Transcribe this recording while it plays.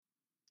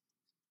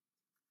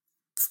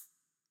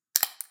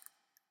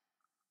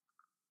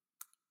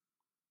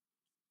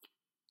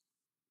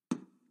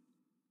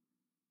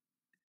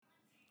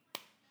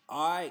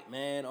All right,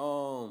 man.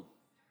 I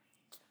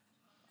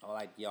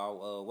like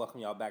y'all. Welcome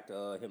y'all back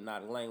to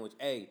Hypnotic Language.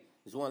 Hey,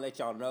 just want to let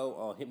y'all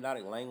know,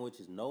 Hypnotic Language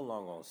is no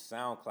longer on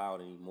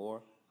SoundCloud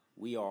anymore.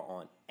 We are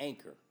on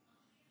Anchor.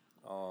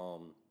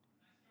 Um,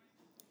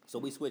 so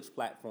we switched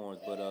platforms,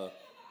 but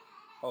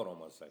hold on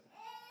one second.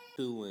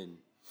 And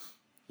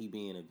he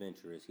being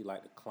adventurous, he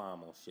like to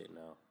climb on shit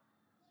now.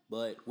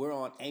 But we're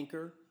on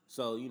Anchor,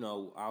 so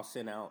I'll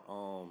send out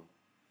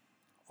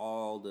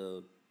all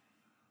the.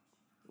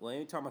 Well,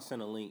 anytime I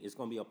send a link, it's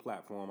gonna be a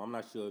platform. I'm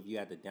not sure if you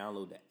have to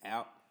download the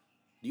app.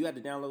 Do you have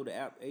to download the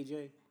app,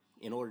 AJ,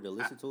 in order to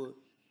listen to it?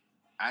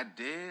 I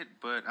did,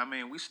 but I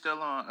mean, we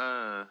still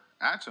on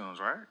iTunes,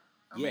 right?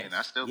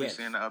 I still be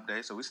seeing the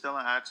updates, so we still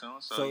on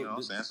iTunes. So you know what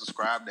I'm saying?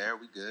 Subscribe there,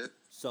 we good.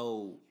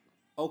 So,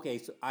 okay,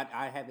 so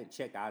I haven't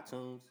checked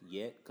iTunes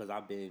yet because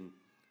I've been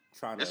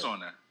trying to. It's on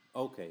there.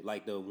 Okay,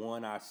 like the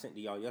one I sent to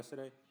y'all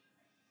yesterday?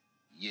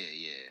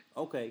 Yeah.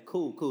 Okay,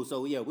 cool.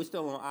 So, yeah, we're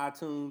still on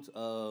iTunes.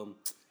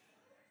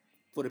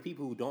 For the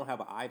people who don't have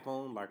an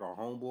iPhone, like our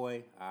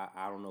homeboy,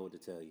 I don't know what to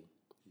tell you.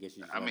 I guess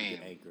you just want to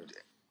get Anchor.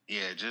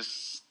 Yeah,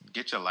 just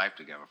get your life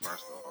together,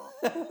 first of all.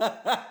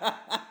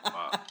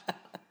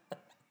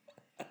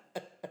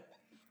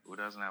 Who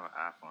doesn't have an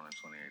iPhone in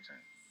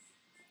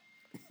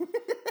 2018?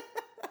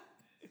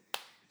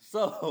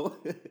 So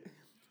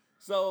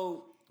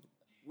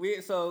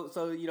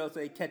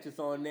catch us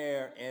on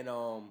there, and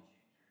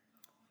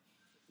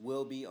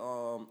we'll be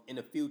in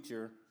the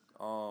future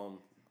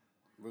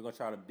we're gonna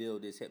try to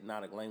build this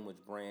Hypnotic Language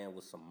brand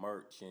with some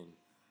merch and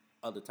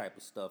other type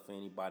of stuff for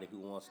anybody who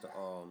wants to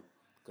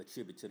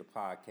contribute to the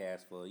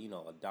podcast for $1.50. You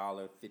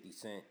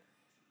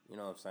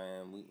know what I'm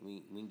saying?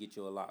 We can get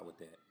you a lot with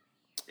that.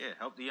 Yeah,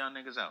 help the young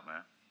niggas out,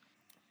 man.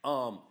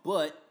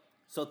 But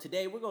so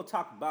today we're gonna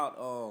talk about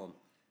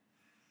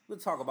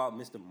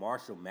Mr.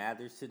 Marshall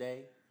Mathers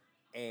today.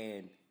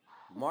 And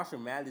Marshall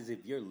Mathers,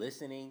 if you're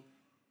listening,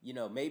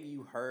 maybe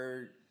you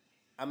heard.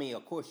 I mean,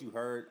 of course you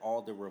heard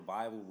all the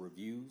Revival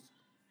reviews,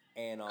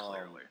 and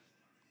clearly,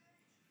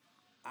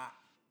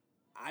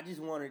 I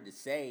just wanted to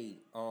say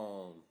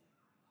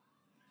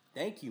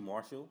thank you,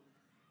 Marshall.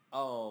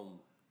 I'd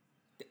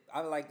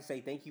like to say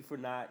thank you for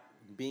not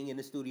being in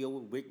the studio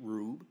with Rick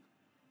Rube.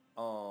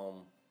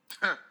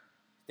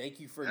 Thank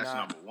you for that's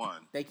number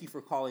one. Thank you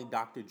for calling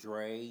Dr.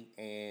 Dre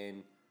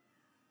and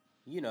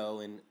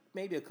and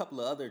maybe a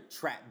couple of other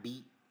trap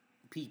beat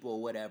people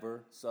or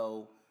whatever.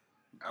 So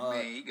I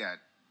mean, he got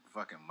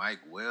fucking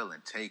Mike Will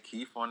and Tay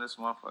Keith on this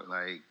motherfucker.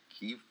 Like,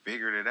 he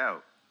figured it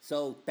out.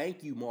 So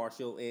thank you,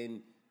 Marshall,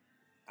 and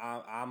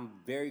I'm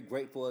very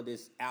grateful of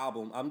this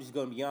album. I'm just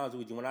gonna be honest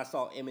with you. When I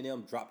saw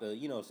Eminem drop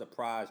a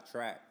surprise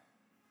track,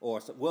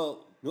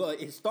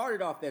 it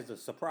started off as a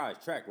surprise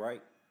track,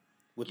 right?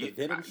 With the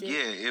Venom shit.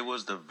 Yeah, it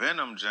was the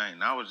Venom joint.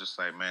 And I was just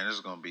like, man, this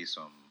is gonna be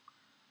some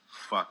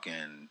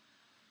fucking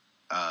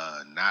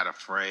Not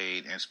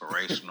Afraid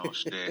inspirational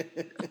shit.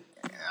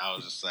 And I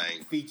was just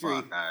like,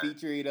 featuring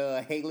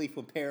Haley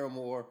from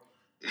Paramore.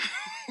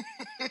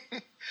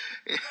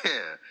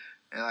 Yeah,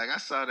 and like I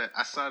saw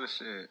the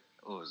shit.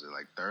 What was it,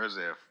 like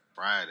Thursday or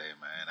Friday,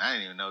 man? I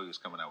didn't even know he was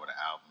coming out with an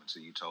album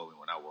until you told me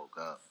when I woke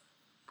up.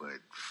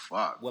 But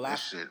fuck,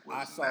 shit was.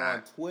 I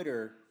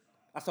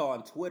saw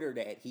on Twitter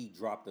that he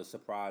dropped a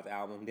surprise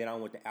album. Then I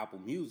went to Apple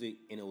Music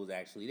and it was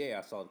actually there.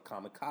 I saw the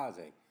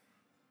Kamikaze,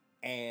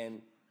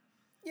 and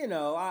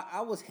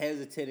I was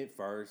hesitant at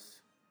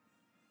first,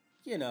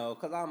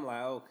 because I'm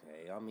like,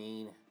 okay, I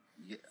mean,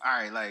 yeah, all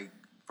right, like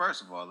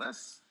first of all,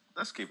 let's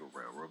keep it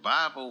real.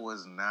 Revival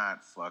was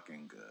not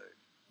fucking good.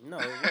 No,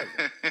 it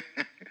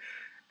wasn't.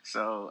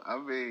 So, I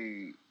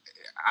mean,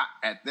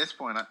 at this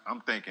point,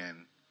 I'm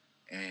thinking,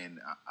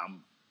 and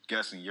I'm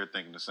guessing you're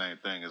thinking the same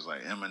thing, is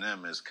like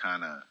Eminem is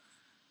kind of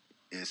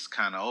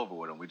over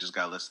with him. We just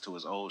got to listen to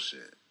his old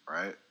shit,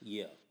 right?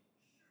 Yeah.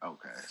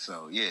 Okay,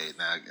 so yeah,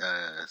 now,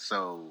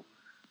 so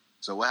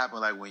what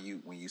happened? Like when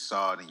you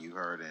saw it and you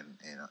heard and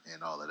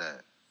all of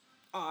that.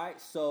 All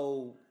right,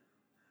 so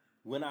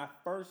when I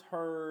first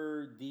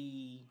heard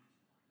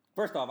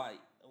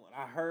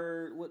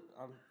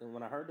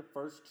when I heard the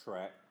first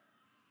track,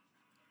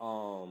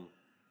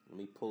 let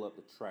me pull up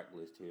the track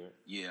list here.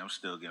 Yeah, I'm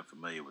still getting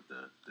familiar with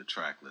the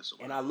track list.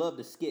 And I love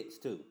the skits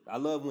too. I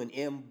love when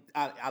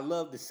I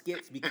love the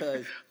skits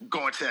because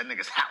going to that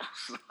nigga's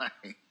house.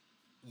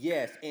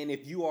 Yes, and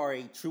if you are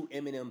a true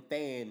Eminem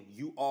fan,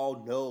 you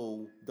all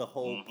know the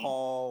whole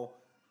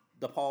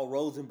Paul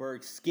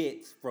Rosenberg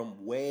skits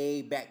from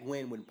way back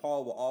when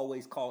Paul would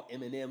always call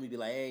Eminem. He'd be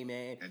like, "Hey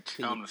man, and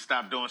tell him to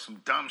stop doing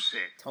some dumb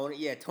shit. Tone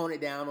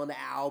it down on the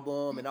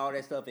album and all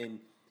that stuff."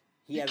 And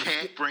you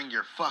can't bring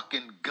your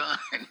fucking gun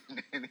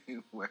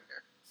anywhere.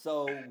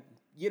 So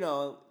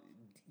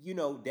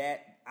that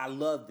I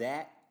love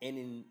that, and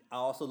then I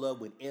also love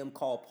when M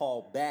called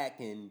Paul back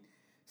and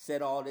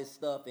said all this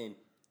stuff, and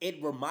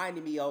it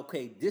reminded me,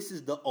 okay, this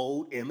is the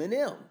old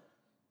Eminem.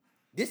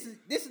 This is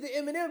the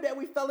Eminem that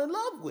we fell in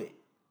love with.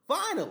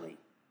 Finally.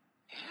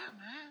 Yeah,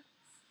 man.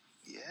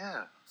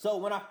 Yeah. So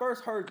when I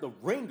first heard The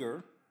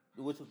Ringer,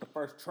 which was the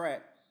first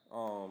track,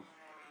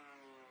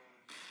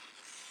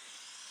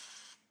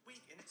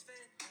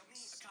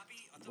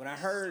 when I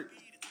heard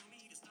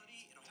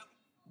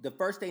the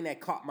first thing that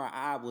caught my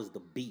eye was the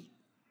beat.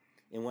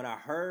 And when I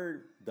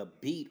heard the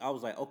beat, I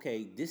was like,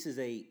 okay, this is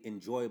a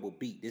enjoyable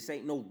beat. This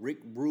ain't no Rick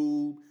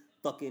Rube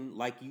fucking,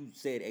 like you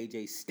said,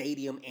 AJ,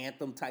 stadium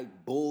anthem type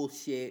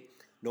bullshit.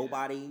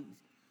 Nobody,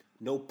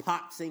 no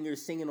pop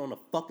singers singing on the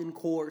fucking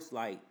chorus.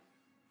 Like,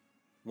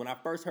 when I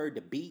first heard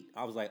the beat,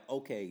 I was like,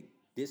 okay,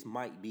 this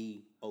might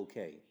be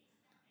okay.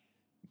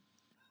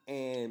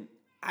 And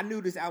I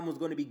knew this album was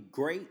going to be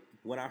great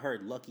when I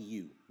heard Lucky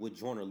You with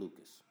Joyner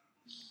Lucas.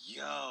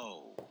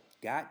 Yo.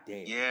 God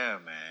damn. Yeah,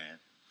 man.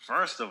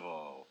 First of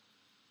all,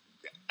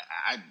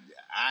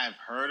 I've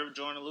heard of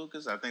Joyner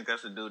Lucas. I think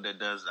that's the dude that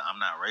does the I'm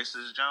Not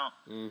Racist jump.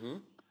 Mm-hmm.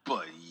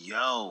 But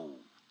yo,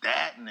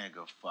 that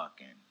nigga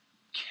fucking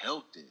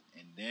killed it.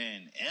 And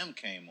then M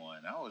came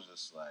on. I was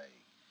just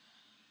like,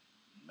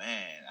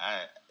 man,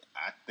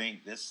 I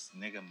think this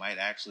nigga might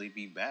actually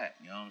be back.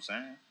 You know what I'm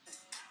saying?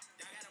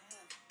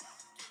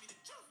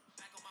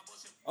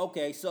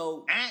 Okay,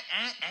 so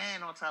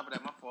and on top of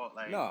that, my fault.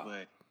 Like, nah.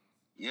 But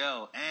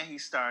yo, and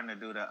he's starting to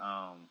do the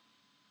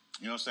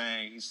you know what I'm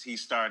saying?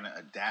 He's starting to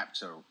adapt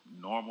to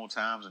normal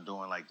times and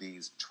doing like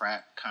these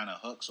trap kind of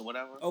hooks or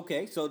whatever.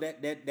 Okay, so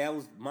that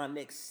was my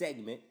next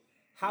segment.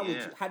 How do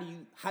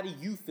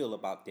you feel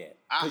about that?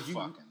 I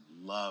fucking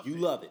love it. You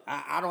love it.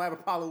 I don't have a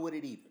problem with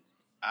it either.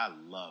 I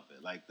love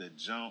it. Like the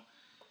jump.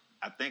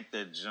 I think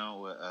the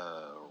jump with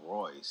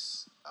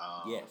Royce.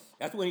 Yes,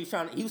 that's when he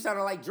was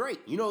sounding like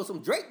Drake. You know,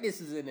 some Drake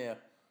disses in there.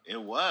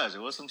 It was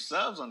some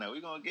subs on there.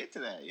 We're gonna get to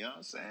that. You know what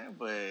I'm saying?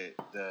 But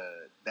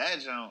that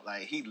jump,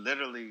 like he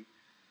literally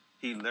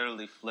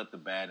flipped the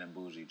Bad and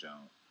Bougie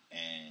jump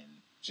and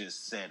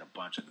just said a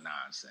bunch of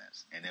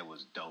nonsense, and it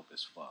was dope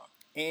as fuck.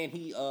 And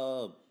he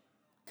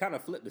kind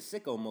of flipped the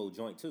Sicko Mode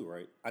joint too,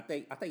 right? I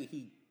think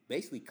he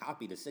basically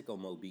copied the Sicko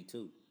Mode beat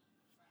too.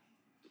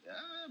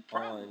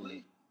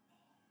 Probably.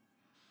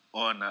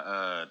 On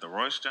the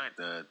Royce joint,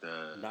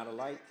 the Not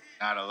Alike.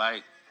 Not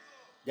Alike.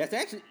 That's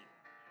actually.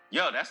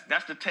 Yo,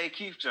 that's the Tay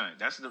Keith joint.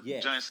 That's the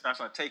joint starts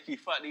like Tay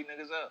Keith fuck these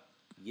niggas up.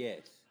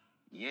 Yes.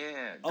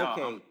 Yeah.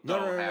 Okay.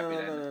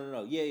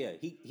 No. Yeah.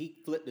 He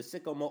flipped the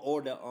Sicko Mode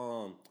or the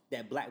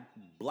that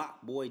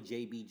Block Boy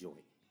JB joint.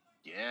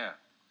 Yeah.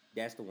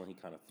 That's the one he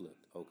kind of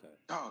flipped. Okay.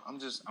 Dog,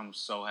 I'm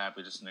so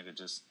happy this nigga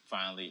just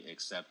finally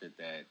accepted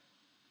that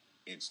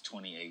it's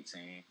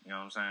 2018. You know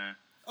what I'm saying?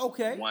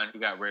 Okay. One, he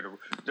got rid of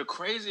the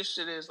craziest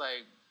shit is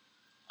like,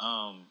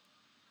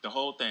 the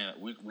whole thing.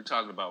 We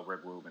talked about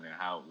Rick Rubin and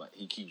how like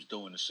he keeps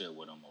doing the shit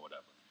with him or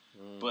whatever.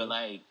 Mm-hmm. But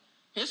like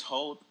his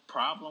whole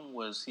problem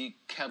was he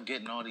kept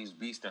getting all these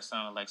beats that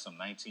sounded like some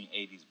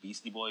 1980s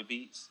Beastie Boy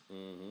beats.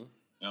 Mm-hmm. You know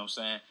what I'm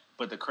saying?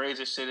 But the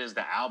craziest shit is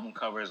the album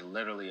cover is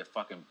literally a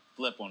fucking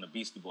flip on the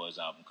Beastie Boys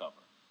album cover,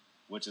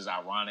 which is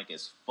ironic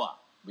as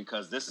fuck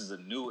because this is a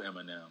new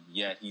Eminem,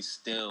 yet he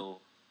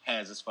still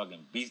has this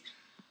fucking beast.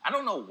 I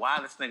don't know why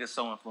this nigga's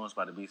so influenced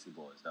by the Beastie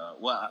Boys, dog.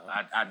 Well,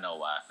 I know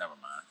why. Never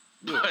mind.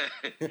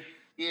 Yeah.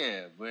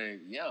 Yeah, but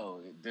yo,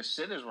 this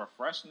shit is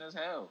refreshing as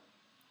hell.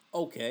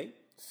 Okay,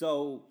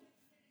 so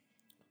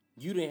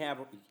you didn't have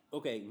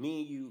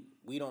me and you,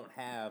 we don't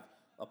have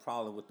a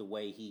problem with the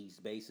way he's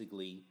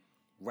basically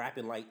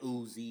rapping like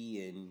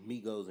Uzi and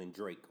Migos and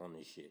Drake on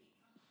this shit.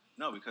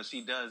 No, because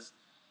he does.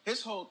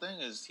 His whole thing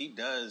is he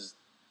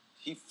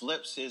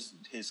flips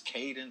his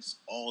cadence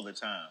all the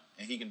time,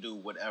 and he can do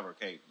whatever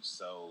cadence.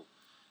 So,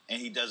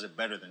 and he does it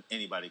better than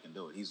anybody can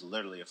do it. He's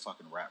literally a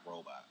fucking rap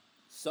robot.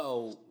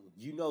 So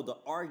the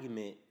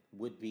argument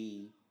would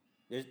be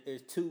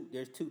there's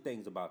two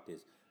things about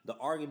this. The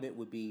argument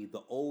would be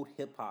the old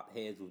hip hop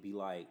heads would be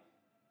like,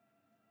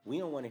 we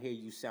don't want to hear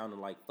you sounding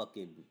like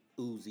fucking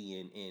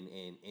Uzi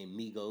and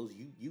Migos.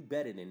 You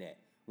better than that.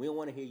 We don't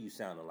want to hear you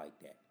sounding like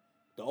that.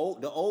 The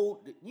old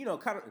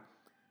kind of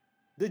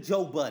the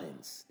Joe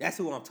Buttons. That's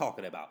who I'm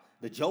talking about.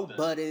 The Joe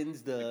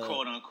Buttons, the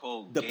quote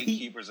unquote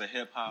gatekeepers of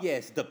hip hop.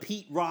 Yes, the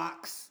Pete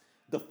Rocks,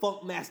 the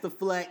Funk Master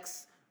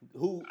Flex,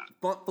 who's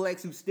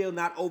still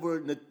not over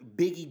the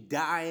Biggie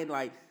dying.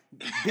 Like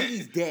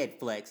Biggie's dead,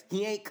 Flex.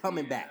 He ain't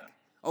coming back.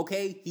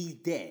 Okay, he's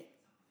dead.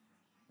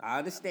 I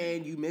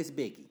understand you miss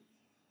Biggie.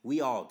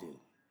 We all do,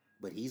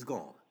 but he's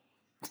gone.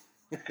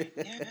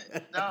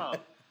 No.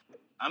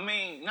 I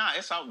mean,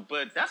 it's all,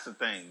 but that's the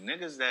thing.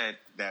 Niggas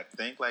that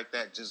think like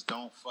that just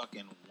don't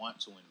fucking want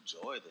to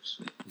enjoy the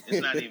shit.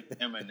 It's not even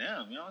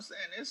Eminem, you know what I'm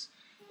saying? It's,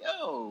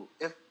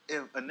 if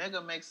a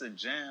nigga makes a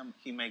jam,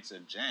 he makes a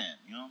jam,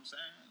 you know what I'm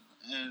saying?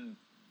 And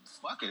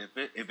fuck it,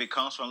 if it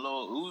comes from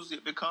Lil Uzi,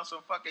 if it comes from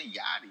fucking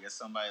Yachty or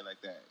somebody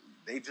like that,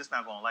 they just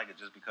not gonna like it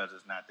just because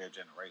it's not their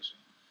generation.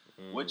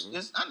 Mm-hmm. Which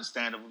is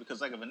understandable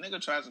because like if a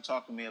nigga tries to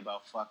talk to me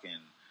about fucking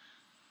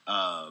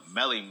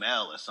Melly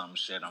Mel or some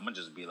shit, I'm gonna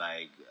just be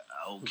like,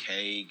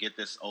 okay, get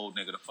this old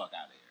nigga the fuck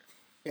out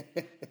of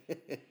here.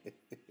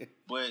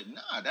 But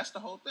nah, that's the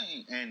whole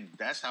thing, and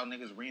that's how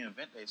niggas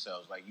reinvent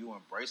themselves. Like you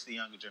embrace the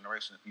younger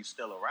generation if you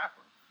still a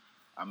rapper.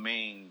 I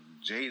mean,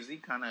 Jay-Z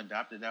kind of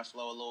adopted that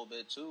flow a little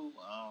bit too.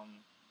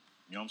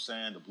 You know what I'm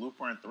saying? The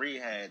Blueprint 3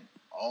 had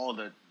all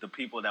the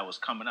people that was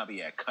coming up. He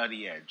had Cudi,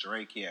 he had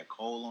Drake, he had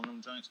Cole on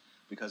them joints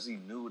because he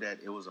knew that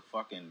it was a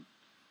fucking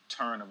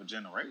turn of a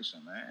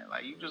generation, man.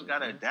 Like, you just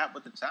gotta adapt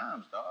with the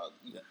times, dog.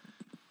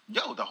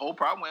 Yo, the whole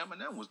problem with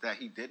Eminem was that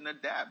he didn't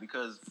adapt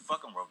because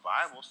fucking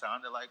Revival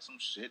sounded like some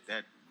shit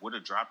that would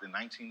have dropped in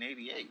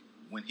 1988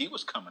 when he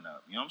was coming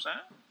up. You know what I'm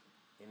saying?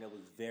 And it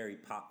was very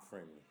pop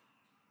friendly.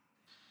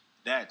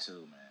 That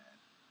too,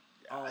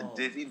 man.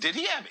 Did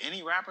he have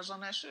any rappers on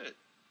that shit?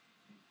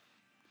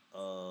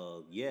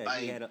 Yeah, like,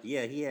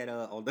 he had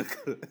on the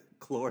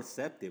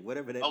Chlorceptive,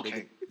 whatever that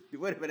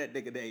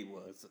nigga name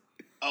was.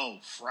 Oh,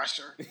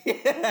 Fresher.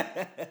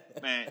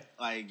 Man,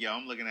 like, yo,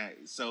 I'm looking at,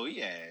 so he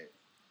had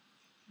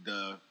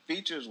the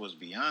features was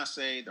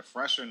Beyonce, the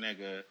Fresher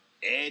nigga,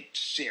 Ed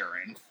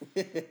Sheeran,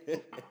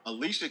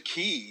 Alicia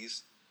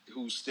Keys,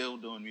 who's still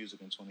doing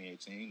music in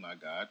 2018, my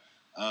God.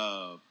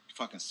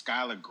 Fucking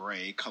Skylar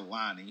Grey,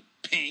 Kalani,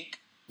 Pink.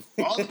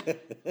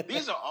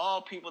 These are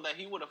all people that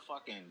he would have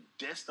fucking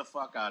dissed the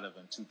fuck out of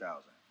in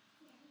 2000.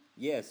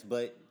 Yes,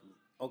 but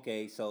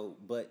okay,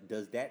 but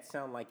does that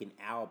sound like an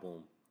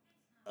album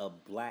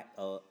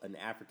an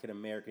African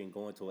American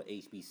going to a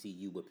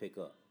HBCU would pick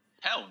up?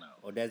 Hell no.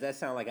 Or does that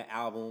sound like an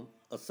album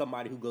of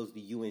somebody who goes to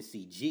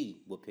UNCG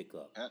would pick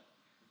up?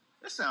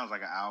 This sounds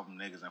like an album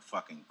niggas in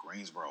fucking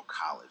Greensboro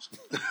College.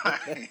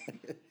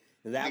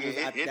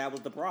 That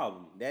was the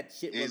problem. That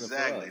shit wasn't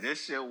exactly. for us.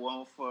 This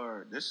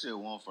shit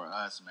won't for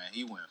us, man.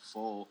 He went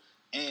full,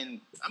 and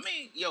I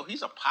mean, yo,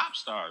 he's a pop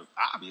star,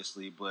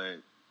 obviously, but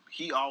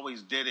he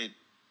always did it,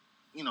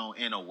 in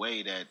a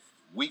way that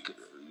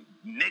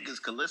niggas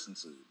could listen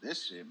to.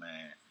 This shit,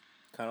 man.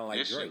 Kind of like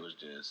this Drake. Shit was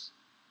just,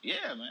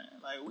 yeah, man.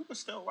 Like, we could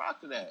still rock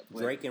to that.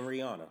 But, Drake and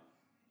Rihanna.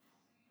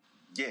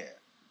 Yeah.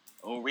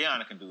 Well,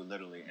 Rihanna can do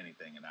literally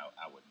anything, and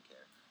I wouldn't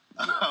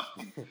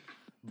care.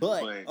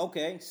 But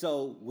okay,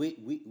 so we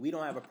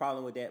don't have a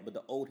problem with that, but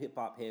the old hip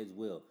hop heads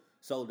will.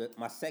 So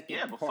my second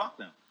part, fuck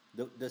them.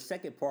 The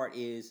second part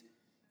is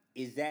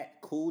that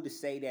cool to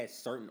say that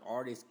certain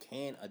artists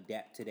can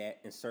adapt to that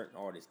and certain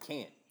artists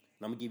can't?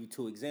 And I'm gonna give you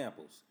two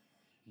examples.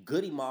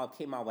 Goody Mob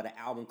came out with an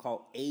album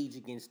called Age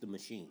Against the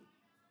Machine.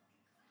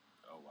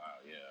 Oh wow,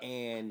 yeah.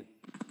 And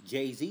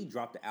Jay-Z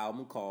dropped an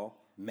album called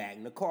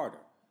Magna Carta.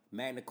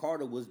 Magna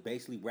Carta was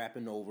basically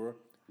rapping over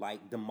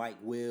like the Mike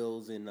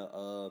Wills and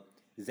the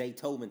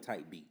Zaytoven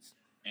type beats.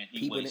 And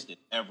he wasted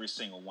every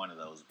single one of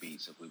those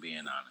beats, if we're being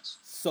honest.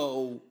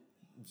 So,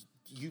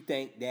 you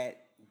think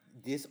that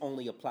this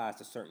only applies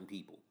to certain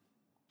people?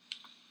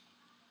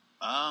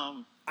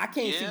 I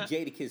can't see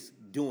Jadakiss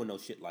doing no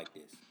shit like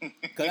this.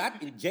 Because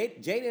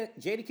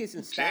Jadakiss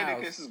and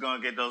Styles... Jadakiss is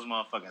going to get those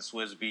motherfucking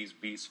Swiss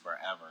beats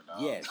forever,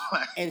 dog. Yes.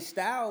 And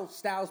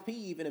Styles P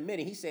even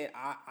admitted, he said,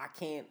 I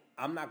can't,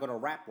 I'm not going to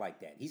rap like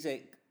that. He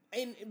said,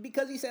 and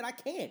because he said, I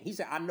can't. He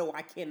said, I know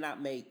I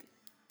cannot make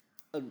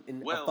a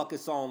fucking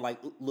song like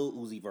Lil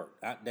Uzi Vert.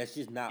 That's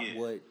just not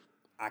what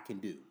I can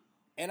do.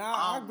 And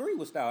I agree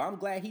with Styles. I'm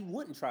glad he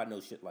wouldn't try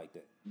no shit like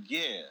that.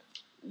 Yeah.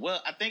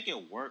 Well, I think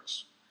it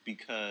works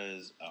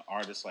because an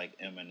artist like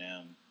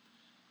Eminem,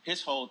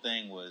 his whole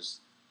thing was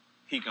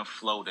he can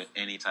flow to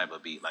any type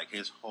of beat. Like,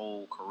 his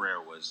whole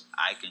career was,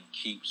 I can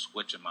keep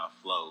switching my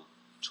flow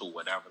to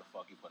whatever the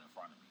fuck you put in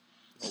front of me.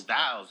 Okay.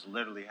 Styles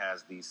literally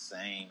has the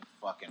same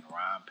fucking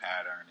rhyme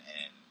pattern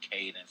and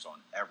cadence on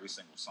every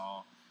single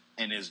song.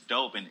 And it's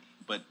dope,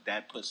 but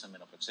that puts him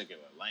in a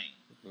particular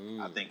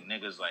lane. I think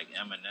niggas like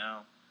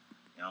Eminem,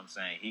 you know what I'm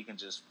saying, he can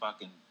just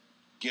fucking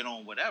get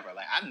on whatever.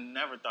 Like, I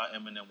never thought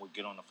Eminem would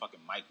get on the fucking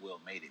Mike Will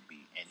Made It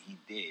beat, and he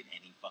did,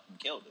 and he fucking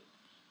killed it.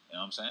 You know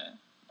what I'm saying?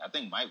 I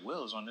think Mike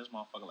Will is on this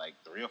motherfucker like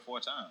 3 or 4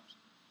 times.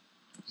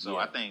 So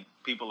I think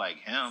people like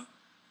him,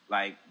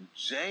 like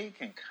Jay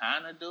can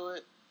kind of do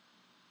it,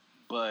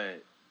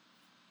 but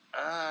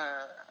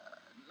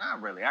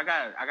not really. I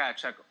gotta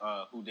check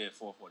who did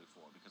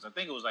 444 because I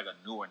think it was like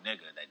a newer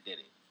nigga that did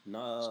it.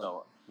 No,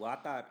 so, well,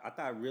 I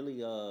thought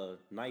really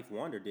Knife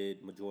Wonder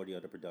did majority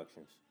of the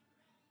productions.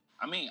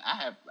 I mean,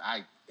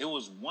 it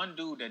was one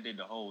dude that did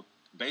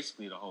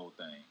basically the whole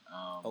thing.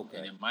 Okay.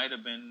 And it might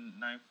have been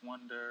Knife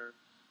Wonder.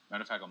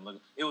 Matter of fact, I'm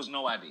looking. It was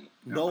No ID.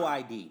 No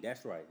ID.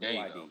 That's right. No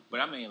ID. Go. But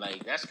I mean,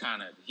 like,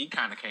 he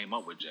kind of came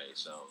up with Jay.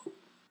 So,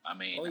 I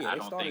mean, I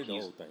don't think the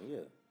whole thing. Yeah.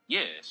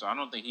 Yeah. So I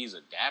don't think he's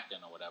adapting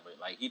or whatever.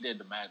 Like, he did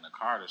the Magna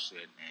Carta shit,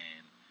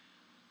 and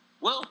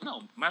well,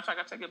 no. Matter of fact,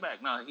 I take it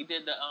back. No, he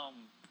did the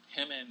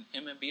him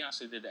and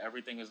Beyonce did the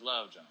Everything Is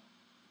Love joint.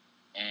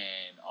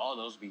 And all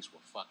those beats were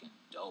fucking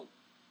dope.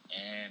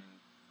 And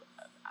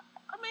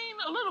I mean,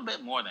 a little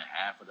bit more than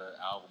half of the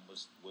album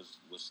was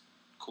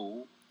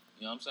cool.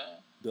 You know what I'm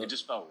saying? It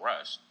just felt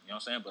rushed. You know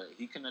what I'm saying? But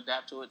he can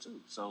adapt to it too.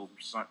 So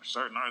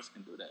certain artists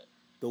can do that.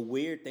 The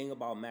weird thing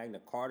about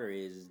Magna Carta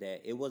is that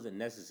it wasn't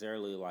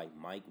necessarily like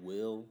Mike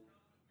Will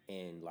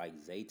and like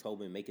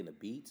Zaytoven making the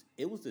beats.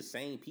 It was the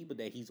same people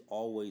that he's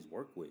always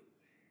worked with.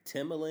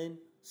 Timbaland,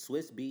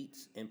 Swiss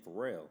Beats, and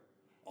Pharrell.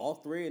 All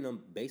three of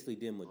them basically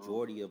did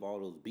majority of all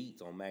those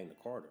beats on Magna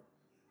Carta.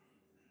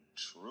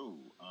 True.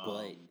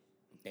 But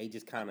they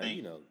just kind of,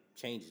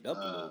 changed it up a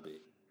little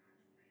bit.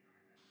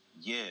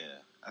 Yeah,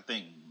 I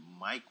think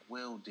Mike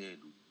Will did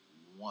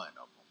one of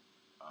them.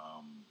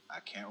 I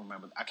can't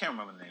remember. I can't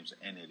remember the names of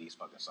any of these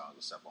fucking songs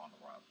except for On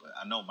the Run. But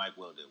I know Mike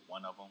Will did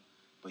one of them.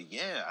 But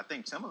yeah, I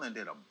think Timbaland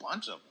did a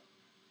bunch of them.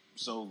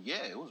 So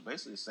yeah, it was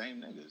basically the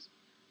same niggas.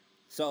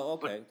 So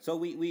okay, so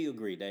we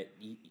agree that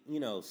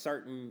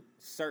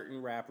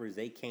certain rappers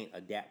they can't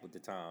adapt with the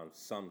times.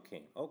 Some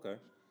can. Okay.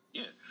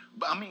 Yeah,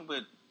 but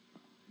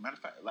matter of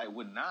fact, like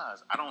with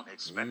Nas, I don't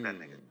expect that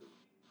nigga to.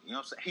 You know what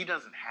I'm saying? He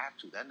doesn't have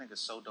to. That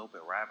nigga's so dope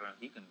at rapping.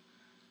 He can.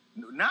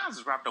 Nas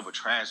has rapped over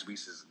trash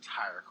beats his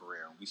entire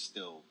career, and we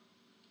still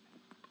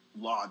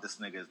laud this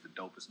nigga as the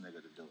dopest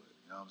nigga to do it.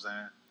 You know what I'm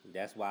saying?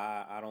 That's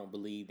why I don't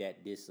believe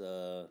that this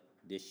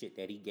shit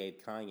that he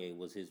gave Kanye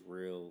was his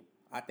real.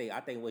 I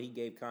think what he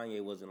gave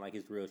Kanye wasn't like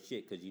his real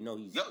shit because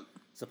he's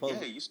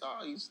supposed. Yeah, you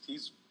saw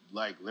he's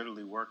like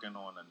literally working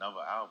on another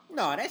album.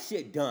 No, that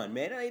shit done,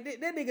 man.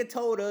 That nigga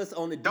told us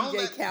on the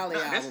DJ Khaled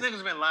album. This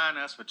nigga's been lying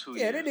to us for 2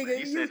 years. Yeah, that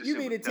nigga, you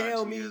mean to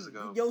tell me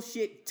your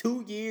shit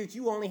 2 years?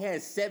 You only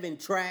had 7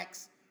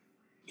 tracks.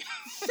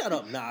 Shut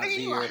up, Nasir. Nigga,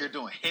 you out here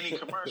doing Henny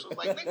commercials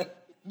like nigga.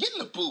 Get in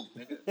the booth,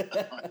 nigga.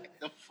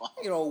 The fuck?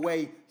 You don't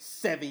wait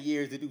 7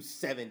 years to do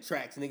 7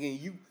 tracks, nigga. And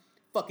you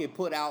fucking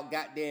put out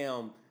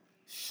goddamn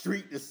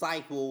Street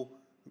Disciple.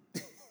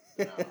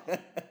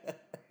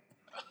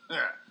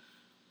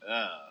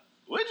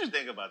 What did you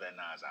think about that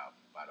Nas album,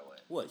 by the way?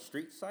 What,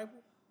 Street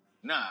Disciple?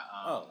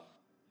 Nah.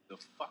 The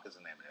fuck is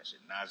the name of that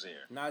shit?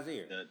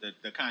 Nasir.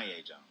 The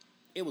Kanye John.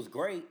 It was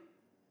great.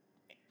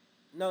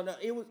 No,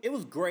 it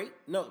was great.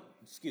 No,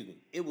 excuse me.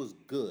 It was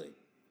good.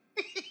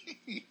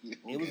 Okay.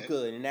 It was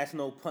good, and that's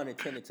no pun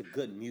intended to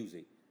good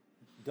music.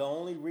 The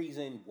only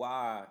reason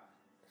why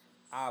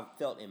I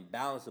felt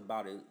imbalanced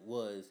about it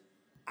was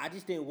I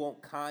just didn't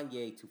want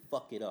Kanye to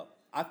fuck it up.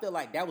 I feel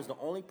like that was the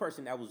only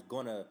person that was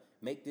gonna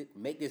make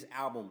this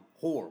album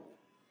horrible,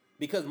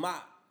 because my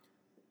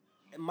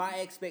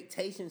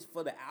expectations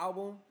for the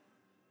album,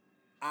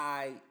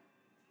 I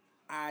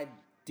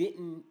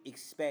didn't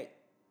expect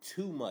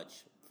too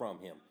much from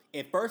him.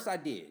 At first I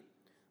did.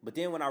 But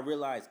then when I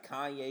realized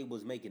Kanye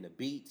was making the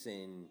beats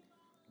and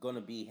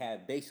gonna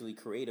have basically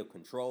creative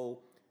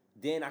control,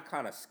 then I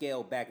kind of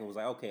scaled back and was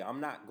like, okay, I'm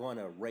not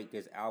gonna rate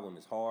this album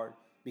as hard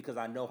because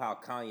I know how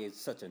Kanye is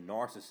such a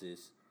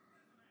narcissist.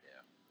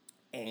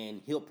 Yeah.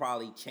 And he'll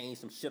probably change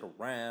some shit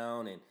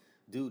around and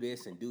do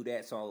this and do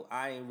that. So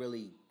I ain't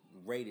really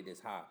rated as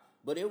high.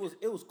 But it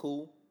was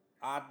cool.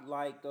 I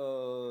like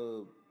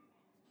out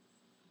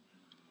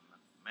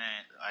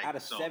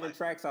of 7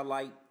 tracks, I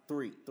like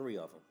three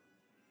of them.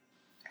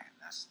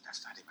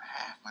 That's not even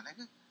half, my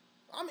nigga.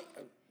 I mean,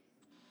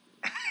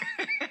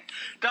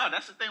 dog,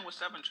 that's the thing with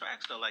 7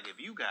 tracks though. Like, if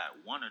you got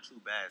 1 or 2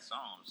 bad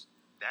songs,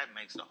 that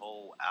makes the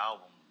whole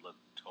album look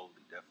totally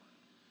different.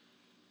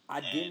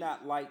 I did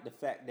not like the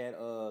fact that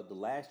the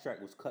last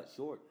track was cut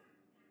short.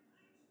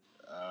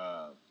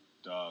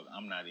 Dog,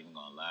 I'm not even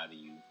gonna lie to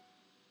you.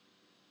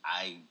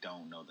 I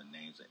don't know the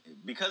names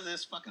because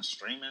it's fucking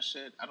streaming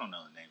shit. I don't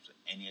know the names of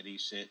any of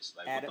these shits.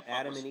 Like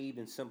Adam and Eve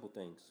and Simple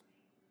Things.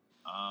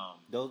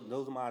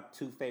 Those are my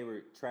 2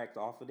 favorite tracks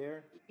off of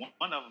there.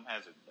 One of them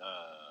has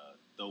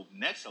the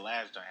next to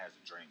last joint has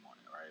a dream on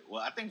it, right?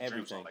 Well, I think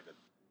Everything. Dream's on like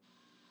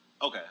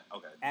a. Okay.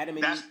 Adam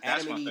and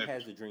Eve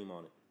has the dream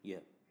on it. Yeah.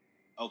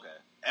 Okay.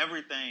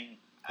 Everything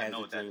has I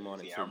know a dream on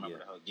it too. too. I remember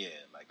the hook. Yeah,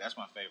 like that's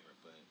my favorite.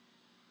 But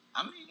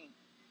I mean,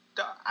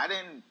 I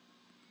didn't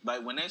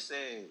like when they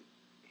said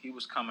he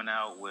was coming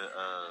out with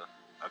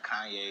a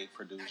Kanye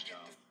produced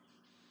joint.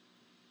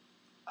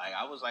 Like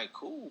I was like,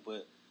 cool,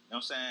 but. You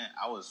know what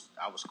I'm saying?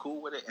 I was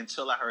cool with it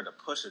until I heard the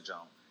Pusha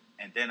joint.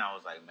 And then I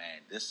was like,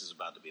 man, this is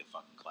about to be a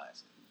fucking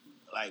classic.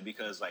 Like,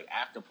 because, like,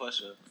 after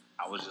Pusha,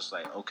 I was just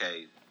like,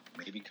 okay,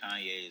 maybe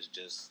Kanye is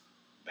just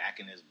back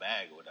in his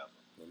bag or whatever.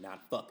 And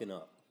not fucking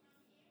up.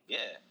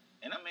 Yeah.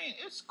 And, I mean,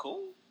 it's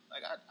cool.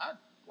 Like, I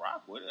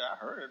rock with it. I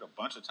heard it a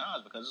bunch of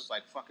times because it's,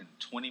 like, fucking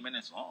 20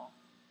 minutes long.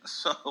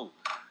 So,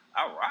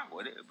 I rock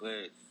with it.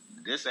 But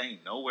this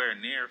ain't nowhere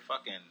near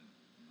fucking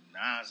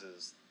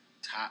Nas's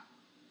top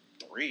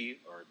 3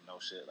 or no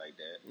shit like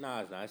that.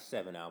 Nah, it's not. It's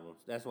 7 albums.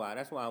 That's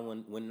why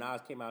when Nas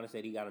came out and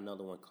said he got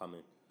another one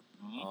coming,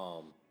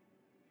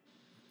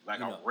 like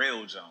a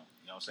real jump.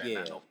 You know what I'm saying? Yeah.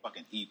 Not no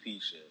fucking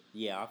EP shit.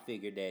 Yeah, I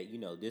figured that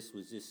this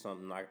was just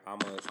something like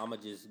I'ma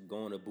just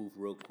go in the booth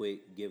real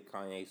quick, give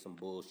Kanye some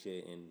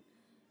bullshit, and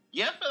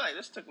yeah, I feel like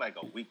this took like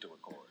a week to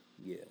record.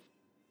 Yeah.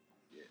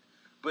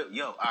 But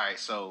yo, all right,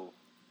 so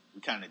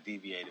we kind of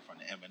deviated from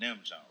the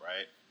Eminem jump,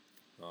 right?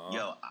 Uh-huh.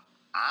 Yo,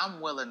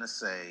 I'm willing to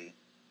say,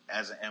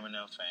 as an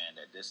Eminem fan,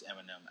 that this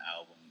Eminem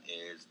album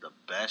is the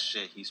best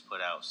shit he's put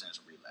out since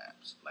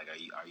Relapse. Like,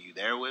 are you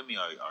there with me,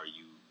 or are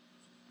you?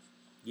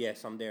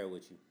 Yes, I'm there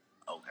with you.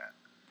 Okay.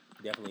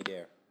 Definitely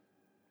there.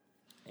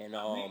 And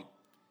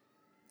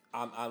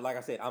I'm like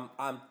I said,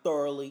 I'm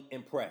thoroughly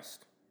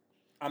impressed.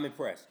 I'm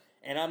impressed,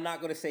 and I'm not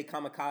gonna say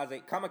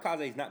Kamikaze.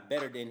 Kamikaze is not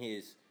better than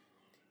his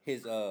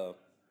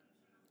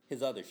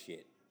other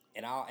shit.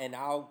 And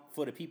I'll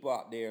for the people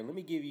out there, let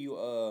me give you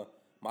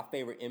my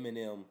favorite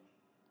Eminem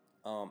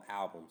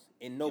albums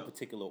in no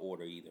particular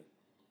order either.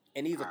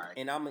 And these are, Alright.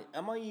 and I'm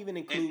gonna even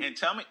include. And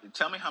tell me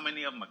how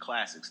many of them are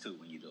classics too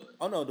when you do it.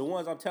 Oh no, the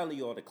ones I'm telling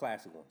you are the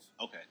classic ones.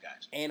 Okay,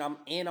 gotcha. And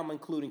I'm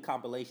including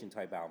compilation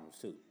type albums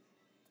too,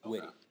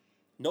 with Okay. it.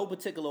 No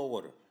particular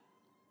order.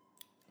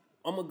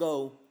 I'm gonna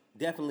go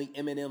definitely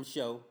Eminem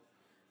Show,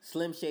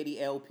 Slim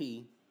Shady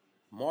LP,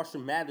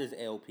 Marshall Mathers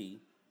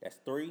LP. That's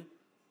 3.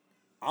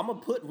 I'm gonna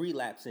put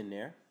Relapse in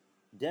there.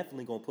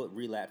 Definitely gonna put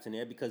Relapse in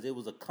there because it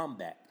was a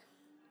comeback.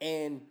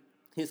 And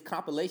his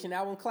compilation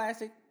album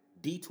classic,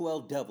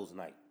 D12 Devil's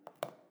Night.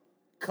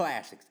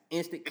 Classics,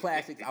 instant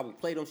classics. I will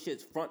play them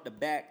shits front to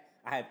back.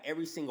 I have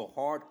every single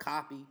hard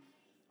copy.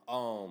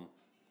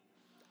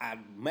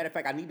 Matter of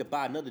fact, I need to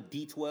buy another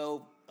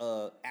D12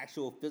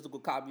 actual physical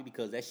copy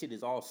because that shit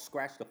is all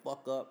scratched the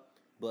fuck up.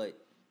 But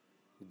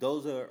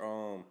those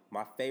are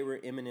my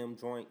favorite Eminem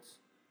joints.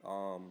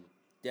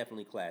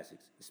 Definitely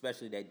classics,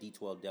 especially that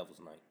D12 Devil's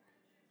Night.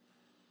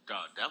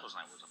 Dog, Devil's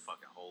Night was a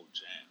fucking whole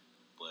jam.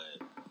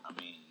 But I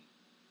mean,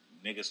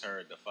 niggas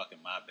heard the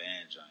fucking My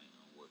Band joint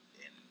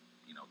and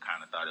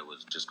kind of thought it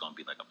was just gonna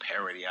be like a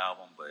parody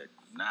album, but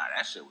nah,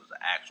 that shit was an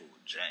actual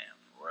jam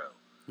for real.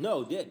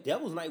 No,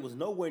 Devil's Night was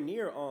nowhere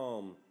near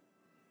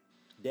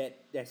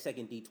that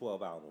second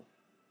D12 album.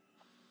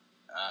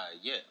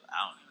 Yeah,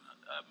 I don't even know.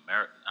 I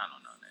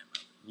don't know the name of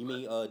it. You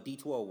mean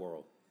D12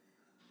 World?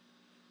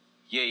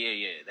 Yeah.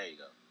 There you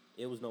go.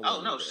 It was nowhere.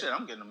 Oh no, near shit! that.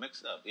 I'm getting them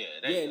mixed up. Yeah,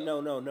 there you go.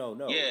 No.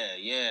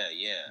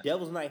 Yeah.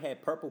 Devil's Night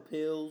had Purple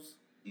Pills.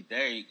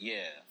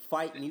 Yeah.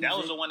 Fight music. That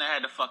was the one that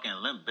had the fucking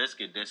Limp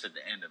Bizkit diss at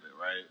the end of it,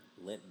 right?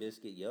 Limp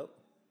Bizkit, yup.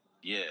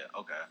 Yeah.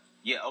 Okay.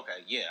 Yeah. I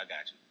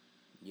got you.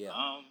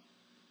 Yeah.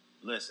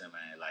 Listen,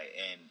 man. Like,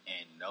 and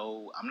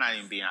no, I'm not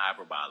even being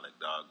hyperbolic,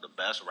 dog. The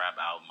best rap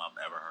album I've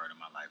ever heard in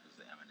my life is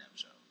the Eminem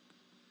Show.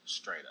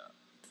 Straight up.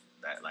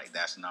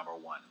 That's number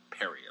one.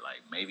 Period.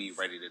 Like, maybe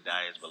Ready to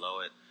Die is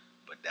below it,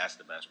 but that's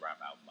the best rap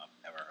album I've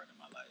ever heard in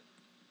my life.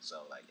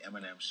 So, like,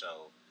 Eminem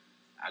Show,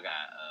 I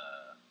got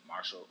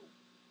Marshall.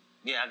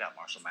 Yeah, I got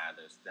Marshall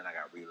Mathers. Then I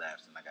got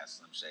Relapse, and I got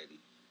Slim Shady.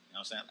 You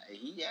know what I'm saying?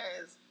 Like,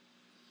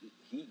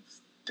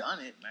 he's done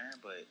it, man.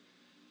 But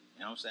you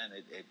know what I'm saying?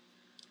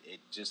 It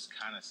just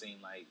kind of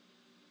seemed like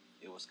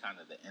it was kind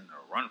of the end of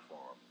the run for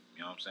him.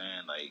 You know what I'm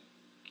saying? Like,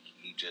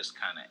 he just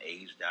kind of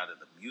aged out of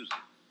the music.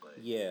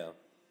 But Yeah.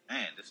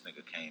 man, this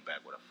nigga came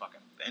back with a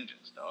fucking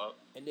vengeance, dog.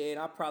 And then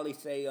I'd probably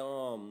say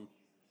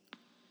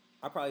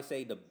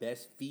the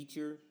best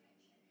feature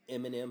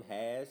Eminem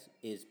has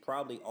is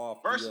probably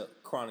off the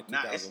Chronic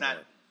 2001. It's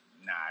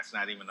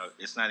not even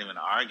an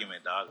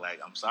argument, dog. Like,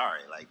 I'm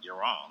sorry, like, you're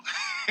wrong.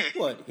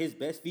 What, his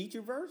best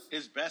feature verse?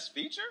 His best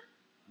feature?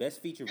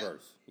 Best feature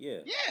verse, yeah.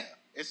 Yeah,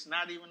 it's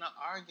not even an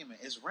argument.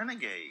 It's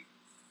Renegade.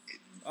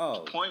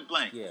 Point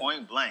blank. It's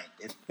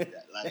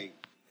like,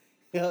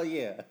 hell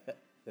yeah.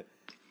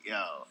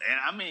 yo, and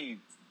I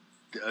mean,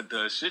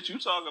 the shit you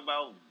talk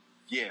about,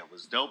 yeah,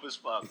 was dope as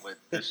fuck. But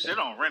the shit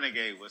on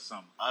Renegade was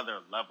some other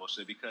level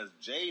shit because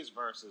Jay's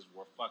verses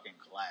were fucking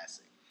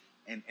classic,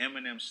 and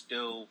Eminem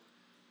still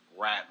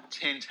rapped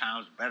 10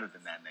 times better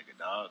than that nigga,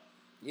 dog.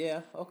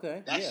 Yeah.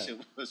 Okay. That shit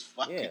was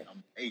fucking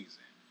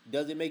amazing.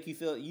 Does it make you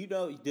feel?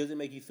 Does it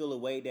make you feel a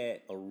way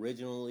that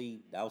originally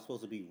that was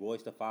supposed to be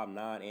Royce da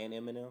 5'9" and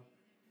Eminem?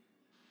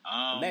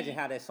 Imagine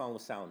how that song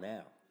would sound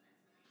now.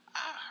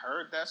 I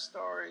heard that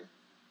story.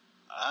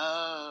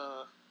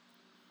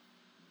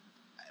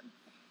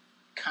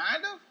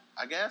 Kind of,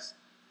 I guess.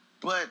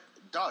 But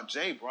dog,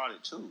 Jay brought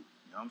it too. You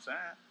know what I'm saying?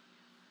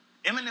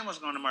 Eminem was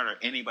going to murder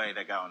anybody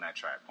that got on that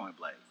track, point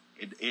blank.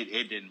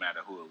 It didn't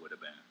matter who it would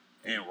have been.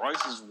 And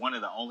Royce is one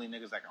of the only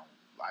niggas that can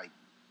like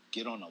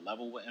get on a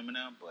level with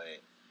Eminem, but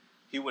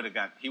he would have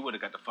got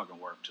the fucking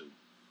work too.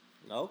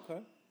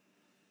 Okay.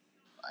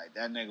 Like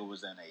that nigga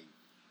was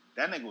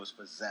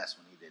possessed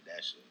when he did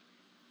that shit.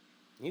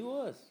 He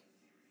was.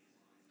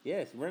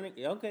 Yes,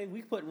 Renegade. Okay,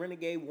 we put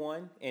Renegade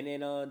 1, and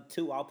then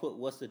 2 I'll put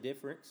What's the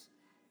Difference,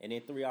 and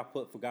then 3 I'll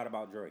put Forgot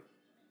About Dre.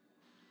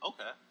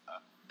 Okay,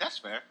 that's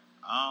fair.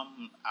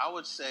 I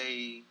would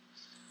say,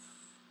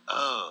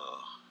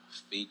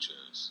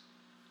 features.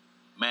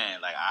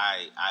 Man, like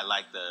I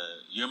like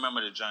you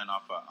remember the joint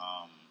off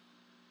of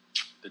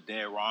the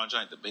Dead Wrong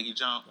joint, the Biggie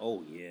joint?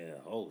 Oh yeah.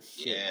 Oh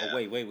shit. Yeah. Oh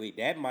wait.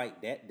 That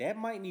might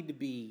need to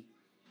be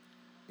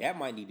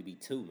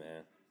 2,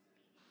 man.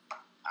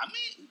 I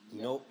mean,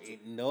 You know,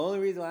 the only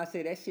reason why I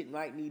say that shit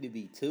might need to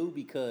be 2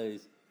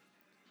 because,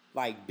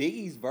 like,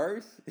 Biggie's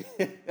verse.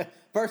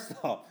 First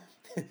off,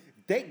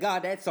 thank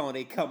God that song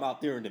ain't come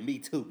out during the Me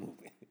Too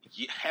movement.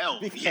 Yeah, hell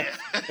yeah.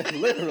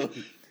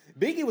 Literally,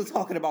 Biggie was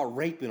talking about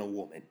raping a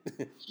woman.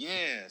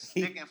 Yeah,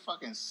 sticking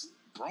fucking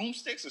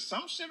broomsticks or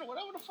some shit or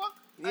whatever the fuck.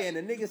 Yeah, and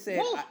the nigga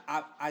said,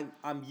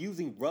 I'm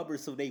using rubber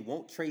so they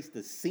won't trace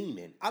the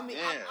semen. I mean,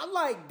 yeah. I'm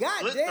like, God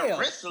Split damn. the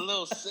wrist a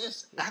little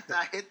sis after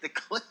I hit the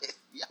clip.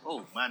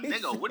 Yo, my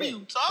nigga, what are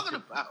you talking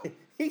about?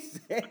 He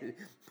said,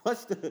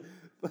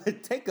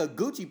 take a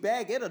Gucci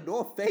bag and a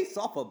North Face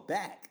off a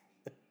back.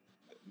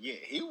 Yeah,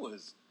 he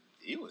was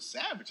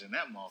savage in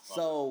that motherfucker.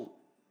 So,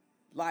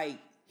 like,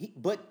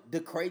 But the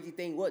crazy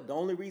thing was, the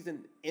only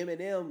reason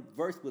Eminem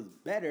verse was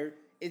better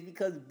is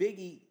because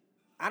Biggie,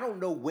 I don't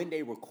know when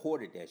they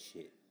recorded that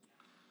shit.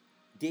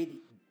 Did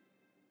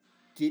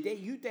they?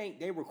 You think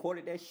they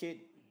recorded that shit?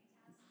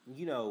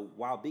 You know,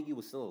 while Biggie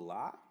was still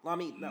alive? I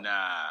mean, no,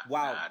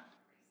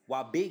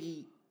 while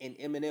Biggie and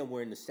Eminem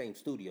were in the same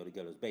studio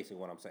together. Is basically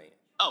what I'm saying.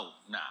 Oh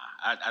nah,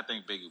 I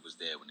think Biggie was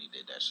dead when he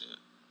did that shit.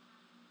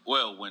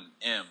 Well, when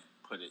M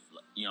put it,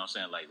 you know what I'm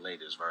saying, like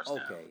laid his verse down.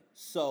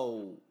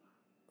 So.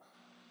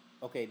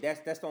 Okay, that's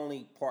the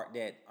only part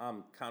that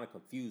I'm kind of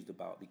confused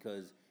about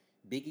because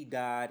Biggie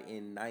died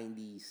in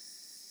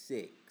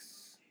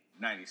 96.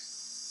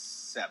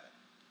 97.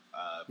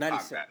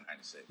 96. Pac died in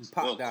 96.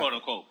 Pac died. Quote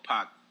unquote,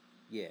 Pac,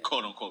 yeah.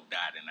 Quote unquote,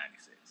 died in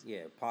 96.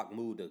 Yeah, Pac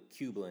moved to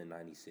Cuba in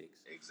 96.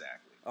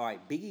 Exactly. All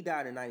right, Biggie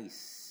died in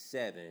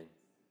 97.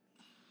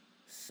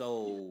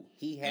 So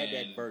he had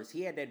that verse.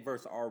 He had that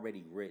verse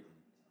already written.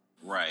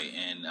 Right,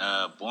 and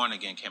Born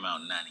Again came out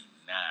in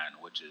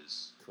 99, which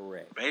is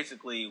correct.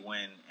 Basically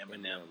when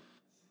Eminem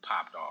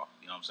popped off.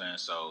 You know what I'm saying?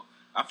 So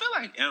I feel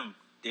like M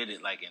did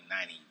it like in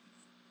 90. You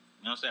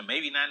know what I'm saying?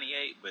 Maybe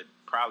 98, but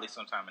probably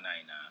sometime in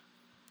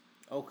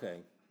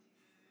 99.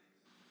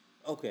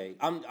 Okay.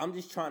 I'm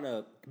just trying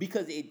to,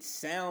 because it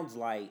sounds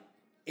like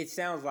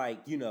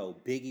you know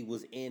Biggie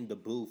was in the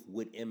booth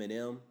with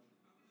Eminem,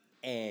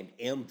 and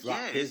M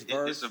dropped his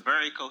verse. It's a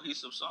very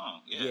cohesive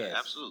song. Yeah, yes.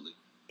 Absolutely.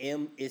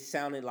 It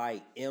sounded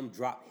like M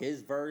dropped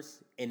his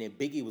verse, and then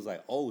Biggie was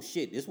like, "Oh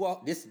shit, this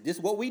what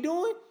we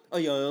doing? Oh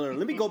yeah,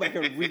 let me go back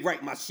and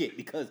rewrite my shit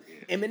because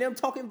Eminem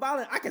talking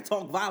violent, I can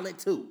talk violent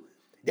too."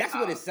 That's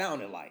what it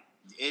sounded like.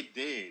 It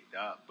did,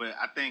 but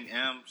I think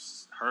M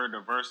heard the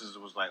verses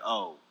and was like,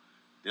 "Oh,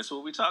 this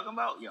what we talking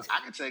about? Yo,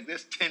 I can take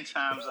this 10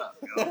 times up."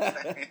 You know what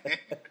I'm saying?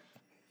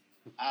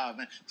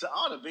 Man. To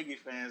all the Biggie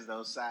fans,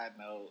 though, side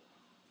note.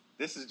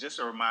 This is just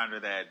a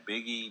reminder that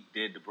Biggie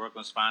did the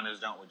Brooklyn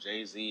Spiners joint with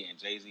Jay-Z, and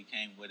Jay-Z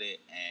came with it,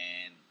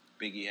 and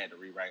Biggie had to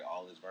rewrite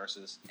all his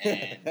verses.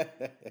 And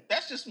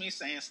that's just me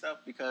saying stuff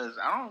because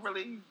I don't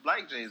really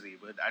like Jay-Z,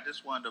 but I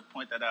just wanted to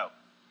point that out.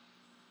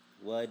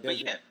 Well, it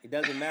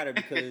doesn't matter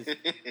because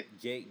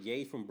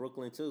Jay's from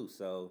Brooklyn too,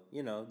 so,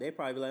 you know, they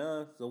probably be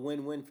like, it's a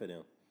win-win for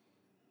them.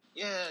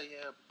 Yeah,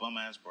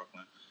 bum-ass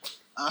Brooklyn.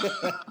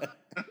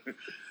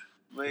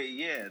 But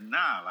yeah,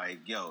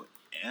 like, yo,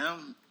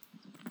 M...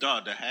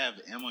 Dog, to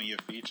have M on your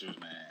features,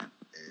 man,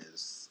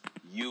 is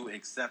you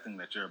accepting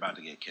that you're about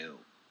to get killed.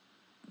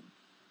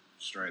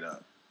 Straight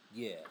up.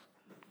 Yeah.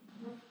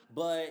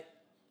 But,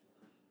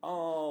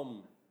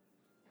 so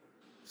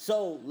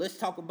let's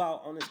talk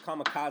about on this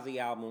Kamikaze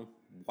album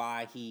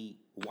why he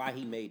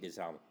made this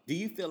album. Do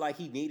you feel like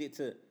he needed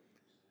to,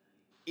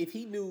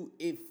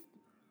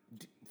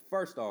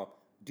 first off,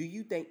 do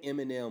you think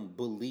Eminem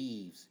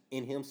believes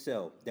in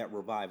himself that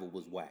Revival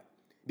was whack?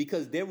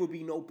 Because there would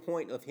be no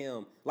point of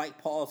him, like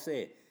Paul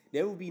said,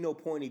 there would be no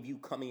point of you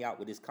coming out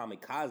with this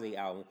Kamikaze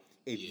album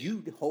if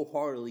you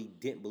wholeheartedly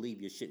didn't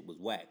believe your shit was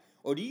whack.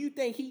 Or do you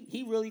think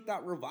he really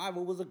thought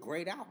Revival was a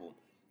great album?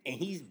 And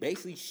he's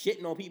basically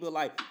shitting on people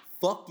like,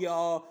 fuck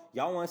y'all.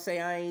 Y'all want to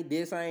say I ain't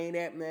this, I ain't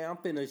that, man. I'm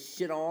finna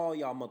shit on all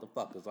y'all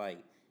motherfuckers. Like,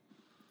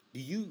 do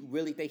you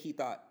really think he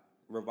thought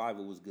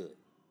Revival was good?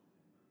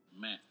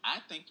 Man, I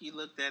think he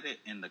looked at it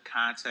in the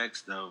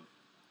context of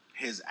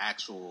his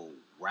actual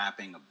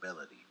rapping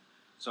ability.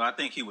 So I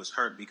think he was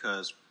hurt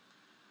because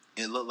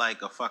it looked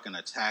like a fucking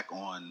attack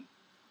on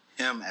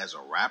him as a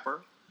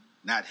rapper,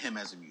 not him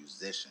as a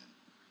musician.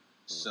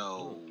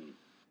 So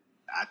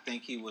I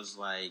think he was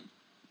like,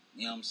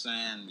 you know what I'm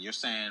saying? You're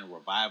saying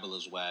Revival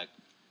is whack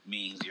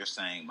means you're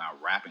saying my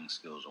rapping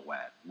skills are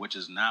whack, which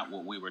is not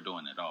what we were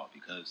doing at all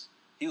because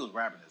he was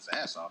rapping his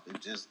ass off.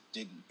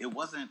 It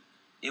wasn't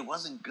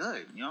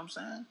good. You know what I'm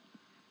saying?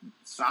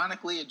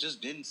 Sonically, it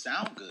just didn't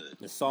sound good.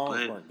 The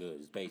songs weren't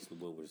good, is basically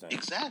what we're saying.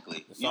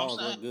 Exactly. The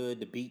songs weren't good,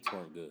 the beats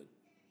weren't good.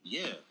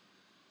 Yeah.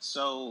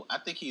 So I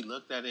think he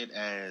looked at it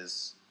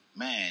as,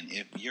 man,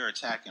 if you're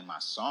attacking my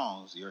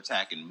songs, you're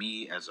attacking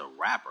me as a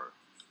rapper.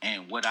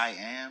 And what I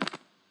am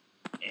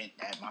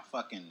at my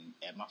fucking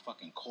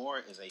core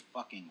is a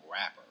fucking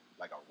rapper.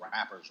 Like a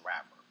rapper's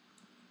rapper.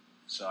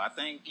 So I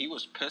think he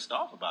was pissed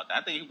off about that.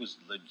 I think he was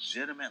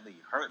legitimately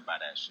hurt by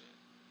that shit.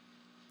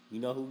 You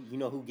know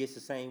who gets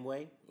the same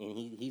way? And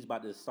he's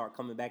about to start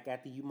coming back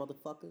after you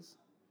motherfuckers?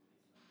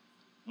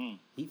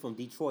 He from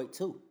Detroit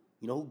too.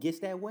 You know who gets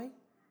that way?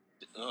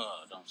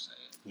 Don't say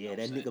it. Yeah,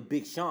 that nigga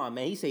Big Sean,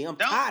 man. He say, I'm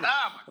tired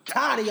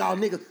of y'all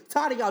niggas.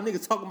 Tired of y'all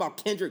niggas talking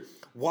about Kendrick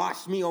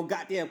wash me on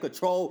goddamn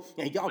Control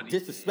and y'all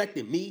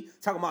disrespecting me.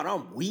 Talking about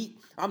I'm weak.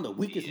 I'm the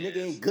weakest nigga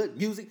in good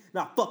music.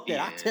 Nah, fuck that.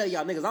 I tell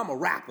y'all niggas I'm a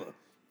rapper.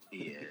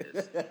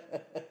 Yes.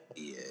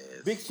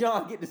 Big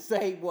Sean get the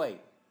same way.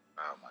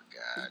 Oh my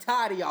God. He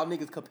tired of y'all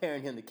niggas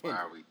comparing him to Kendrick.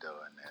 Why are we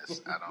doing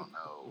this? I don't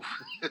know.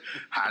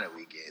 How did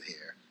we get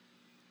here?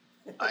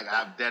 Like,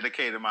 I've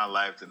dedicated my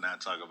life to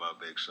not talk about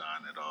Big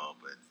Sean at all,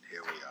 but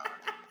here we are.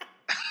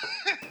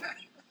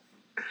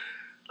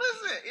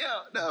 Listen,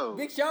 no.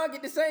 Big Sean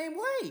get the same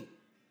way.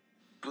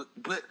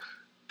 But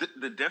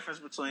The difference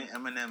between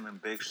Eminem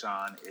and Big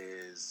Sean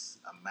is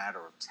a matter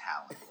of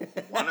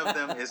talent. One of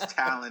them is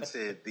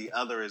talented, the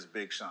other is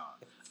Big Sean.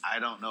 I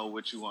don't know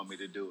what you want me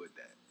to do with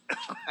that.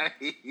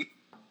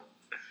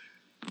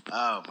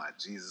 Oh my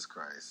Jesus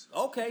Christ.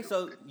 Okay,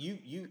 so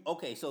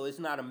so it's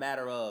not a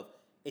matter of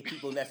if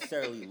people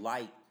necessarily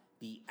like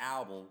the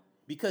album,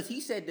 because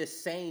he said the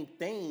same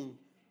thing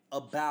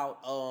about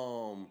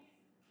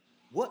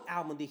what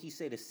album did he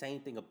say the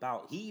same thing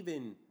about? He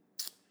even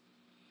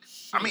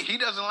I mean, he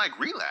doesn't like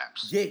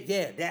Relapse.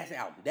 Yeah, that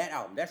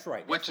album. That's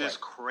right. Which is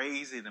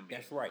crazy to me.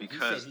 That's right.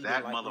 Because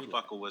that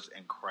motherfucker was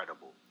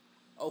incredible.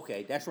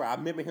 Okay, that's right. I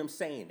remember him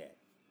saying that.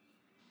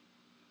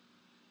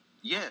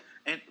 Yeah,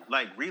 and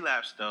like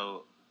Relapse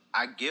though,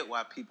 I get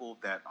why people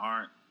that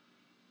aren't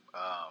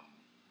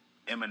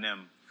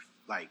Eminem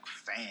like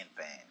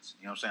fans.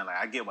 You know what I'm saying? Like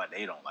I get why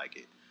they don't like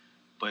it.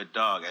 But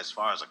dog, as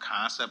far as a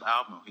concept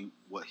album,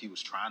 what he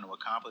was trying to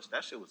accomplish,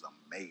 that shit was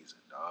amazing,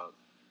 dog.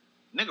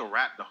 Nigga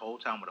rapped the whole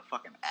time with a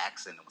fucking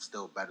accent and was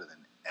still better than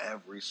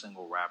every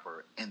single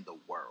rapper in the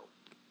world.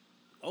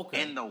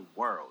 Okay. In the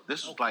world.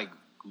 This was like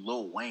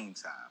Lil Wayne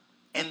time.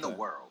 In the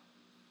world.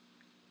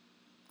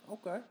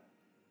 Okay.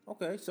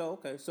 So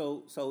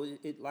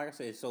it like I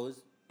said, so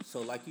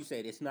like you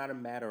said, it's not a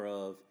matter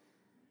of,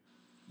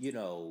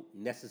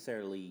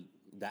 necessarily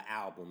the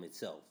album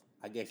itself.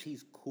 I guess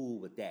he's cool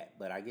with that,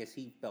 but I guess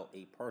he felt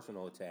a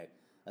personal attack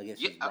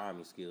against his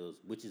rhyming skills,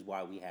 which is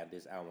why we have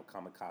this album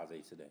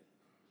Kamikaze today.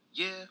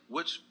 Yeah,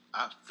 which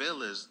I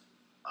feel is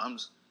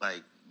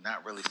like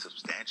not really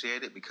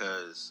substantiated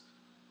because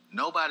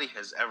nobody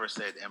has ever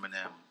said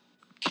Eminem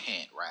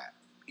can't rap.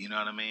 You know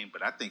what I mean?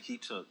 But I think he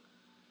took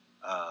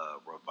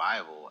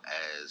Revival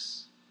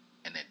as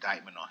an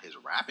indictment on his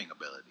rapping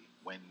ability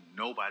when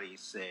nobody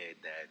said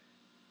that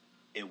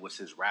it was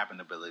his rapping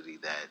ability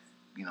that,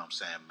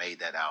 made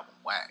that album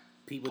whack.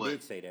 People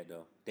did say that,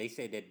 though. They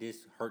said that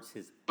this hurts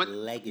his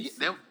legacy.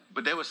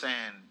 But they were saying,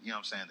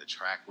 the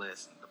track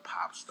list and the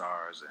pop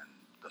stars and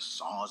the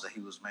songs that he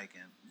was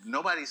making.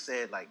 Nobody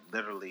said, like,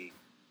 literally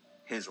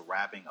his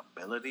rapping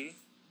ability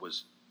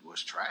was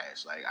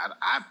trash. Like,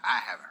 I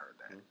haven't heard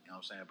that. You know what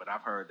I'm saying? But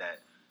I've heard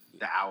that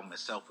the album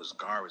itself was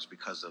garbage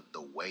because of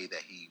the way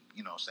that he,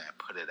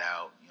 put it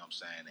out,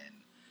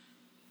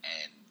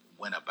 and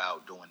went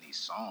about doing these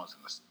songs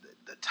and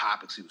the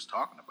topics he was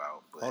talking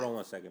about. But, hold on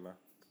 1 second, man.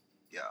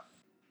 Yeah.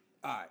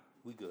 All right,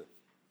 we good.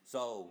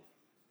 So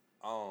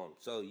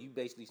you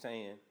basically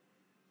saying,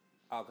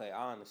 okay,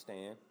 I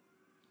understand,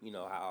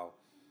 how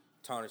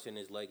tarnishing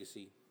his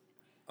legacy.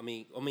 I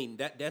mean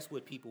that's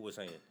what people were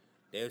saying.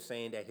 They were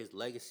saying that his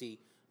legacy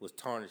was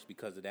tarnished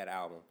because of that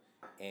album,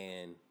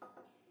 and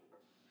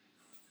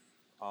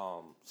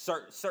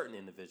certain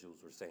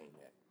individuals were saying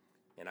that.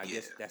 And I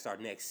guess that's our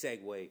next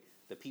segue.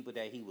 The people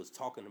that he was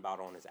talking about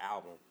on his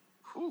album.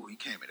 Whew, he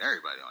came at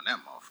everybody on that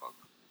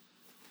motherfucker.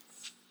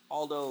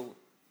 Although,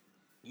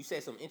 you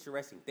said some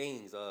interesting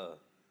things.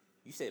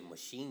 You said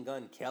Machine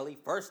Gun Kelly.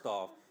 First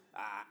off,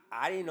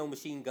 I didn't know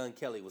Machine Gun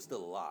Kelly was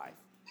still alive.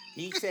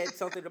 He said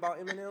something about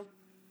Eminem?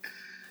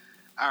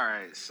 All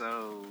right,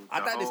 so... I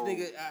thought this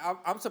nigga...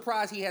 I'm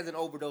surprised he hasn't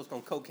overdosed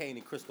on cocaine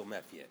and crystal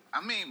meth yet. I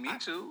mean, me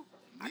too.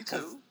 Me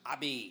too. I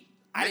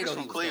didn't know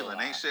he was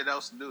Cleveland. Ain't shit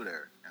else to do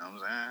there. You know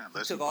what I'm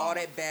saying? He took all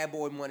that bad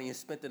boy money and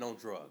spent it on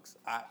drugs.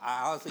 I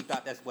honestly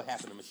thought that's what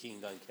happened to Machine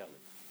Gun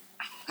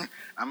Kelly.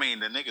 I mean,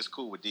 the nigga's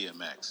cool with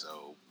DMX,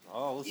 so...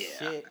 Oh, yeah.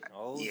 Shit.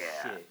 Oh,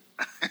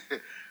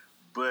 shit.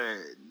 But,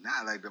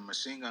 like the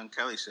Machine Gun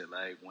Kelly shit,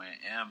 like when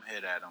M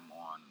hit at him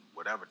on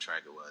whatever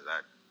track it was,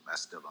 I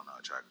still don't know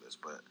the track list,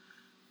 but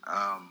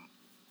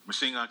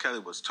Machine Gun Kelly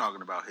was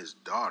talking about his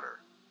daughter,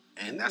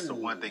 and that's the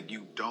one thing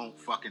you don't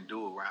fucking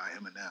do around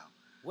Eminem.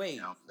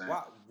 Wait,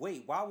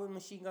 why would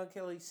Machine Gun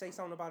Kelly say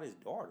something about his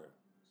daughter?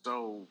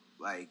 So,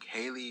 like,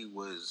 Haley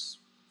was,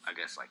 I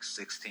guess, like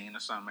 16 or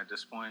something at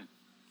this point.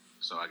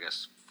 So, I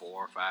guess 4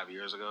 or 5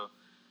 years ago.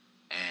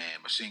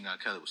 And Machine Gun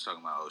Kelly was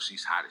talking about, oh,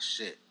 she's hot as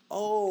shit.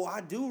 Oh,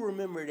 I do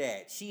remember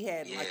that. She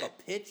had, like, a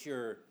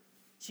picture.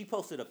 She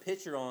posted a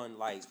picture on,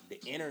 like, the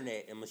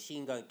internet, and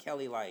Machine Gun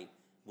Kelly, like,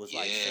 was,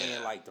 like,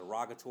 saying, like,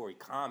 derogatory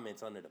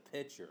comments under the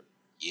picture.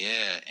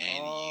 Yeah,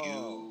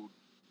 and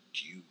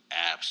you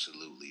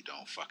absolutely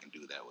don't fucking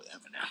do that with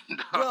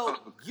Eminem.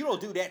 Well, you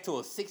don't do that to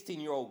a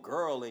 16-year-old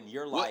girl, and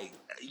you're like,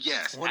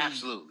 yes, 20,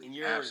 absolutely, and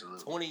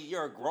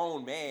you're a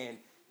grown man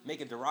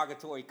making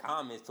derogatory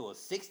comments to a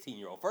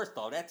 16-year-old. First of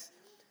all, that's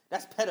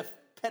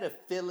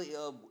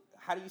pedophilia.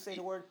 How do you say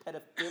the word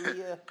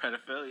pedophilia?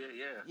 Pedophilia,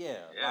 yeah.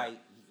 Like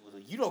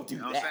you don't do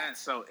that. What I'm saying?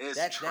 So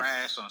it's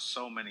trash on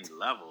so many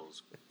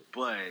levels.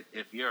 But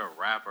if you're a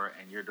rapper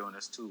and you're doing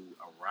this to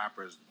a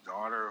rapper's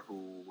daughter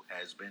who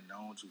has been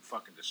known to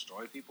fucking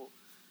destroy people,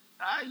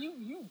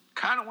 you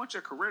kind of want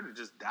your career to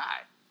just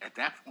die at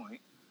that point.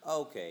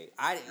 Okay,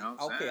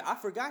 I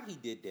forgot he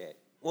did that.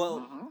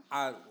 Well,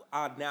 I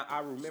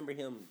remember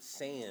him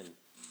saying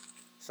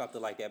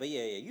something like that. But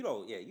you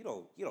don't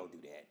do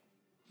that.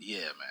 Yeah,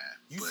 man.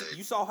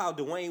 You saw how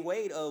Dwayne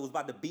Wade was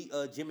about to beat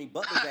Jimmy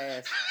Butler's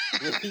ass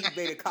when he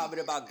made a comment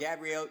about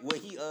Gabrielle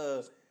when he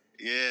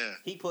Yeah.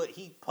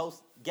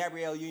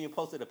 Gabrielle Union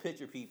posted a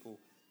picture, people,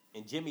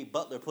 and Jimmy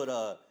Butler put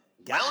a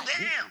Well,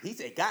 damn. He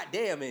said, "God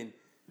damn," and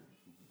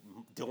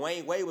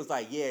Dwayne Wade was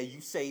like, "Yeah,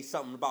 you say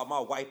something about my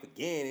wife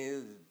again, and it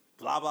was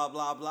blah blah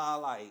blah blah."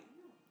 Like,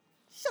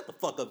 shut the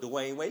fuck up,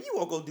 Dwayne Wade. You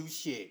won't go do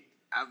shit.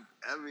 I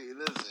mean,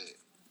 listen.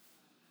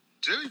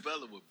 Jimmy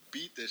Butler would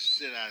beat the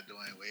shit out of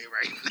Dwayne Wade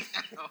right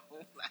now.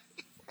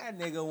 Like, That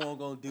nigga won't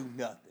gonna do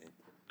nothing.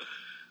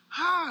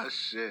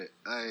 Shit.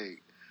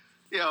 Like,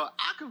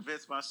 I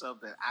convinced myself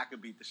that I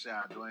could beat the shit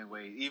out of Dwayne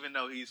Wade, even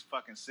though he's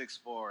fucking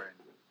 6'4" and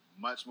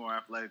much more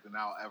athletic than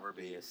I'll ever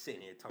be. Yeah,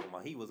 sitting here talking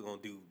about he was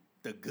gonna do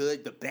the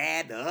good, the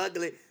bad, the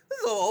ugly. This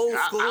is old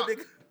school,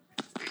 nigga.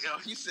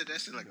 He said that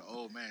shit like an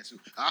old man, too.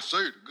 I'll show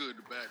you the good,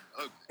 the bad,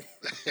 the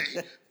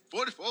ugly.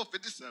 44,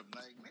 57.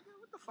 Like, nigga,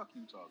 what the fuck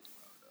you talking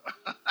about,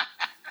 though?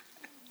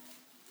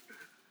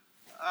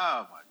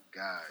 Oh, my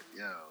God.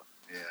 Yeah.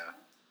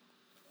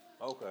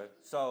 Okay,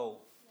 so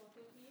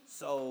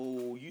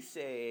you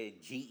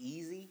said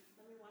G-Eazy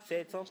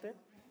said something?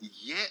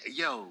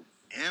 Yeah,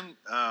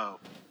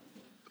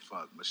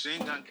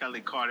 Machine Gun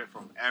Kelly caught it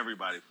from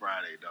everybody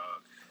Friday,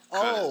 dog.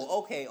 Oh,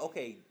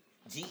 okay.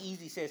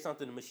 G-Eazy said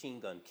something to Machine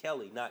Gun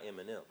Kelly, not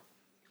Eminem.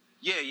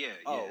 Yeah.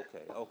 Oh,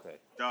 okay.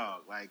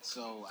 Dog, like,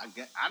 so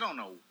I don't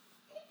know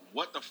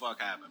what the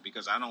fuck happened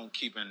because I don't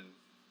keep in,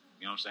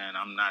 you know what I'm saying?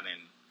 I'm not in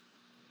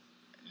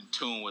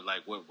tune with,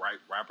 like, what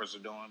rappers are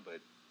doing,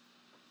 but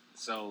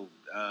so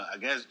I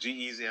guess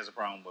G-Eazy has a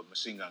problem with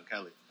Machine Gun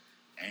Kelly.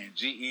 And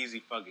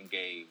G-Eazy fucking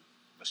gave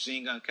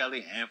Machine Gun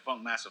Kelly and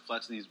Funkmaster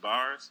Flex these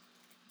bars.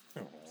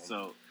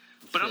 So,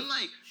 but I'm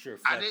like, sure,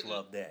 Flex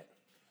loved that.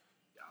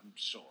 I'm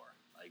sure.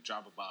 Like,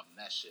 drop a bomb and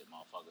that shit,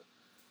 motherfucker.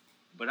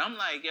 But I'm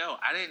like,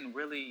 I didn't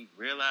really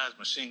realize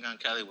Machine Gun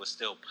Kelly was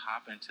still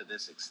popping to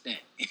this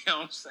extent. You know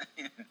what I'm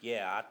saying?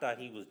 Yeah, I thought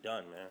he was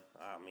done, man.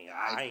 I mean,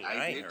 I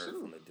ain't heard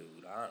from the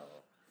dude.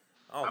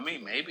 I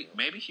mean,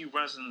 maybe he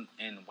runs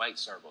in white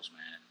circles,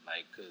 man.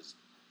 Like, because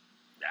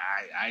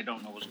I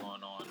don't know what's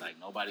going on. Like,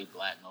 nobody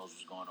black knows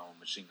what's going on with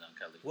Machine Gun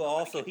Kelly. Well,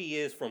 also, he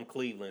is from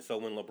Cleveland, so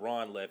when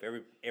LeBron left,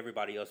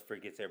 everybody else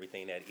forgets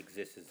everything that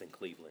exists in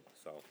Cleveland.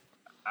 So,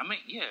 I mean,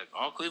 yeah,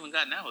 all Cleveland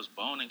got now is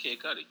Bone and Kid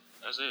Cudi.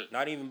 That's it.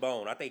 Not even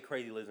Bone. I think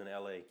Crazy lives in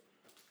L.A.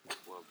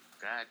 Well,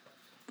 God.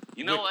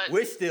 You know what?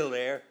 Wish still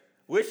there.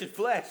 Wish is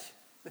Flesh.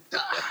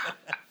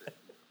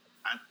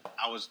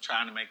 I was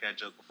trying to make that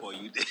joke before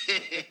you did.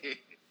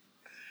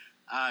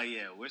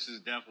 Yeah, Wish is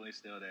definitely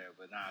still there.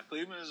 But nah,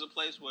 Cleveland is a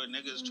place where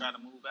niggas try to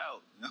move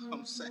out. You know what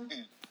I'm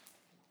saying?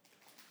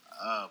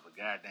 But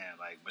goddamn,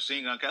 like,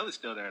 Machine Gun Kelly's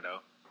still there, though.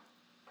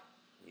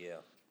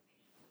 Yeah.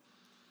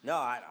 No,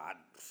 I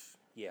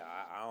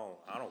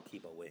don't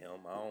keep up with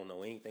him. I don't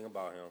know anything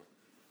about him.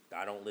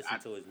 I don't listen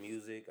to his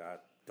music. I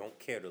don't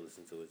care to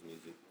listen to his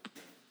music.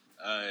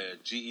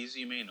 G-Eazy,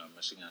 you mean, or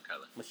Machine Gun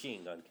Kelly?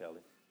 Machine Gun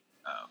Kelly.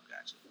 Oh,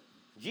 gotcha.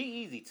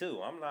 G-Eazy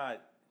too. I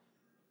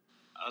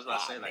was about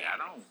to say, like, I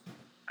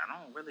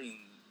don't really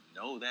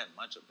know that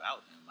much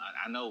about him.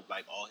 I know,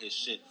 like, all his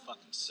shit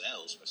fucking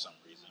sells for some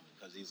reason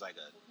because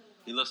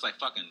he looks like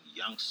fucking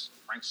young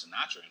Frank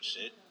Sinatra and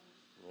shit.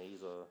 Yeah,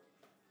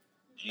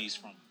 he's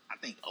from, I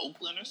think,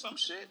 Oakland or some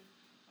shit.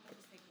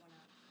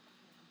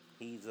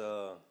 He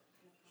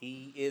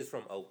is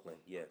from Oakland,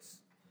 yes.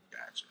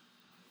 Gotcha.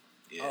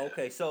 Yeah. Oh,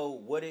 okay, so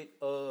what did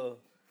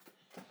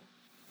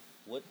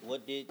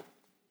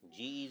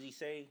G-Eazy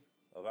say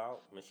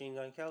about Machine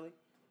Gun Kelly?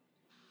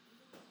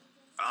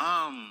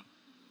 I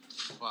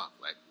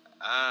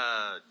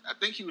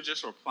think he was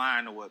just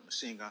replying to what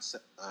Machine Gun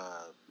said.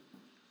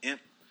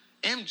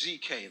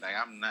 MGK, like,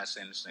 I'm not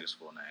saying this nigga's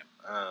full name,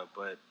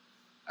 but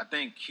I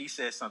think he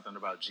said something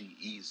about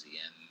G-Eazy,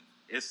 and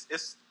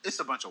it's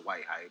a bunch of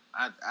white hype.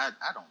 I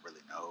don't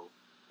really know.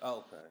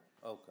 Okay.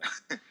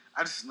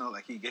 I just know,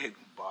 like, he gave him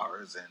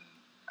bars, and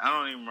I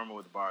don't even remember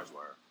what the bars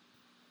were.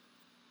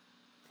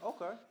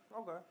 Okay.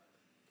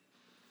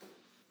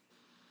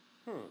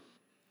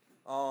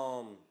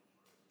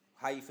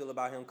 How you feel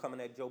about him coming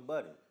at Joe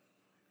Budden?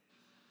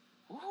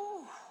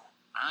 Ooh,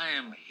 I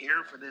am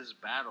here for this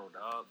battle,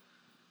 dog.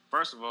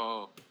 First of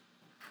all,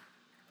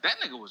 that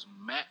nigga was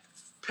mad.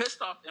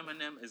 Pissed off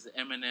Eminem is the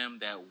Eminem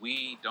that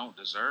we don't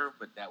deserve,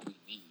 but that we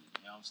need.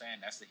 You know what I'm saying?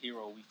 That's the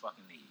hero we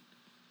fucking need.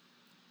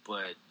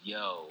 But,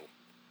 yo,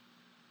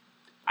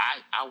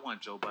 I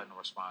want Joe Budden to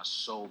respond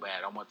so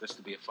bad. I want this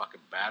to be a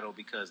fucking battle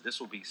because this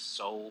will be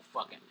so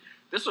fucking...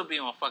 This will be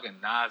on fucking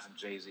Nas and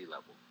Jay-Z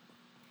level.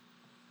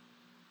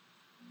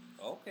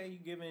 Okay, you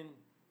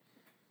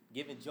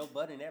giving Joe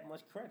Budden that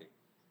much credit.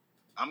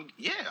 I'm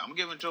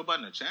giving Joe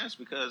Budden a chance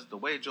because the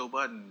way Joe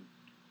Budden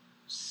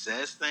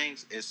says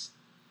things is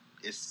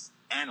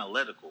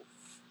analytical.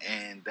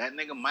 And that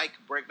nigga might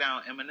break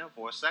down Eminem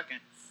for a second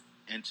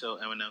until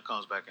Eminem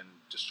comes back and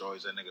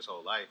destroys that nigga's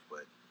whole life.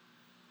 But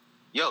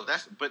yo,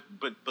 but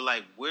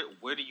like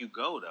where do you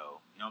go though?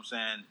 You know what I'm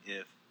saying?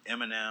 If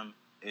Eminem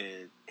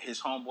his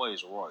homeboy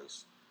is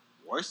Royce.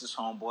 Royce's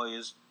homeboy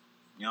is,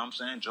 you know what I'm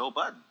saying, Joe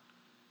Budden.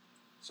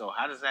 So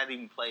how does that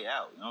even play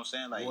out? You know what I'm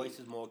saying? Like, Royce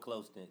is more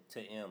close to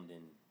M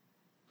than...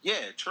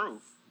 Yeah, true.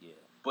 Yeah.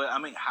 But I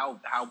mean,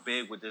 how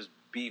big would this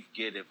beef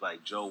get if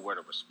like Joe were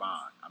to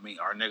respond? I mean,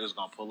 are niggas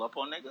gonna pull up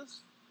on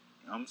niggas?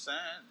 You know what I'm saying?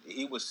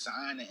 He was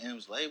signed to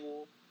M's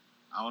label.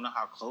 I don't know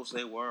how close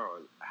they were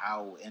or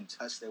how in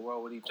touch they were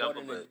with each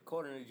other. But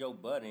according to Joe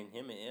Budden,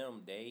 him and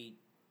M, they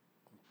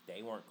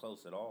weren't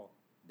close at all.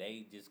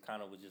 They just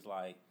kind of was just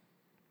like,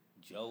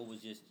 Joe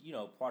was just,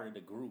 part of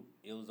the group.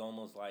 It was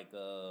almost like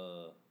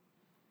Joe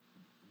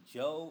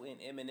and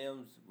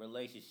Eminem's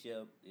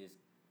relationship is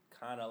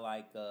kind of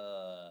like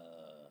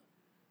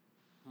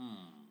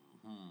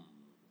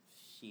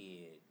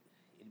shit.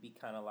 It'd be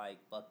kind of like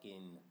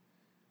fucking.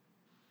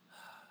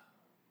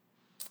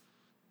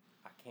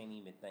 I can't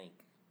even think.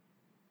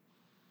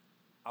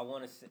 I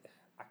want to say.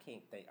 I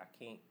can't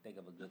think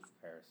of a good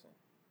comparison.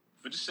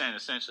 But just saying,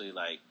 essentially,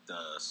 like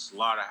the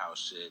Slaughterhouse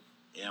shit,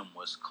 M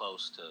was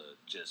close to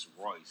just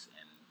Royce,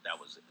 and that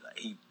was it.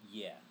 Like,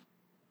 Yeah.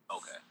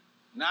 Okay.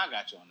 Now I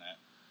got you on that.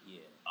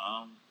 Yeah.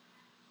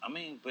 I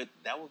mean, but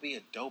that would be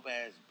a dope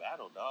ass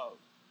battle, dog.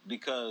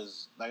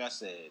 Because, like I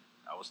said,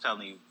 I was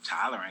telling you,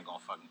 Tyler ain't gonna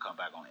fucking come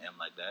back on M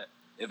like that.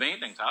 If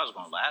anything, Tyler's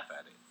gonna laugh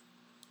at it.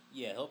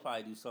 Yeah, he'll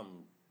probably do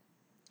some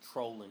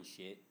trolling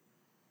shit.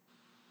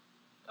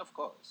 Of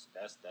course,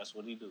 that's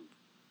what he do.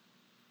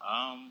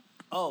 I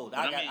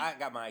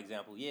got my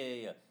example.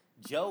 Yeah.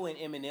 Joe and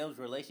Eminem's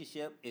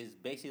relationship is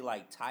basically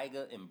like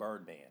Tyga and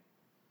Birdman.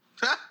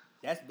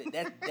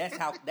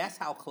 That's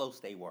how close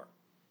they were.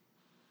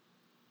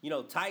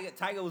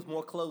 Tyga was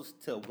more close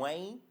to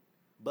Wayne,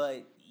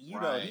 but he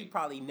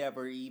probably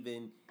never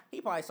even. He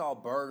probably saw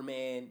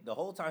Birdman the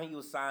whole time he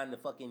was signed to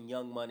fucking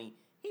Young Money.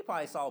 He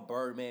probably saw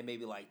Birdman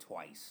maybe like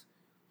twice.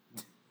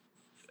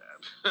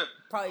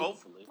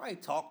 Hopefully,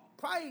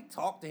 probably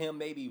talked to him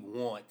maybe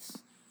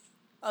once.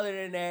 Other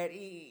than that,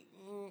 he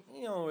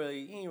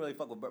ain't really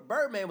fuck with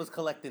Birdman was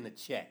collecting a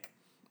check.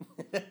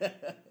 I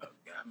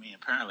mean,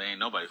 apparently ain't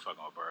nobody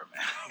fucking with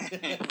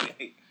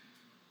Birdman.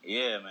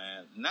 Yeah,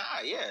 man.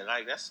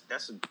 Like that's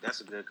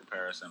a good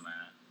comparison,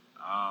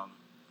 man.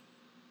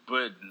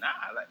 But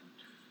like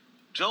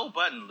Joe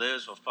Budden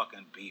lives for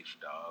fucking beef,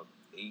 dog.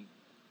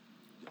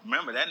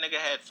 Remember that nigga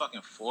had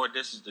fucking 4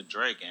 disses to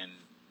Drake, and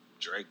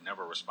Drake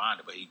never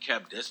responded, but he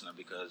kept dissing him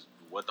because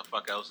what the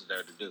fuck else is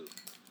there to do?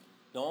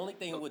 The only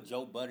thing with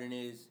Joe Budden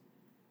is,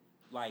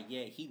 like,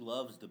 yeah, he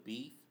loves the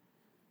beef,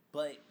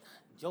 but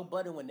Joe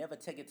Budden would never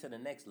take it to the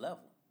next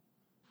level.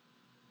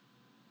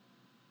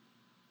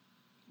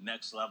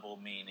 Next level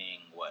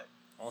meaning what?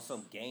 On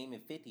some Game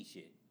and 50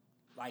 shit.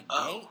 Like,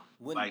 Game,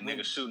 when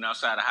niggas shooting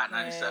outside of Hot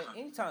 97.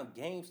 Anytime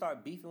Game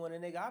start beefing with a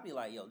nigga, I'll be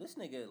like, yo, this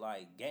nigga,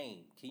 like, Game,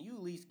 can you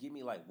at least give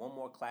me, like, one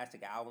more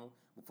classic album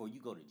before you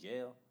go to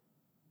jail?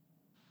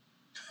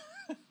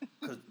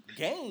 Because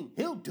Game,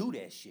 he'll do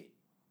that shit.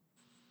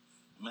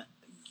 Man,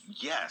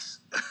 yes.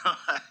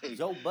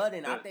 Joe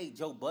Budden, I think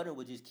Joe Budden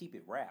would just keep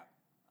it rap.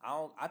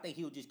 I think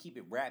he'll just keep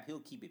it rap. He'll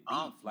keep it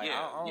beef. I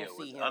don't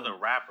see him. Other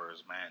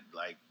rappers, man.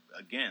 Like,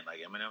 again, like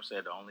Eminem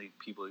said, the only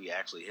people he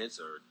actually hits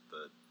are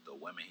the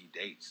women he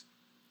dates.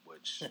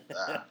 Which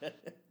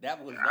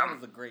that was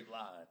a great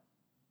line.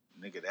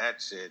 Nigga,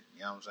 that shit.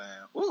 You know what I'm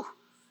saying? Woo!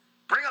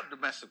 Bring up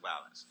domestic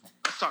violence.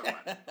 Let's talk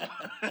about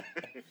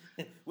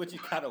it. Which is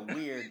kind of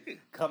weird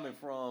coming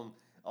from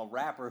a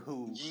rapper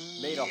who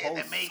made a whole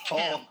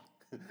song.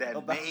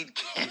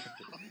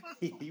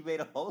 He made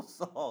a whole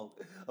song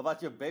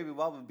about your baby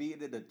mama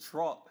being in the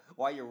trunk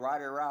while you're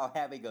riding around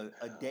having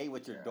a day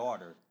with your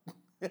daughter.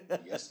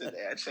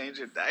 Yesterday I changed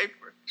your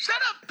diaper. Shut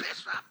up,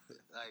 bitch!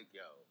 Like,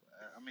 yo,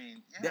 I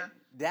mean, yeah.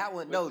 That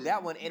one.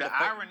 And the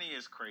irony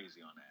is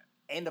crazy on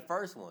that. And the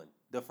first one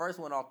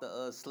off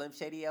the Slim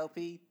Shady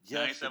LP,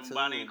 just the two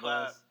Bonnie and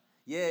Clyde.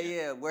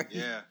 Yeah, where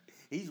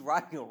he's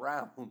riding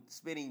around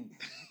spending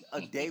a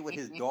day with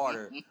his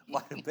daughter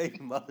while the baby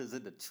mother's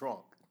in the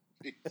trunk.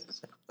 I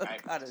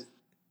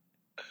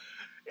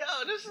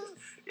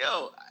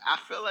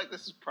feel like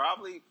this is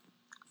probably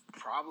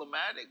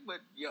problematic,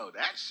 but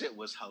that shit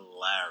was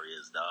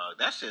hilarious, dog.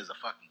 That shit is a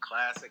fucking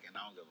classic, and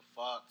I don't give a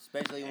fuck.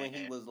 Especially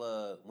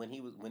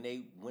when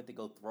they went to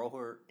go throw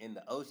her in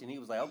the ocean, he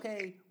was like,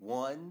 "Okay,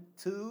 1,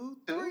 2,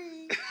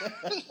 3."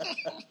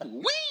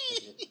 Wee!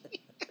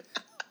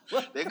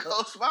 There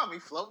goes mommy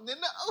floating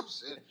in the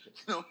ocean.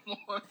 No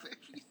more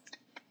baby.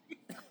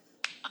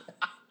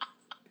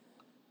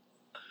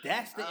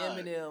 That's the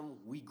Eminem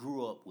we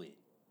grew up with.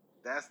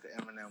 That's the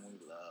Eminem we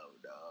love,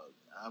 dog.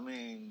 I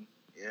mean,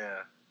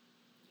 yeah.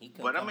 He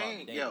couldn't come out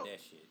today with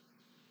that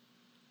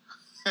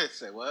shit.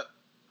 Say what?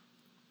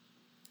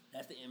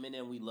 That's the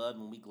Eminem we loved,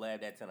 and we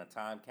glad that's in a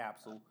time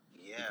capsule.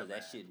 Because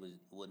that shit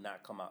would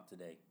not come out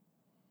today.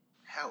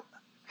 Hell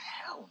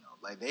no.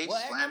 Like, they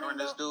slandering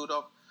this dude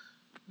off.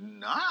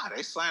 Nah,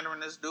 they slandering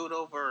this dude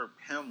over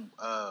him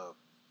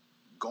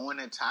going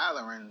at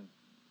Tyler and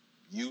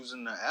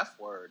using the F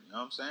word. You know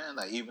what I'm saying?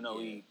 Like, even though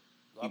he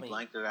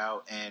blanked it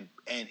out, and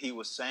he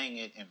was saying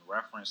it in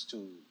reference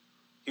to,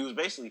 he was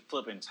basically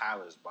flipping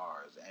Tyler's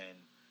bars, and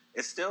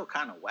it's still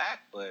kind of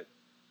whack, but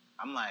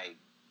I'm like,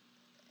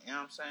 you know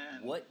what I'm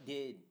saying? What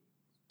did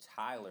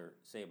Tyler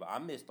say about? I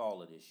missed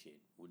all of this shit.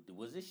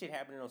 Was this shit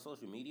happening on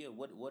social media?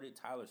 What did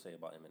Tyler say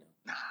about Eminem?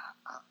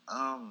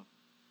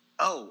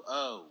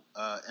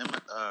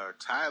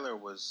 Tyler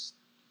was.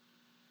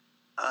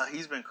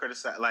 He's been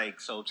criticized. Like,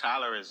 so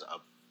Tyler is a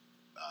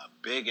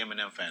big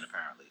Eminem fan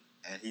apparently,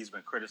 and he's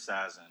been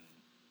criticizing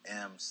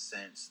M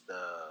since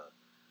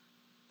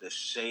the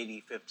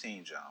Shady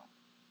 15 jump,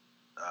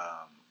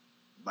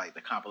 like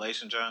the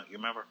compilation jump. You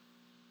remember?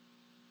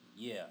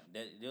 Yeah,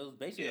 that it was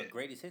basically a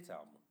greatest hits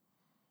album.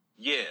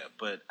 Yeah,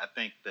 but I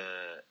think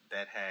that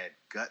had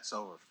Guts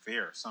Over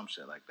Fear or some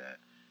shit like that.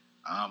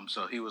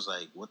 So he was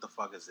like, "What the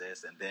fuck is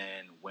this?" And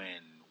then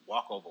when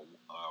Walk on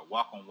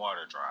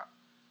Water dropped,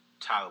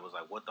 Tyler was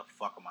like, "What the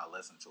fuck am I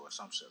listening to?" or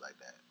some shit like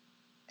that.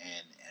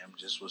 And M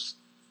just was,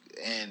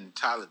 and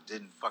Tyler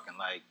didn't fucking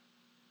like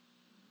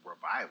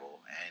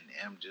Revival, and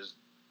M just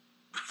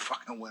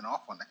fucking went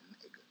off on that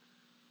nigga.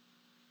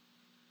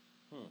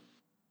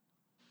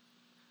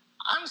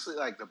 Honestly,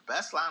 like the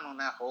best line on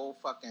that whole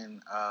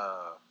fucking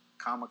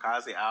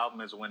Kamikaze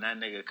album is when that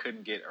nigga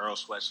couldn't get Earl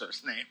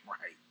Sweatshirt's name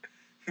right.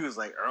 He was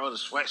like, Earl the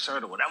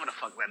Sweatshirt or whatever the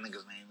fuck that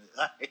nigga's name is.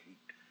 Like,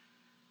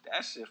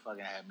 that shit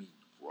fucking had me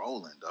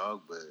rolling,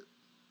 dog. But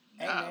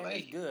hey man,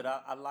 like, it's good.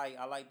 I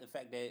like the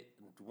fact that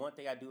one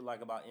thing I do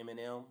like about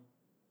Eminem,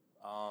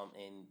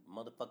 and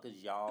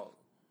motherfuckers, y'all,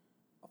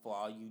 for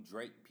all you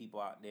Drake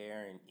people out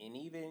there, and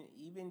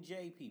even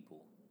Jay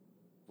people.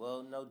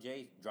 Well, no,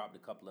 Jay dropped a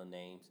couple of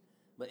names,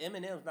 but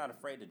Eminem's not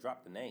afraid to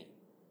drop the name.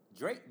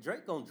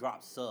 Drake gonna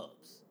drop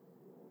subs.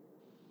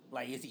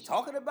 Like, is he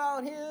talking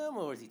about him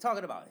or is he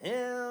talking about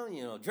him?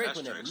 You know, Drake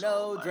will never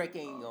know. Drake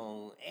ain't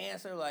gonna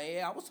answer. Like,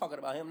 yeah, I was talking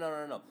about him.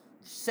 No.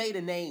 Say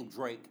the name,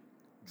 Drake.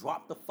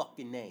 Drop the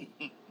fucking name.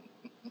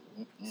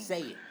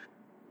 Say it.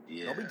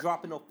 Yeah. Don't be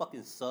dropping no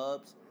fucking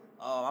subs.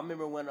 I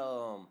remember when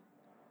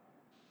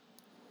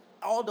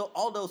although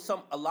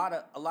a lot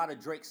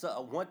of Drake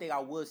subs. One thing I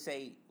would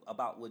say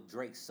about with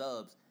Drake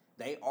subs,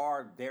 they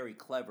are very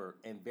clever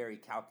and very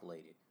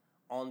calculated.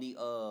 On the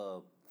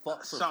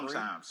fuck for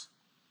sometimes.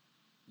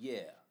 Free,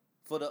 yeah,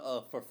 for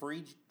the for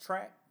free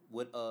track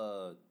with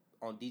on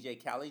DJ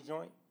Khaled's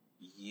joint.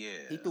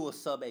 Yeah, he threw a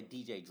sub at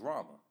DJ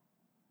Drama.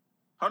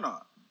 Hold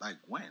on, like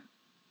when?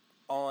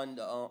 On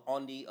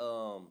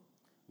the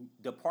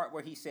part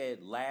where he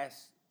said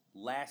last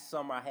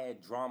summer I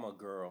had Drama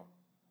Girl,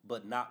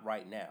 but not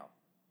right now.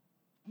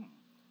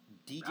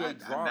 DJ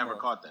Drama. I never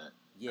caught that.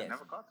 Yes, I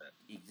never caught that.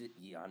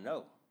 Yeah, I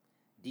know.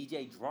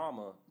 DJ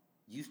Drama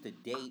used to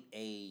date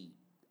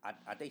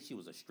I think she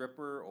was a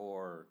stripper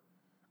or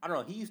I don't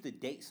know. He used to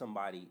date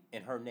somebody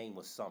and her name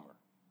was Summer.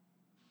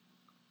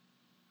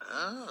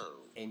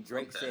 Oh. And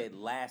Drake said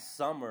last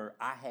summer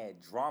I had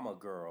Drama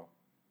Girl,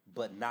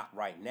 but not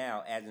right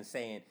now. As in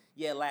saying,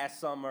 yeah, last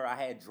summer I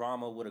had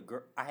drama with a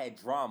girl. I had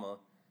drama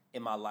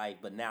in my life,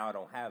 but now I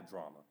don't have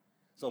drama.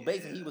 So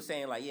basically, he was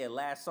saying like, yeah,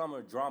 last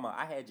summer drama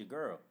I had your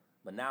girl,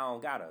 but now I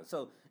don't got her.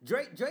 So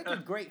Drake is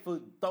great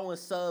for throwing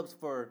subs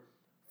for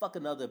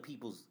fucking other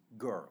people's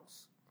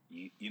girls.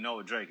 You know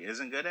what Drake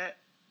isn't good at?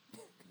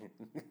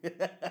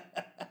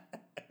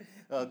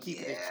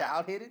 Keeping his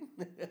child hidden.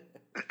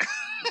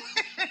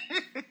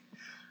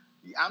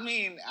 I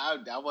mean,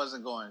 I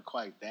wasn't going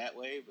quite that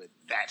way, but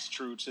that's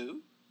true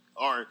too.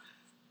 Or,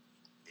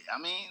 I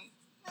mean,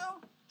 you know,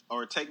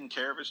 or taking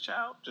care of his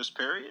child, just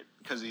period,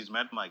 because he's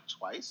met him like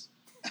twice.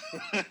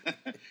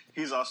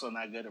 He's also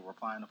not good at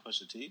replying to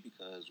Pusha T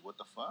because what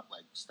the fuck?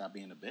 Like, stop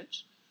being a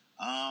bitch.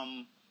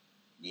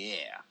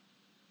 Yeah.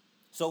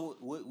 So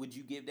would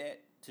you give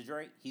that to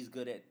Drake? He's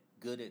good at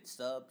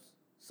subs,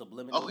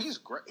 subliminal. Oh, he's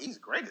great. He's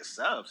great at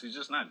subs. He's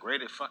just not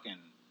great at fucking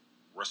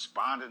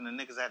responding to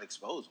niggas that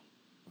expose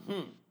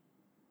him.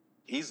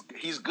 He's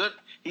good.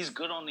 He's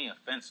good on the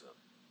offensive.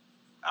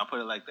 I'll put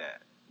it like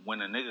that.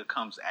 When a nigga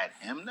comes at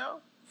him,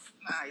 though,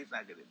 nah, he's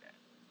not good at that.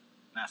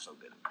 Not so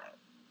good at that.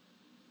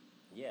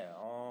 Yeah.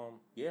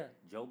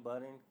 Joe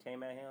Budden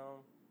came at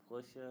him.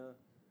 Pusha.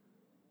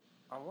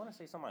 I want to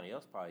say somebody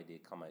else probably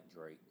did come at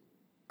Drake.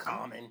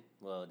 Common.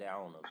 Well, I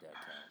don't know if that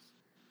counts.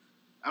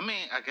 I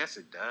mean, I guess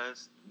it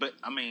does. But,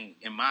 I mean,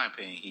 in my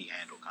opinion, he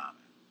handled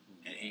Common.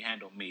 And he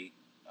handled Meek,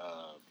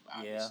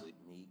 obviously.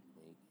 Yeah, Meek,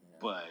 yeah.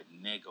 But,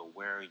 nigga,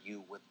 where are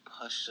you with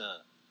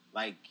Pusha?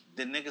 Like,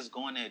 the nigga's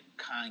going at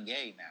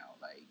Kanye now.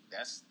 Like,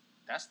 that's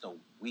the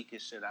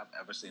weakest shit I've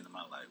ever seen in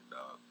my life,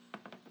 dog.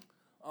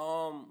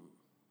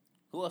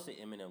 Who else did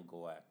Eminem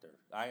go after?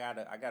 I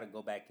gotta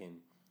go back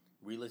and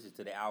re-listen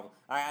to the album.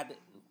 I had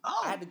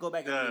to go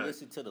back and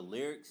re-listen to the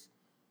lyrics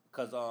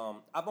because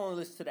I've only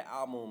listened to the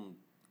album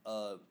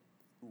all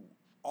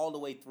the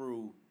way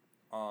through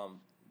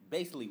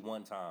basically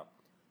one time,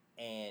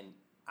 and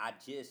I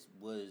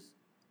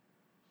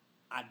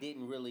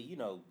didn't really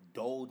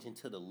indulge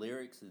into the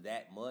lyrics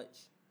that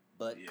much,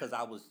 but because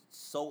I was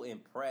so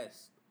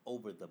impressed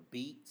over the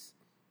beats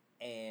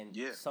and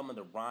some of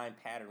the rhyme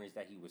patterns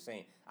that he was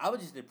saying. I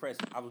was just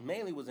impressed. I was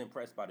mainly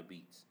impressed by the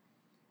beats.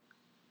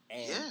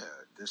 And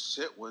this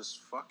shit was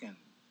fucking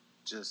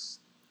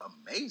just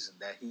amazing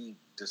that he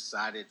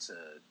decided to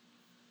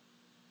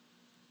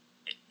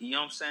you know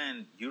what I'm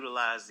saying,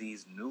 utilize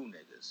these new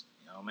niggas.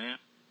 You know what I mean?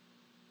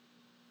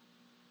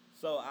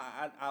 So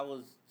I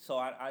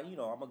I'm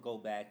gonna go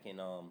back and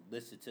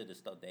listen to the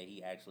stuff that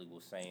he actually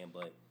was saying,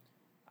 but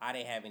I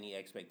didn't have any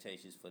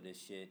expectations for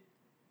this shit.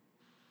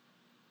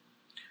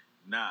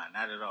 Nah,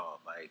 not at all.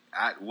 Like,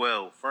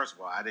 first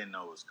of all, I didn't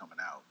know it was coming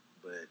out,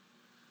 but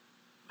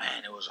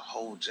man, it was a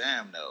whole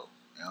jam though.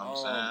 You know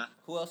what I'm saying?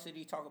 Who else did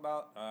he talk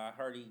about? I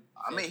heard he.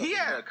 I mean, he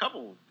had a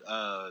couple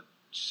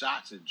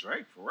shots at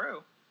Drake for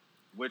real,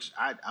 which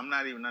I'm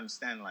not even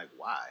understanding like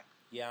why.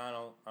 Yeah, I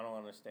don't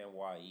understand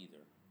why either.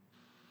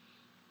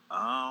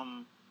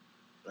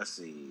 Let's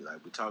see.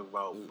 Like we talked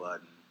about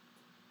Budden.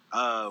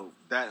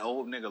 That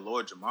old nigga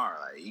Lord Jamar,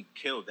 like he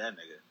killed that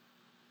nigga.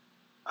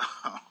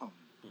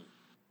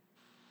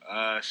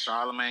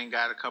 Charlemagne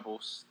got a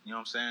couple, you know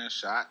what I'm saying,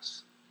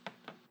 shots.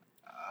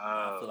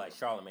 I feel like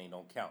Charlemagne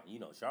don't count. You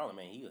know,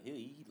 Charlemagne,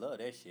 he love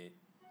that shit.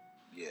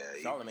 Yeah,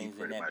 Charlemagne's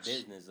he in that much...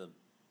 business of,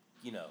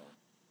 you know,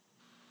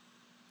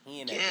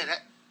 he in that. Yeah,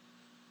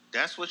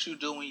 that's what you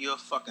do when you're a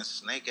fucking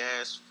snake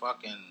ass,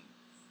 fucking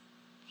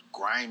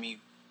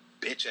grimy,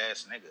 bitch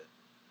ass nigga.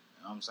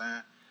 You know what I'm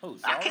saying? Who,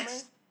 Charlemagne?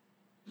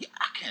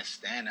 I can't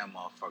stand that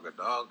motherfucker,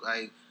 dog.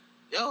 Like,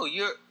 yo,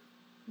 you're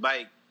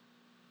like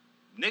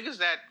niggas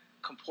that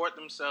comport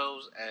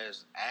themselves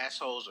as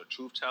assholes or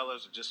truth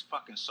tellers are just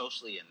fucking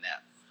socially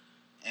inept.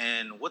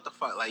 And what the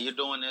fuck? Like, you're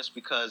doing this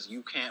because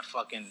you can't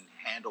fucking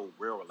handle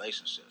real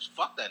relationships.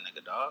 Fuck that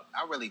nigga, dog.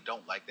 I really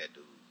don't like that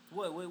dude.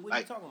 What like, are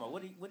you talking about?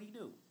 What did he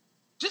do?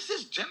 Just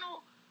his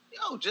general,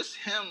 just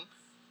him,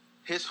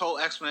 his whole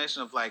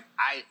explanation of like,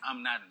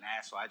 I'm not an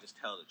asshole, I just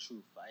tell the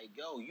truth. Like,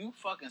 yo, you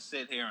fucking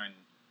sit here and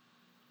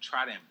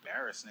try to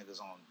embarrass niggas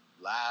on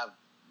live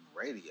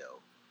radio.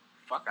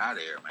 Fuck out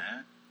of here,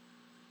 man.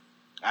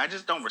 I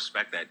just don't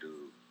respect that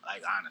dude.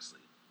 Like,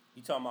 honestly.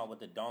 You talking about with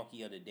the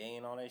donkey of the day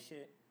and all that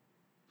shit?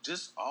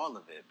 Just all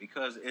of it.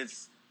 Because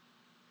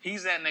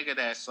he's that nigga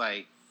that's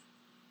like,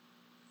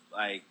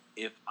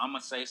 if I'm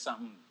going to say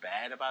something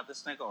bad about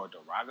this nigga or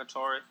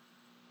derogatory,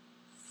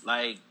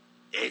 like,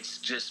 it's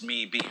just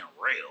me being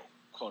real,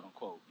 quote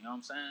unquote. You know what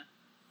I'm saying?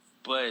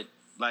 But,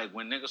 like,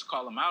 when niggas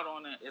call him out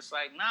on it, it's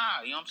like,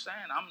 nah, you know what I'm saying?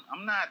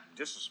 I'm not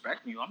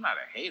disrespecting you. I'm not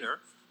a hater.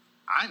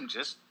 I'm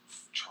just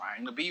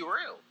trying to be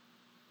real.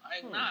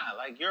 Like, nah,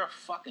 like, you're a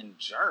fucking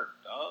jerk,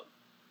 dog.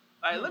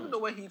 Like, look at the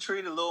way he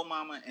treated Lil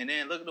Mama, and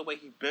then look at the way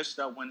he bitched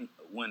up when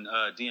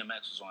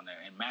DMX was on there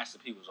and Master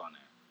P was on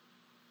there.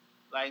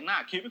 Like,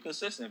 nah, keep it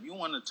consistent. If you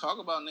want to talk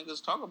about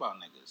niggas, talk about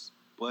niggas.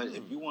 But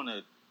if you want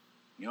to,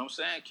 you know what I'm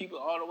saying, keep it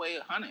all the way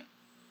 100.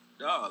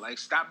 Dog, like,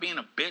 stop being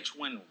a bitch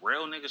when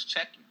real niggas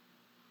check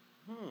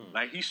you.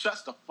 Like, he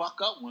shuts the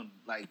fuck up when,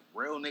 like,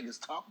 real niggas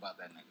talk about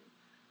that nigga.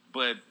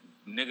 But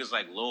niggas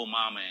like Lil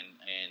Mama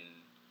and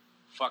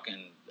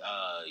fucking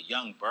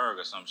Young Berg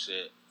or some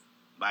shit,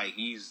 like,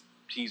 he's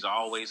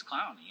always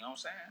clowning, you know what I'm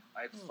saying?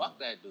 Like, fuck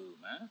that dude,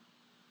 man.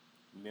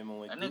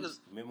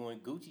 Remember when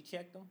Gucci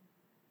checked him?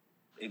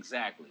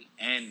 Exactly.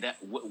 And that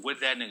what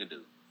that nigga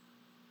do?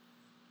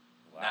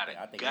 Well,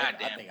 I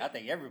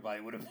think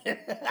everybody would have been.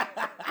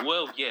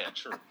 Well, yeah,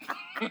 true.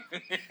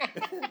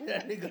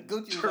 That nigga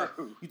Gucci was like,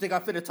 you think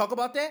I'm finna talk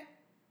about that?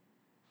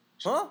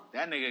 Huh?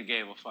 That nigga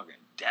gave a fucking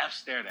death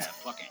stare to that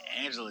fucking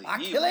Angela Yee. I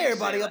kill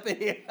everybody up in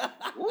here.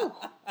 Woo.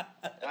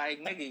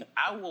 Like, nigga,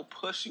 I will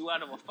push you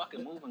out of a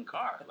fucking moving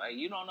car. Like,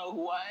 you don't know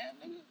who I am,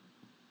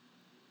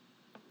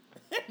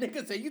 nigga?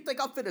 Nigga said, you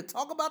think I'm finna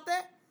talk about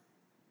that?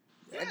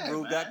 That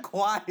dude man. got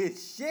quiet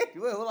as shit.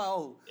 We're like,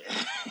 oh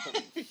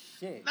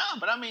shit. Nah,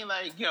 but I mean,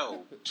 like,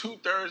 yo,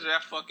 2/3 of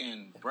that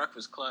fucking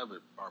Breakfast Club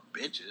are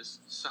bitches.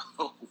 So, you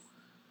know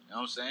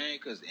what I'm saying?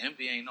 Because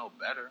envy ain't no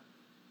better.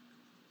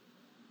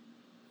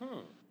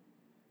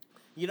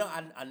 You know,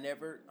 I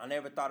never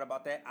thought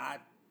about that.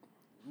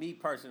 Me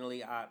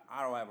personally, I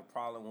don't have a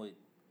problem with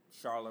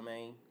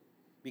Charlemagne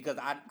because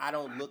I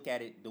don't look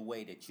at it the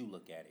way that you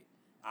look at it.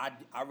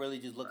 I really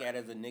just look at it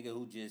as a nigga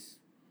who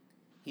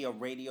he a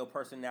radio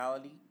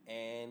personality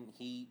and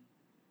he's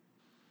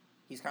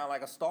kind of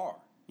like a Star.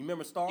 You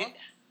remember Star? Yeah.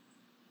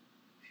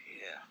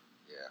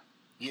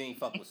 You ain't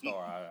fuck with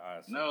Star. I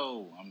assume.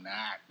 No, I'm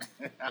not.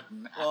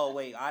 I'm not. Oh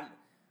wait,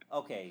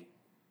 okay.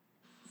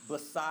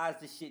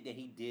 Besides the shit that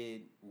he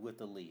did with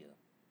Aaliyah.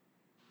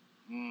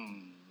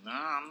 Nah,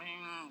 I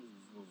mean,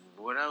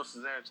 what else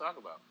is there to talk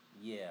about?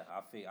 Yeah,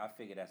 I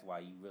figure that's why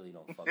you really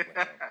don't fuck with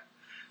him.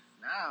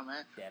 Nah,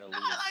 man. That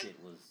Aaliyah shit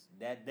was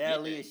that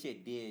Aaliyah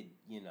shit did,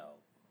 you know.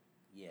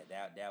 Yeah,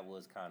 that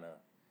was kind of.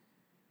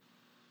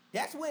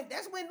 That's when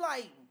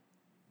like,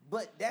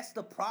 but that's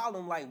the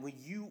problem. Like when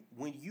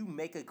you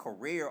make a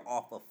career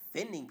off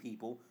offending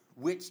people,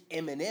 which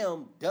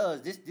Eminem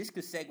does. This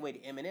could segue to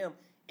Eminem.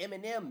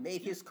 Eminem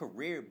made his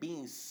career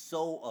being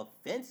so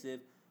offensive.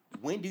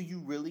 When do you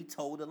really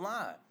toe the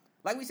line?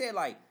 Like we said,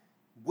 like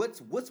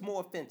what's more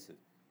offensive?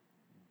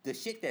 The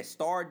shit that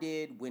Star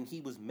did when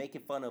he was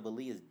making fun of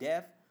Aaliyah's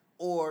death,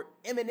 or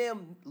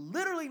Eminem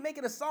literally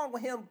making a song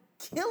with him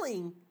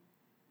killing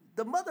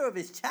the mother of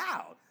his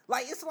child?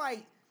 Like, it's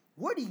like,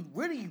 where do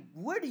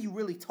you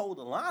really toe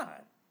the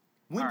line?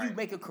 when you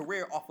make a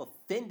career off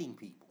offending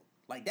people.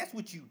 Like, that's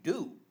what you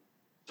do.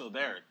 So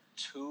there are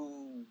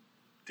two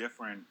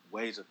different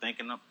ways of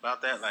thinking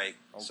about that. Like,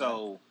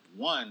 so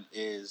one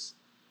is,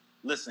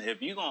 listen,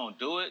 if you're going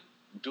to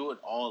do it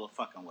all the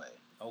fucking way.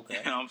 Okay.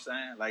 You know what I'm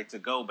saying? Like, to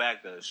go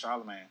back to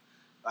Charlemagne,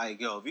 like,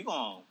 yo, if you're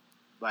going to,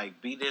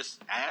 like, be this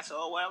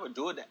asshole or whatever,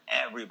 do it to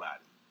everybody.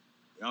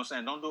 You know what I'm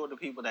saying? Don't do it to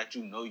people that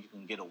you know you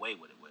can get away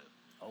with it with.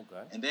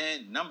 Okay. And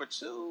then, number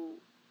two,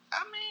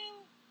 I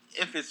mean,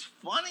 if it's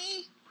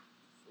funny,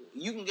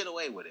 you can get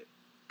away with it.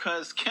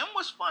 Because Kim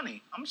was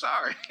funny. I'm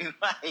sorry. Like,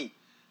 you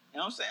know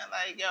what I'm saying?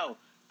 Like, yo,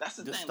 that's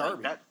the thing.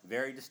 Like,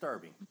 very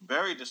disturbing.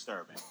 Very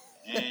disturbing.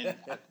 And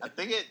I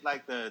think it,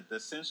 like, the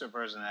censor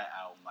version of that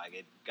album, like,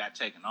 it got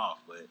taken off.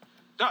 But,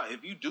 dog,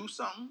 if you do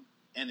something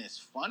and it's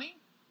funny,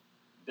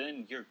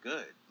 then you're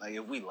good. Like,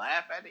 if we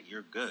laugh at it,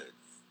 you're good.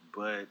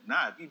 But,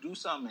 nah, if you do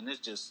something and it's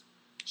just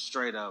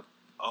straight up,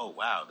 oh,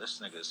 wow, this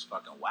nigga's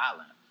fucking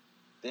wildin',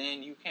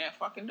 then you can't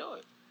fucking do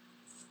it.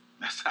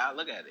 That's how I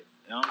look at it.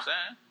 You know what I'm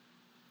saying?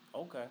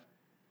 Okay.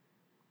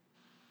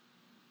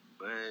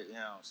 But, you know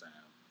what I'm saying?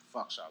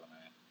 Fuck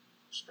Charlemagne.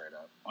 Straight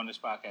up. On this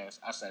podcast,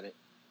 I said it.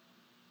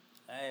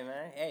 Hey,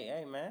 man.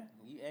 Hey,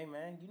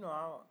 man. You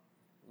know,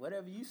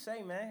 whatever you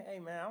say, man. Hey,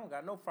 man, I don't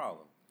got no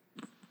problem.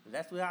 If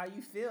that's how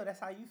you feel, that's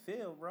how you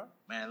feel, bro.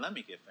 Man, let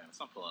me get famous.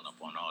 I'm pulling up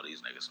on all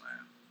these niggas,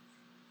 man.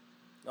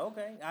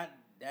 Okay.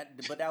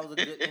 But that was a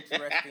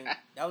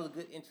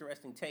good,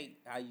 interesting take,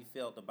 how you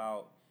felt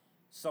about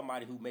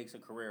somebody who makes a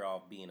career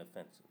off being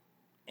offensive.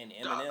 And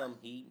Eminem,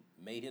 he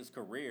made his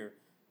career.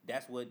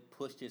 That's what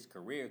pushed his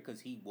career,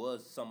 because he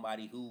was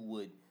somebody who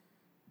would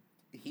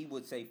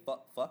say,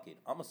 fuck it.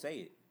 I'm going to say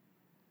it.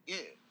 Yeah.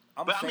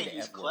 But I mean,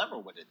 he's clever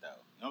with it, though.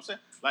 You know what I'm saying?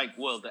 Like,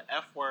 well, the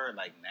F word,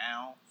 like,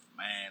 now,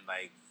 man,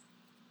 like,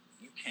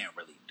 you can't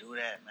really do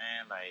that,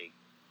 man. Like,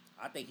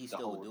 I think he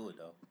still would do it,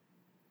 though.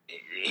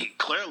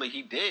 Clearly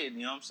he did,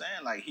 you know what I'm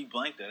saying? Like, he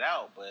blanked it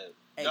out, but...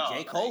 Hey,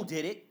 J. Cole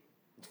did it.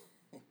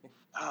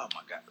 Oh,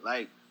 my God.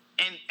 Like...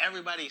 And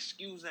everybody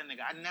excuse that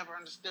nigga. I never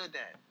understood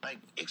that. Like,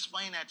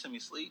 explain that to me,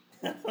 Sleep.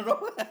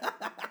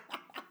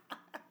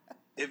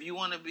 If you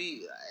want to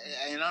be,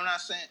 and I'm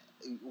not saying,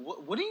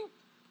 what do you,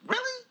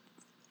 really?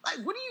 Like,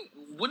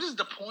 what is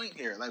the point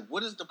here? Like,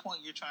 what is the point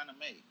you're trying to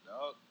make,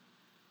 dog?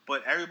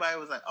 But everybody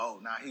was like,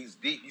 oh, nah, he's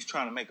deep. He's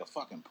trying to make a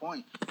fucking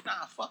point.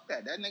 Nah, fuck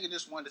that. That nigga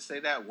just wanted to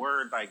say that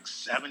word like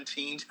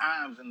 17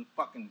 times in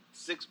fucking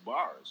 6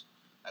 bars.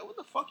 Like, what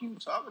the fuck are you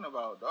talking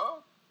about,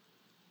 dog?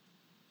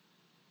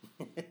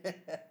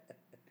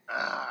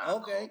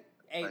 Okay.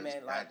 Hey,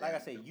 man, like I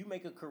said, you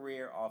make a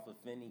career off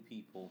offending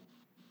people,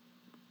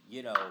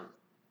 you know.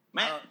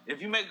 Man,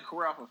 if you make a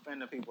career off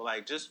offending people,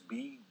 like, just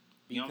be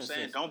you know what I'm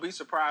saying? Don't be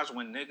surprised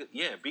when niggas,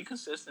 be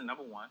consistent,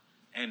 number one.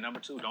 And number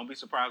two, don't be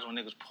surprised when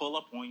niggas pull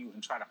up on you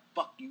and try to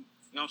fuck you. You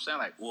know what I'm saying?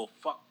 Like, well,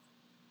 fuck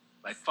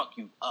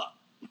you up.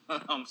 You know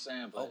what I'm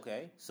saying? But,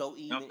 okay. So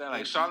even... You know what I'm saying?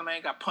 Like,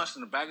 Charlemagne got punched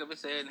in the back of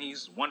his head and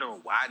he's wondering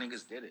why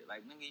niggas did it.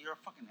 Like, nigga, you're a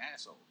fucking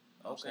asshole.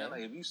 You know what I'm saying?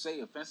 Like, if you say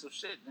offensive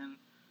shit, then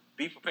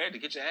be prepared to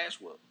get your ass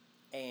whooped.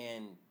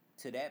 And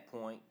to that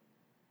point,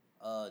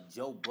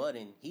 Joe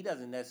Budden, he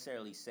doesn't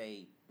necessarily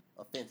say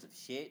offensive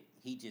shit.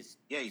 He just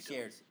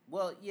shares. Do.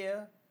 Well,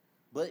 yeah,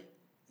 but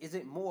is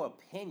it more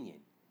opinion?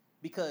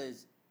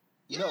 Because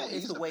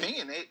it's the way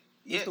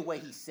it's the way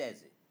he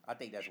says it. I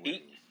think that's what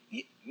it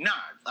is.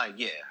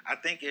 I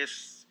think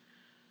it's.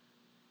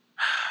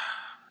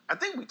 I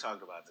think we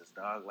talked about this,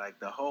 dog. Like,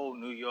 the whole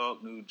New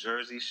York, New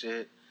Jersey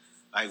shit.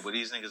 Like, where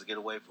these niggas get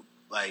away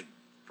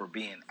for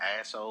being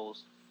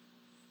assholes.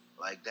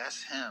 Like,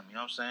 that's him. You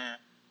know what I'm saying?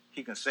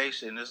 He can say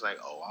shit and it's like,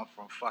 oh, I'm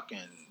from fucking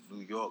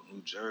New York,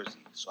 New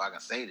Jersey, so I can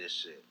say this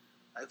shit.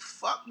 Like,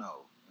 fuck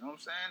no. You know what I'm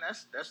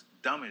saying? That's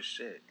dumb as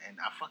shit. And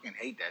I fucking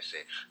hate that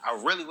shit.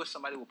 I really wish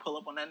somebody would pull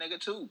up on that nigga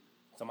too.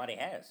 Somebody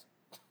has.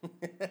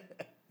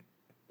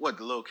 What,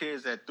 the little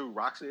kids that threw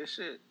rocks at his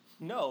shit?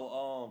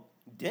 No,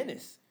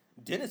 Dennis.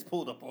 Dennis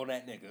pulled up on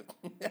that nigga.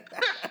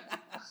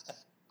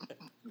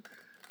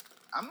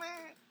 I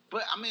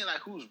mean,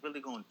 like, who's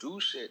really gonna do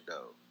shit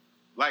though?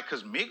 Like,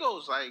 cause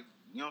Migos, like,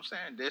 you know what I'm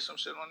saying, did some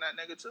shit on that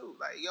nigga too.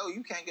 Like, yo,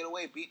 you can't get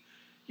away. If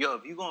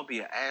you gonna be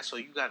an asshole,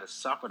 you gotta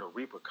suffer the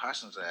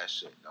repercussions of that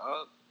shit,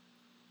 dog.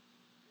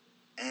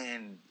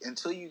 And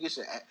until you get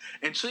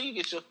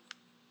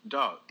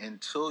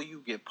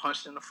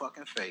punched in the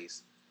fucking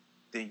face,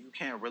 then you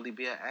can't really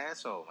be an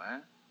asshole,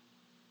 man.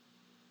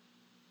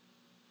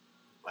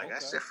 Like,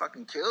 that shit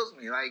fucking kills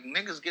me. Like,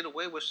 niggas get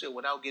away with shit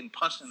without getting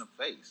punched in the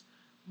face.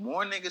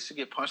 More niggas should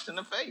get punched in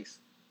the face.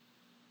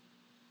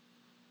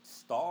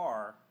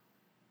 Star,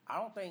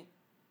 I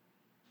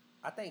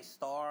think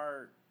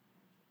Star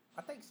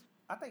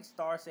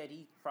said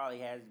he probably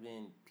has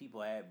been,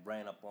 people had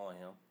ran up on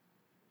him.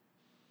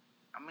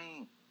 I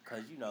mean,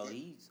 because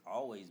he's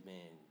always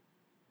been,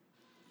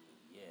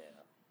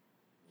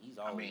 he's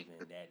always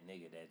been that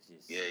nigga that's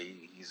just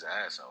he's an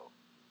asshole.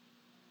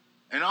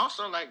 And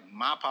also, like,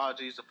 my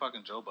apologies to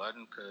fucking Joe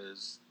Budden,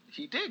 because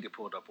he did get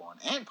pulled up on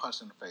and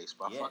punched in the face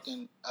by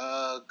fucking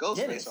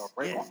Ghostface or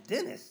Raekwon.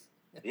 Dennis.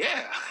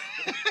 Yeah.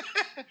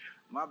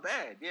 My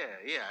bad.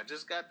 Yeah. I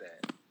just got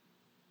that.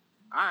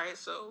 All right,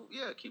 so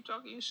yeah, keep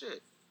talking your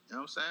shit. You know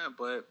what I'm saying?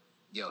 But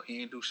yo,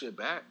 he ain't do shit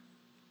back,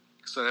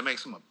 so that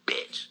makes him a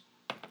bitch.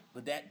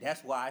 But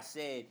that's why I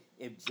said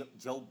if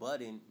Joe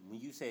Budden, when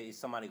you say is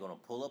somebody gonna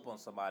pull up on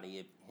somebody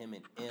if him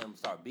and M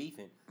start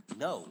beefing,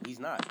 no, he's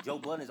not. Joe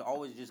Budden is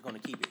always just gonna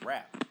keep it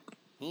rap.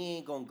 He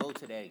ain't gonna go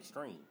to that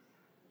extreme.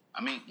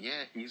 I mean,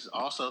 yeah, he's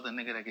also the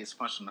nigga that gets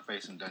punched in the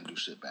face and doesn't do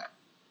shit back.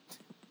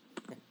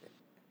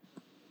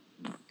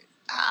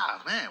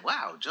 Man,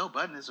 wow, Joe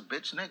Budden is a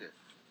bitch nigga.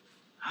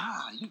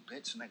 You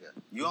bitch nigga.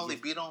 You only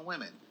beat on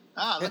women.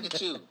 Look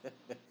at you.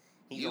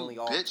 He's you only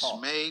all bitch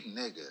talk. Made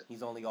nigga.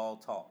 He's only all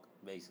talk,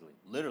 basically.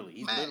 Literally,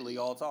 he's literally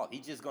all talk.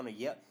 He's just gonna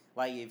yell.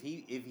 Like if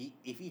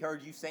he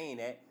heard you saying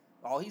that,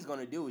 all he's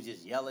gonna do is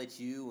just yell at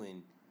you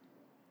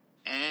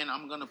and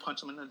I'm gonna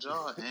punch him in the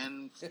jaw,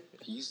 and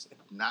he's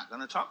not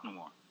gonna talk no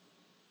more.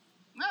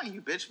 Nah,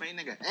 you bitch made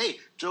nigga. Hey,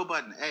 Joe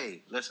Budden.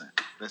 Hey, listen.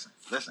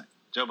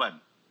 Joe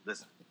Budden,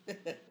 listen.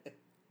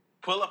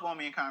 Pull up on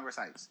me in Congress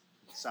Heights,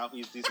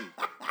 Southeast DC.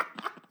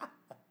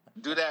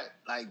 Do that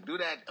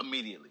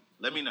immediately.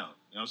 Let me know.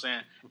 You know what I'm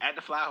saying? At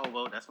the Fly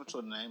Hobo, that's my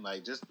Twitter name.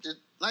 Just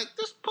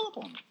pull up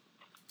on me.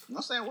 You know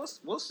what I'm saying?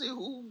 We'll see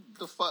who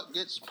the fuck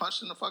gets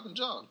punched in the fucking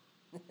jaw.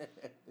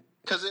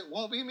 Cause it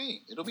won't be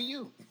me. It'll be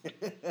you.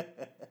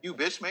 You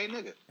bitch made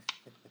nigga.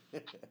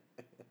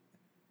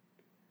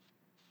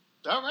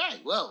 All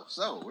right. Well,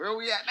 so where are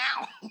we at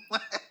now?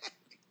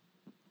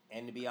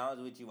 And to be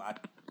honest with you, I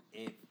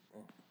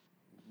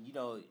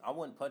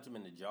wouldn't punch him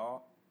in the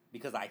jaw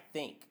because I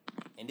think,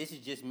 and this is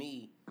just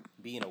me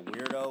being a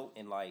weirdo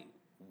and like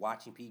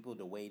watching people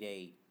the way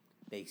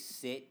they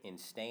sit and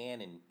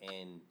stand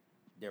and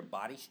their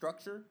body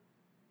structure.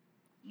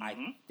 Mm-hmm.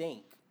 I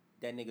think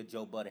that nigga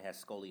Joe Budden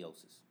has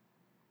scoliosis.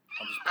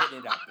 I'm just putting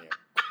it out there.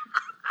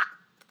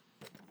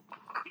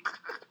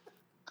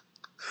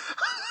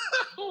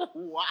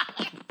 Why?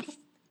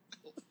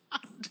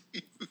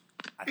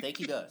 I think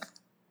he does.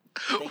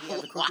 I think he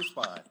has a crooked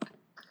spine.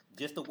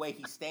 Just the way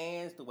he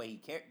stands, the way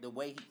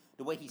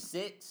he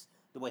sits,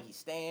 the way he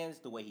stands,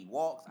 the way he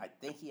walks. I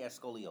think he has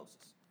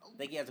scoliosis. I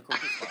think he has a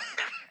crooked spine.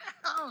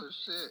 Oh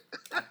shit!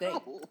 I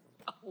think.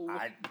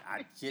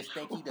 I just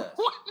think he does.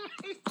 What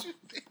made you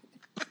think?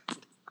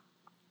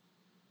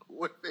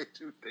 What made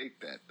you think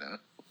that, though?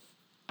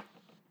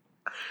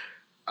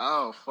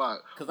 Oh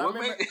fuck! Because I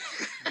remember,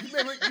 you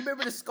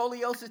remember the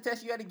scoliosis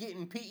test you had to get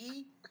in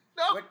PE?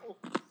 No,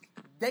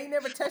 they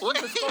never tested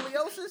you for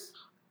scoliosis.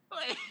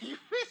 Wait,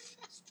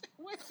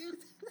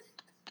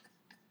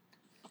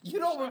 you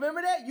don't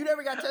remember that? You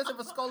never got tested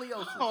for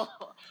scoliosis. Hold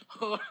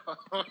on.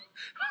 Wait.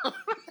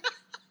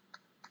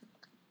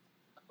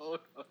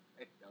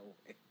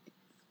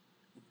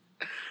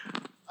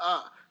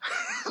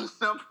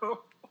 Number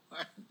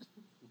one.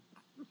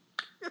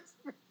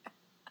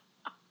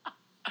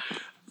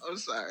 I'm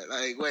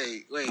sorry.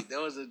 Wait.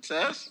 There was a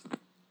test?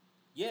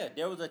 Yeah,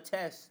 there was a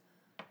test.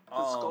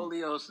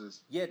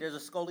 Scoliosis. Yeah, there's a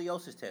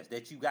scoliosis test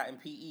that you got in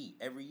PE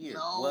every year.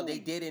 No. Well, they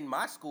did in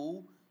my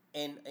school,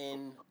 in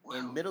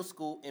middle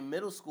school. In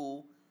middle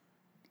school,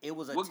 it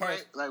was a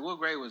test. What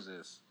grade was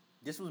this?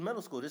 This was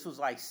middle school. This was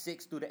like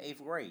 6th through the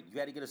 8th grade. You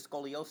had to get a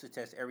scoliosis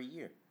test every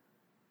year.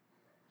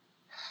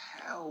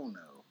 Hell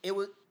no. It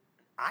was.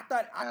 I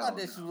thought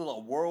this was a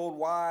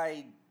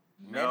worldwide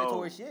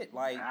mandatory shit.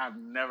 Like I've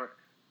never.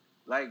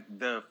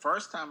 The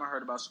first time I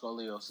heard about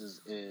scoliosis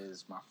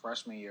is my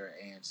freshman year at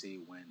A&T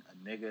when a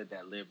nigga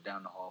that lived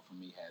down the hall from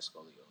me had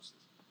scoliosis.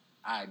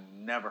 I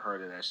never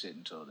heard of that shit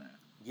until then.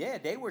 Yeah,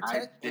 they were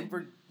in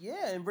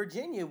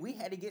Virginia. We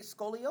had to get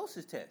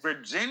scoliosis tests.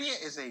 Virginia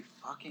is a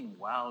fucking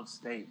wild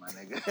state, my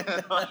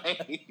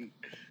nigga.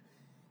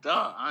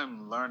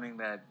 I'm learning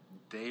that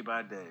day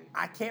by day.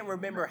 I can't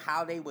remember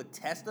how they would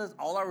test us.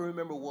 All I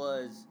remember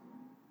was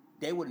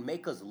they would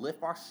make us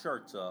lift our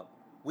shirts up.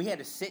 We had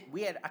to sit.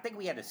 I think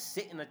we had to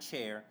sit in a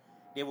chair.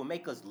 They would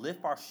make us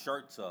lift our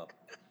shirts up,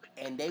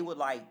 and they would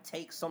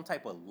take some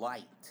type of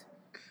light,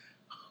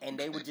 and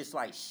they would just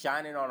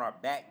shine it on our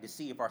back to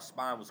see if our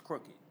spine was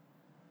crooked.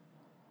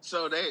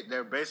 So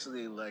they're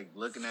basically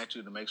looking at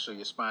you to make sure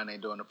your spine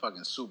ain't doing the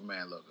fucking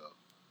Superman logo.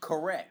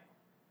 Correct.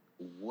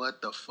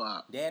 What the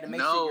fuck? They had to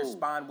make sure your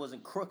spine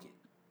wasn't crooked,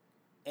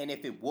 and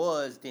if it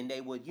was, then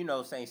they would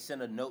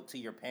send a note to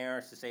your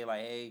parents to say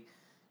hey,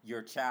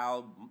 your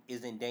child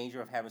is in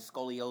danger of having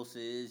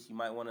scoliosis. You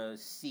might want to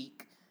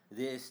seek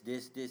this,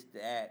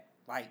 that.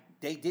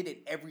 They did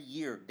it every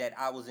year that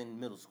I was in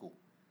middle school.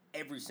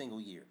 Every single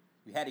year.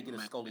 You had to get a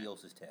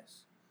scoliosis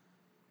test.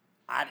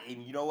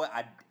 And you know what?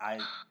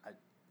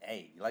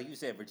 Hey, like you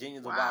said,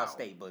 Virginia's a wild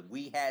state, but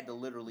we had to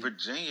literally...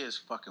 Virginia is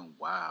fucking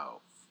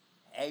wild.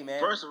 Hey, man.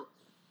 First of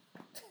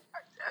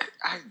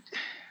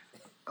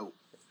all...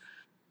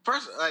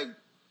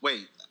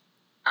 wait.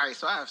 All right,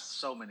 so I have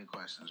so many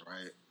questions,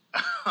 right?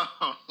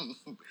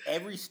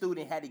 Every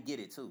student had to get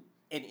it too,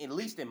 and at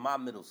least in my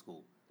middle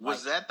school.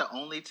 Was that the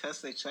only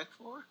test they checked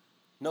for?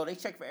 No, they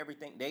checked for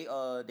everything. They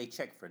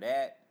checked for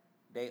that.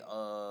 They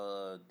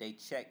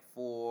checked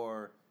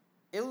for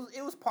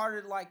It was part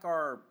of like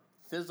our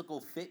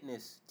physical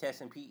fitness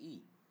test in PE.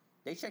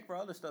 They check for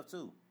other stuff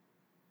too.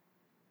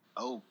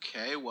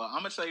 Okay, well, I'm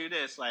gonna tell you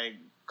this. Like,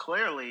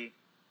 clearly,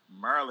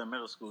 Maryland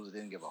middle schools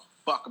didn't give a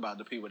fuck about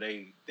the people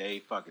they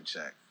fucking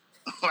check.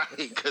 Like,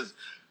 because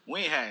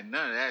we ain't had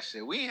none of that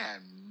shit. We ain't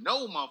had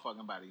no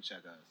motherfucking body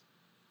check us.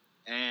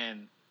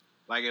 And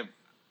like, if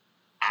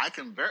I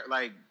can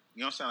like,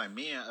 you know what I'm saying? Like,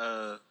 me and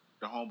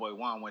the homeboy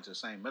Juan went to the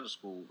same middle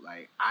school.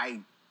 Like,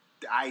 I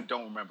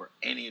don't remember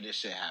any of this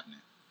shit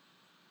happening.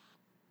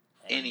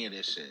 Any of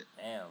this shit.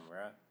 Damn,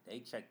 bro. They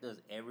checked us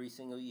every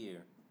single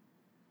year.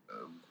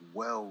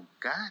 Well,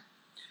 God,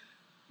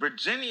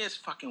 Virginia is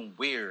fucking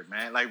weird,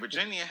 man. Like,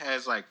 Virginia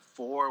has like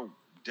 4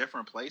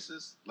 different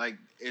places. Like,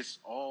 it's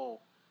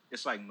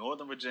like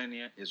Northern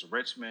Virginia, it's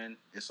Richmond,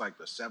 it's like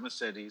the 7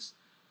 cities,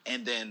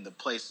 and then the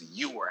place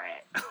you were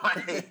at.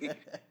 Like,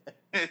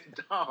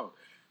 dog,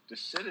 the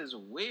shit is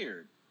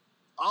weird.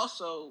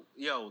 Also,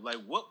 yo,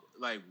 what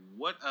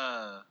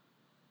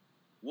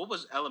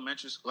was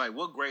elementary? Like,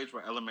 what grades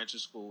were elementary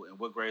school, and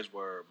what grades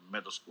were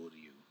middle school to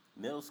you?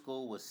 Middle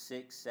school was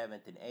 6th,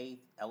 7th, and 8th.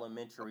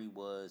 Elementary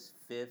was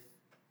 5th.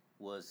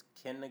 Was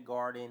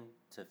kindergarten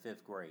to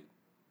 5th grade.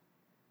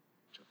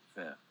 To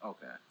 5th,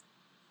 okay.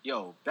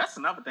 Yo, that's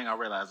another thing I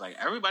realized. Like,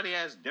 everybody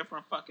has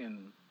different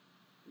fucking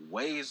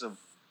ways of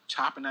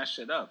chopping that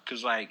shit up.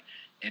 Cause like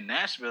in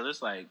Nashville,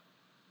 it's like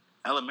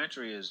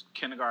elementary is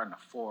kindergarten to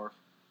 4th,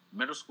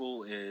 middle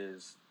school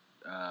is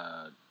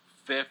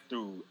 5th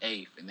through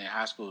 8th, and then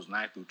high school is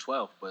 9th through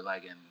 12th. But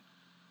like in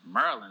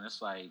Maryland,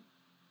 it's like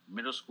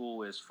middle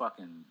school is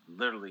fucking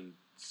literally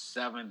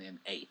 7th and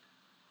 8th.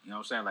 You know what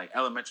I'm saying? Like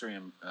elementary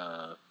in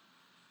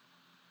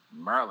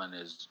Maryland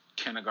is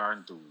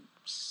kindergarten through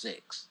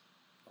 6.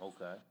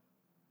 Okay.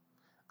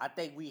 I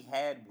think we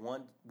had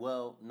one.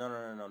 Well, no.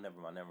 Never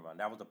mind.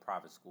 That was a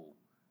private school.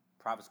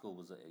 Private school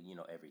was,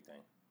 everything.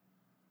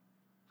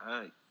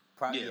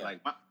 Yeah,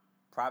 like my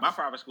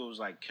private school was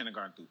like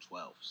kindergarten through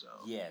 12. So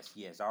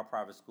yes, our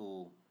private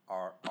school,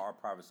 our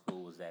private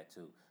school was that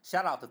too.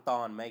 Shout out to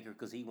Thon Maker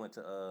because he went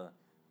to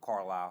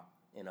Carlisle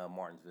in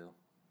Martinsville.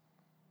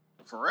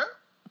 For real?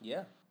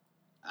 Yeah.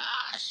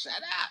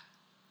 Shut up.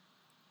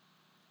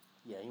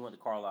 Yeah, he went to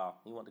Carlisle.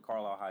 He went to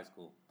Carlisle High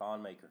School.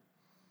 Thon Maker.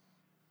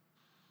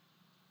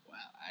 Wow,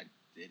 I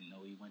didn't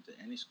know he went to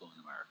any school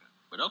in America.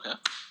 But okay.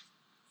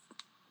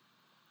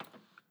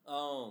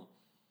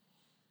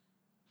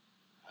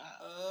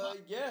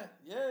 Yeah.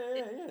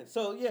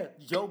 So yeah,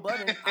 Joe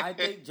Budden. I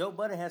think Joe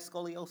Budden has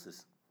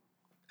scoliosis.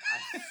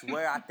 I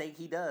swear, I think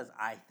he does.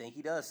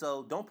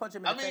 So don't punch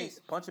him in the face.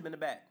 Punch him in the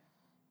back.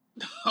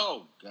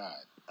 Oh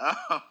God.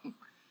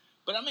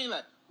 But I mean,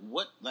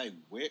 what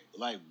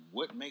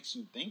makes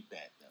you think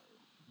that though?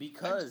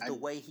 Because the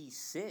way he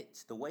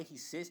sits, the way he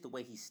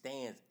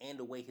stands, and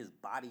the way his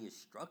body is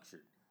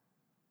structured,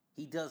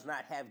 he does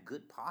not have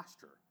good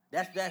posture.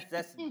 That's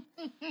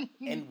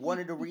and one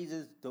of the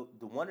reasons,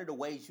 one of the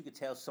ways you can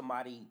tell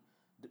somebody,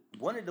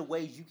 one of the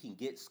ways you can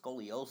get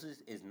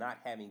scoliosis is not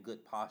having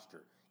good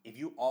posture. If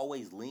you're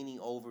always leaning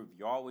over, if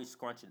you're always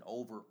scrunching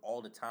over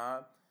all the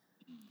time,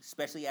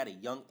 especially at a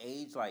young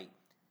age, like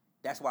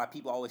that's why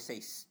people always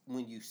say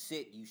when you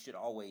sit, you should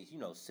always,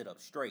 sit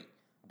up straight.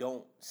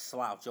 Don't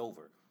slouch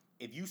over.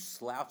 If you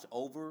slouch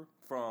over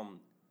from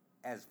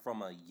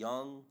a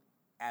young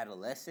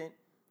adolescent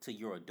to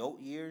your adult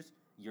years,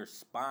 your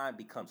spine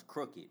becomes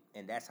crooked,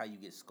 and that's how you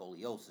get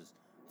scoliosis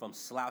from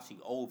slouching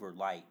over.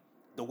 Like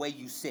the way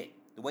you sit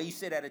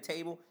at a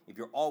table. If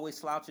you're always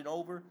slouching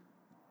over,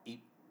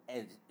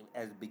 as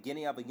the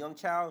beginning of a young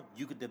child,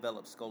 you could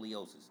develop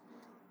scoliosis.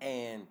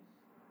 And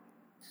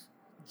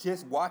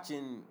just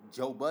watching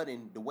Joe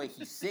Budden, the way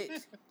he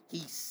sits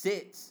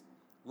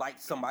like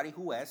somebody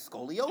who has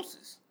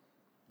scoliosis.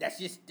 That's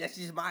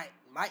just my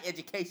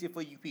education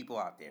for you people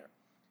out there,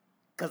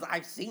 because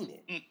I've seen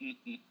it.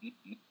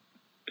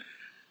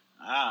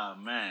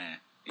 Man,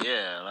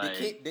 yeah, like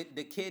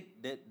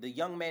the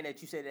young man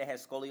that you said that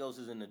has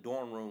scoliosis in the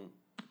dorm room.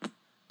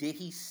 Did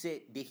he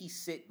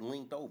sit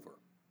linked over?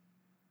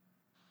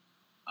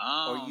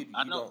 Or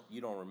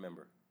you don't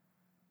remember?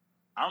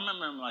 I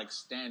remember him like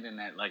standing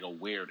at like a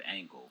weird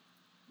angle,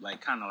 like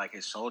kind of like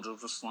his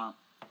shoulders were slumped.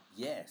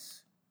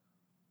 Yes,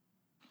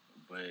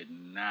 but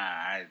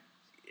nah,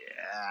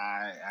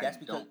 that's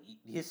because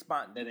his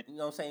spine. You know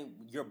what I'm saying?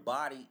 Your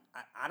body.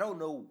 I don't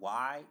know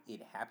why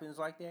it happens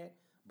like that,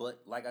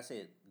 but like I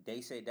said,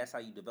 they say that's how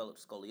you develop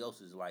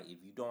scoliosis. Like if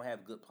you don't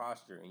have good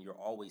posture and you're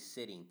always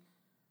sitting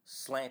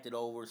slanted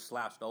over,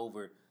 slouched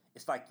over,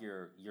 it's like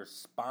your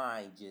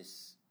spine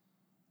just,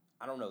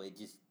 I don't know,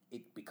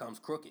 it becomes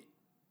crooked.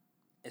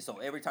 And so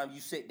every time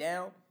you sit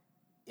down,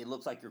 it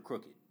looks like you're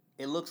crooked.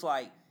 It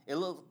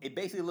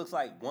basically looks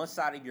like one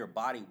side of your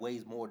body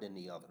weighs more than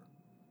the other.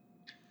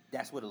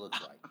 That's what it looks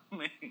like.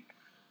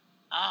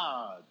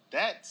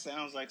 That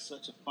sounds like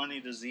such a funny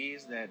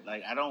disease that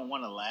like I don't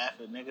want to laugh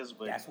at niggas,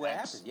 but that's what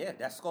happens. Yeah,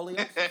 that's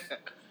scoliosis.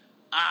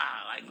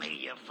 Like maybe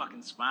your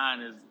fucking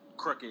spine is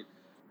crooked.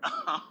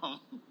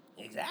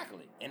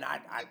 Exactly, and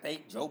I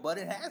think Joe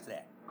Budden has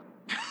that.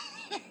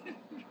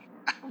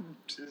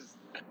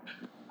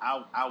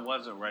 I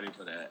wasn't ready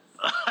for that.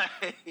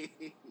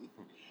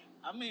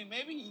 I mean,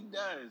 maybe he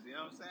does. You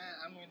know what I'm saying?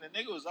 I mean, the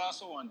nigga was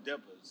also on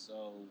Dippers,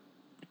 so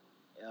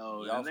He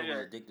also was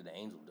addicted to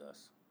angel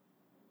dust.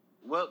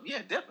 Well,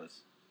 yeah,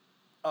 Dippers.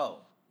 Oh,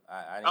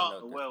 I didn't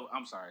know. Well,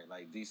 I'm sorry,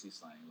 like DC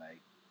slang,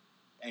 like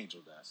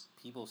angel dust.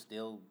 People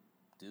still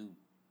do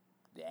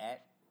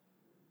that.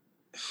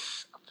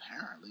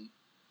 Apparently.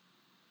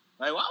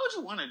 Like, why would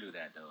you want to do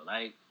that though?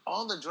 Like,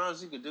 all the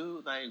drugs you could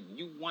do, like,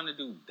 you want to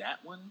do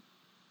that one?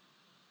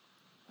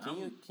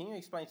 Can you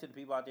explain to the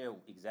people out there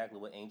exactly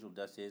what angel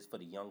dust is for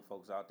the young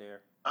folks out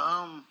there?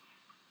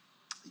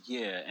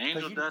 Yeah,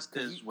 angel dust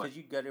is what? Because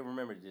you got to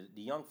remember,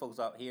 the young folks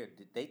out here,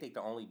 they think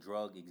the only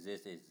drug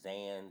exists is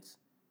Xans.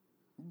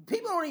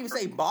 People don't even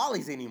say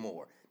Molly's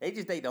anymore. They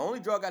just think the only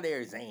drug out there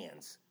is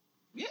Xans.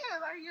 Yeah,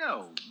 like,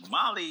 yo,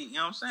 Molly, you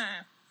know what I'm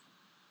saying?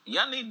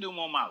 Y'all need to do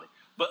more Molly.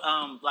 But,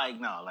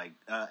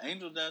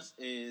 angel dust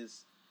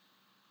is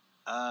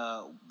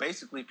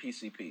basically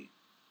PCP.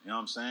 You know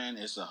what I'm saying?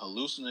 It's a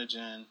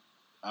hallucinogen,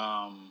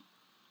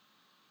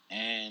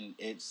 and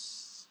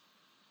it's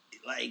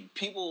like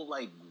people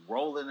like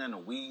rolling in a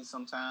weed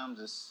sometimes.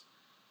 It's,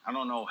 I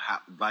don't know how,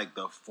 like,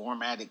 the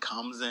format it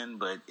comes in,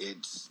 but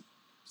it's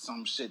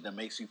some shit that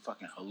makes you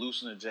fucking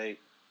hallucinate,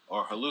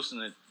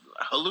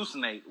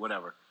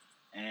 whatever,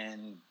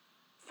 and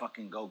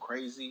fucking go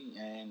crazy.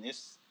 And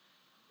it's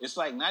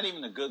like not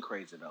even a good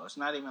crazy though. It's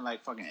not even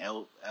like fucking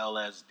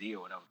LSD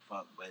or whatever the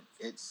fuck, but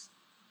it's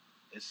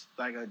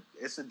like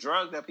it's a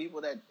drug that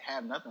people that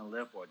have nothing to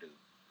live for do.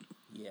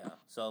 Yeah.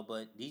 So,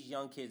 but these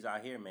young kids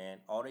out here, man,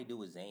 all they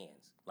do is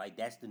Xans. Like,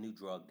 that's the new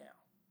drug now,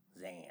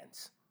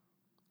 Xans.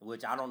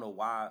 Which I don't know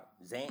why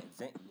I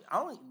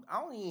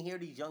don't even hear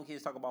these young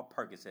kids talk about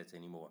Percocets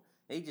anymore.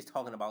 They just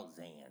talking about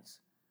Xans.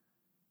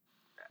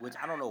 Which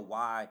I don't know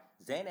why.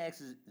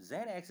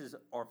 Xanaxes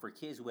are for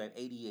kids who have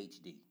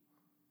ADHD.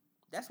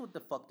 That's what the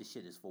fuck this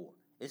shit is for.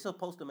 It's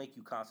supposed to make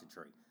you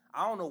concentrate.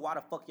 I don't know why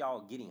the fuck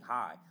y'all are getting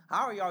high.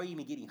 How are y'all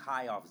even getting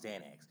high off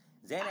Xanax?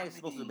 Xanax is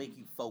supposed to make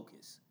you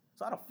focus.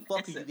 So how the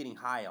fuck are you getting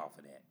high off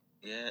of that?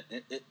 Yeah,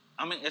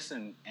 it's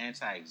an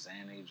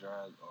anti-anxiety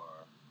drug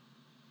or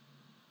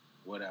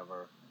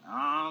whatever.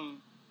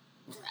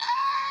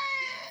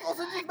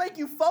 Also, just make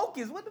you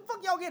focus. What the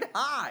fuck y'all get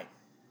high?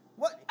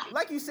 What?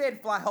 Like you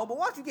said, Fly Ho, but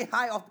why don't you get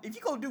high off? If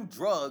you gonna do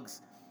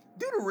drugs,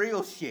 do the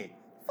real shit.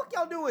 What the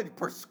fuck y'all doing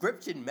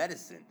prescription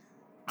medicine?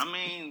 I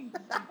mean,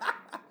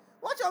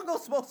 why don't y'all go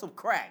smoke some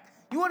crack?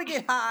 You want to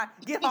get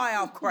high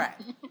off crack.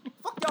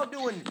 Fuck y'all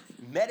doing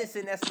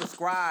medicine that's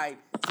prescribed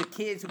to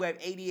kids who have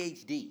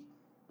ADHD.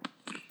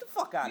 Get the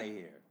fuck out of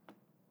here.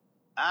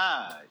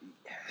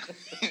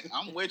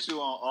 I'm with you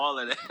on all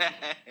of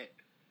that.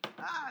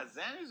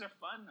 Xannies are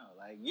fun though.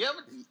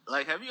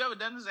 Like, have you ever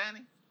done the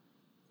Xanny?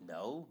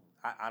 No,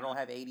 I don't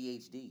have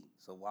ADHD,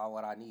 so why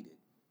would I need it?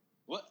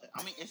 What?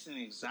 I mean, it's an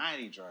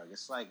anxiety drug.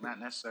 It's like not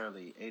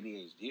necessarily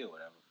ADHD or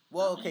whatever.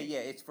 Well, okay, yeah,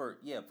 it's for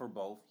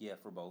both. Yeah,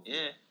 for both.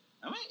 Yeah.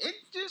 I mean, it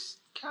just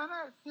kind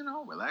of,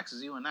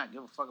 relaxes you and not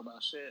give a fuck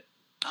about shit.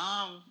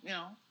 I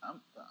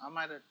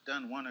might have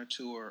done 1 or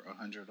 2 or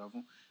 100 of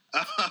them.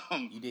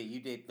 You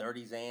did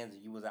 30 Xans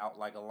and you was out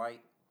like a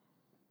light?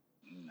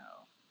 No.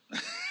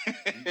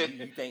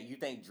 you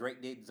think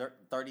Drake did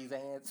 30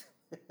 Xans?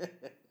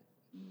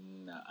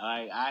 No,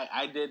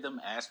 I did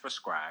them as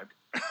prescribed.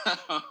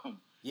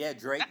 Yeah,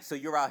 Drake. So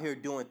you're out here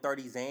doing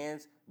 30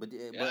 Xans, but he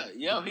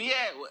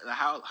had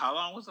how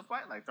long was the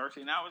flight? Like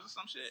 13 hours or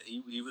some shit.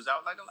 He was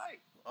out like a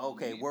light.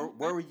 Okay, where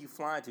were you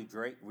flying to,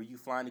 Drake? Were you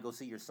flying to go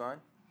see your son?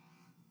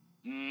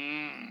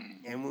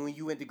 And when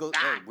you went to go,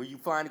 were you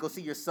flying to go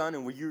see your son?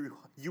 And were you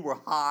were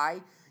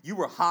high? You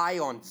were high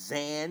on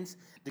Xans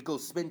to go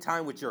spend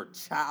time with your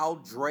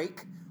child,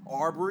 Drake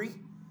Arbery?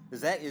 Is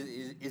that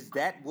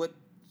what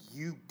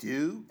you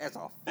do as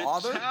a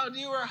father? The child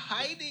you were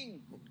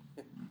hiding.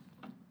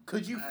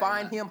 Could you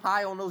find him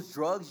high on those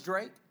drugs,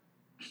 Drake?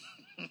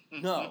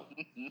 No.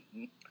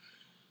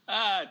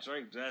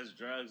 Drake does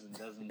drugs and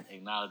doesn't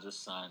acknowledge his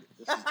son.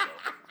 This is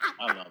dope.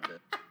 I love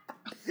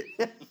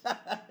it.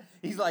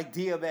 He's like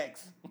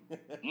DMX.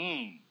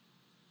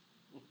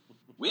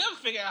 We ever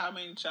figure out how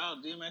many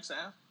child DMX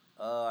have?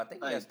 I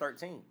think he has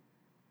 13.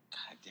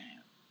 God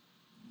damn.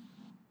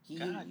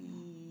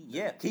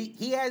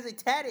 He has it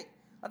tatted.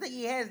 I think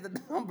he has the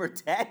number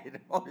tatted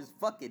on his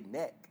fucking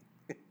neck.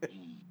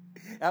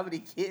 How many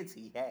kids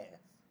he has?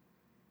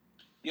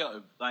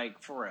 Yo,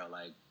 like, for real,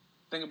 like,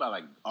 think about,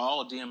 like,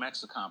 all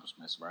DMX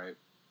accomplishments, right?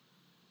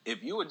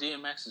 If you were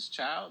DMX's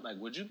child, like,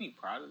 would you be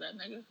proud of that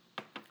nigga?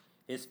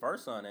 His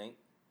first son ain't.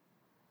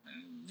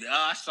 Yeah,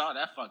 I saw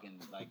that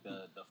fucking, like,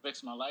 the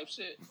Fix My Life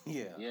shit.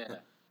 Yeah. Yeah.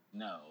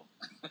 No.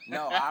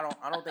 No, I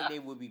don't think they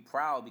would be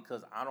proud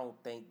because I don't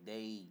think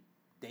they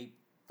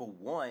for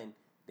one,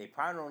 they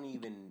probably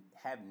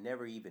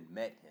never even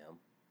met him.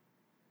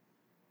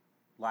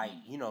 Like,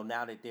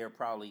 now that they're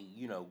probably,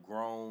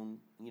 grown,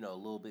 a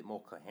little bit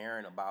more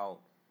coherent about,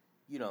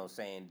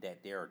 saying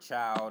that they're a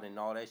child and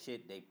all that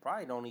shit, they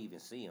probably don't even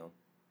see him.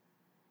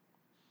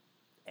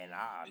 And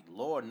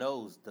Lord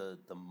knows the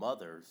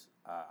mothers.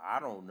 I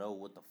don't know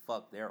what the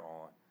fuck they're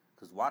on.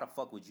 Cause why the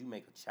fuck would you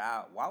make a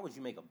child? Why would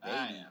you make a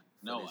baby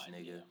for this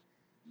nigga?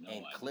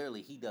 And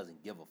clearly he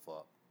doesn't give a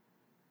fuck.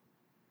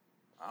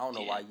 I don't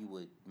know why you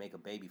would make a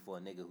baby for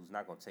a nigga who's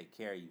not gonna take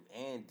care of you.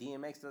 And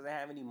DMX doesn't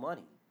have any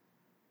money.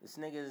 This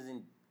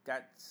nigga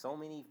got so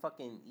many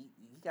fucking. He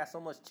got so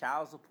much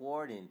child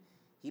support, and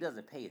he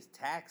doesn't pay his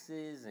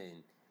taxes,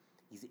 and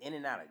he's in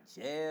and out of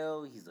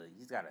jail. He's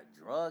got a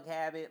drug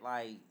habit.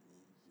 Like,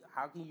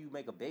 how can you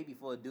make a baby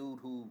for a dude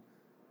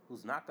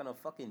who's not gonna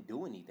fucking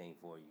do anything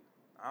for you?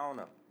 I don't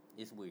know.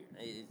 It's weird.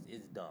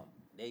 It's dumb.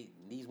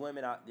 There's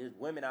women out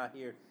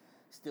here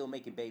still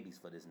making babies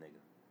for this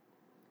nigga.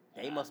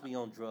 They must be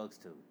on drugs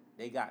too.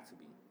 They got to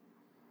be.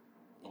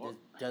 It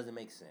just doesn't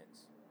make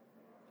sense.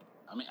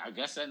 I mean, I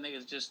guess that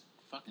nigga's just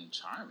fucking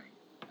charming.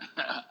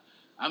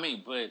 I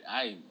mean, but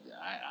I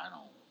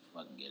don't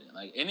fucking get it.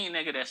 Like, any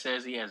nigga that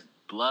says he has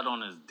blood on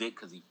his dick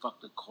because he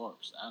fucked a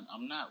corpse,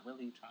 I'm not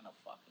really trying to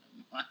fuck him.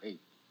 Like,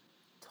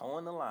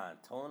 towing the line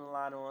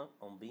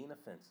on being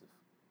offensive.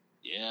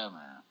 Yeah,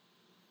 man.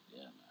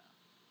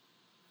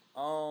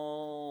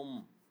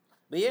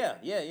 But yeah.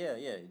 You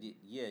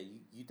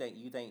think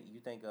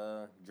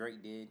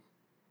Drake did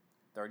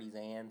 30's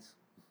hands?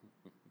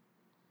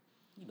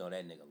 You know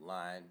that nigga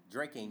lying.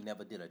 Drake ain't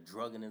never did a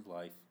drug in his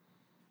life.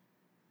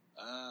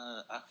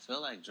 I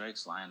feel like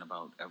Drake's lying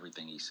about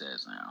everything he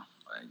says now.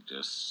 Like,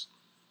 just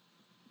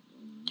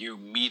you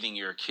meeting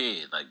your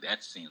kid, like,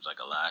 that seems like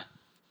a lie.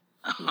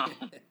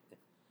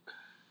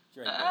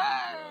 Drake don't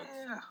do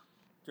drugs.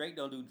 Drake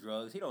don't do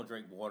drugs. He don't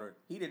drink water.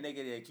 He the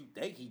nigga that you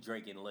think he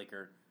drinking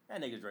liquor.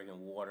 That nigga drinking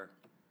water.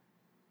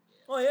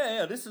 Oh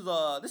yeah. This is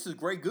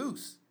Grey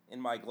Goose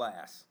in my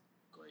glass.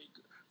 Grey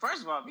Goose.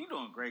 First of all, if you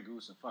doing Grey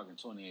Goose in fucking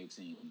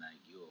 2018, like,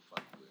 you a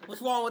fucking weird.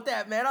 What's wrong with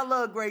that, man? I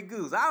love Grey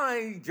Goose. I don't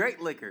even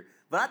drink liquor,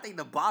 but I think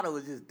the bottle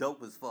is just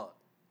dope as fuck.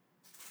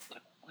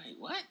 Wait,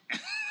 what?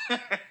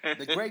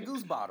 The Grey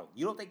Goose bottle.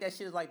 You don't think that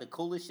shit is like the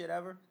coolest shit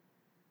ever?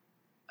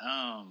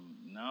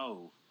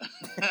 No.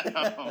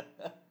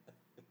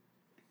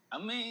 I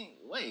mean,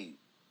 wait.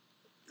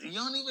 You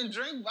don't even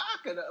drink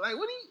vodka. Like,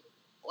 what do you?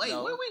 Wait,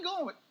 no. Where we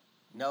going?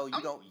 No, you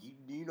don't.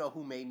 You know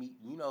who made me?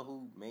 You know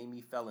who made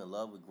me fell in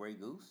love with Grey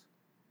Goose?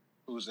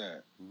 Who's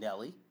that?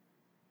 Nelly.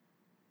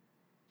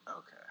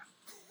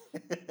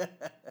 Okay.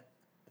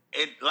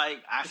 It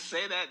like I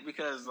say that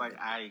because like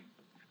I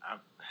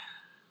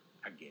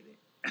get it.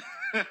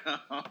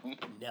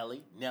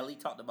 Nelly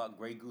talked about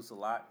Grey Goose a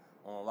lot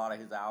on a lot of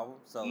his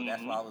albums, so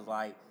that's why I was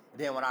like.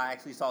 Then when I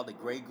actually saw the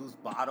Grey Goose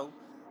bottle,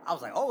 I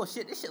was like, oh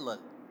shit, this shit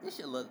look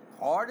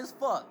hard as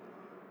fuck.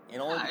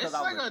 And only because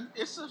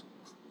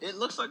it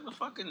looks like the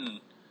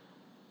fucking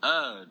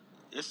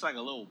it's like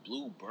a little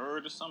blue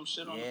bird or some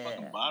shit on the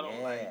fucking bottle.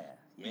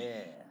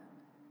 Yeah.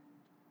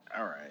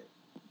 All right.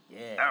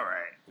 Yeah. All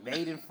right.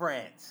 Made in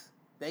France.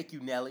 Thank you,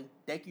 Nelly.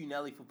 Thank you,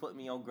 Nelly, for putting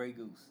me on Grey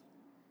Goose.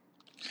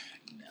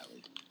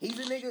 Nelly. He's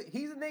a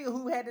nigga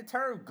who had the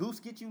term "Goose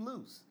get you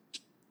loose."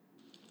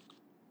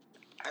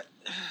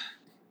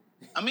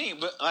 I mean,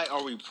 but like,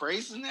 are we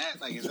praising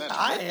that? Like, is that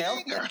I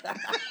am.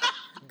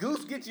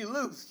 Goose get you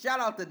loose. Shout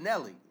out to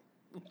Nelly.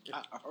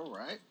 All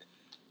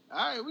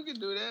right, we can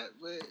do that.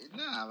 But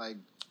nah, like,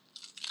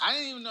 I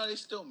didn't even know they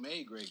still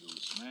made Grey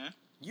Goose, man.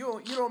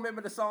 You don't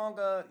remember the song?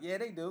 Yeah,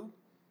 they do.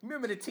 You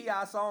remember the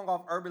T.I. song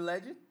off Urban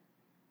Legend?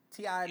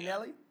 T.I. and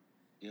Nelly?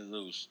 You're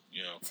loose,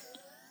 Yup.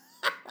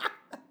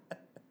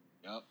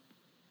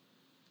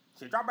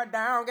 She drop it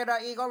down, get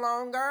an eagle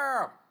on,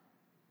 girl.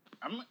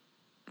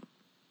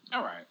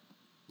 All right.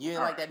 You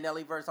didn't like that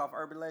Nelly verse off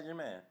Urban Legend,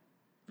 man?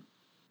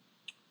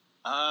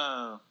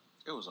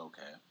 It was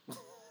okay.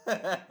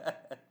 I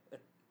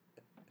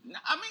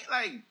mean,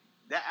 like,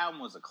 that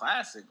album was a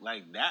classic.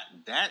 Like,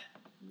 that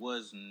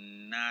was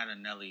not a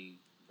Nelly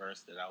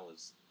verse that I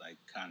was, like,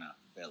 kind of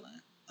feeling.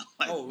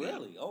 Like, oh,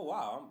 really? Oh,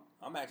 wow.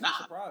 I'm actually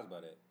surprised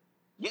by that.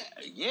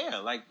 Yeah.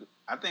 Like,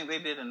 I think they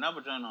did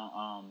another joint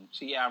on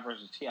T.I.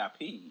 versus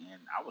T.I.P.,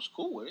 and I was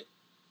cool with it.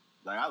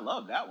 Like, I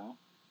love that one.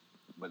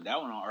 But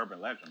that one on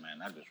Urban Legend,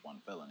 man, I just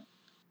wasn't feeling it.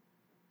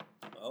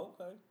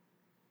 Okay.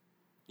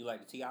 You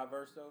like the T.I.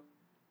 verse, though?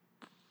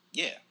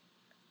 Yeah.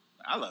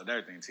 I loved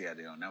everything T.I.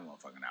 did on that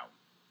motherfucking album.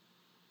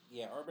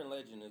 Yeah, Urban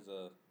Legend is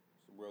a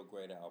real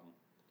great album.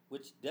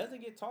 Which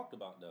doesn't get talked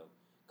about, though.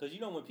 Because,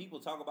 you know, when people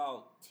talk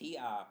about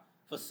T.I.,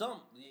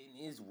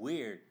 it's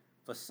weird.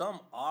 For some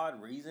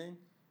odd reason,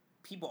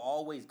 people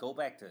always go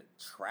back to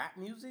trap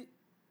music.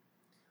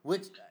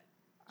 Which...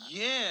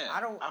 Yeah,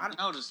 I've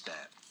noticed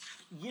that.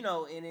 You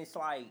know, and it's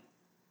like,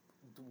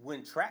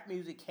 when trap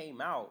music came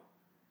out,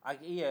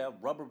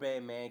 Rubber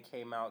Band Man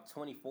came out,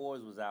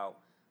 24s was out,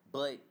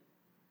 but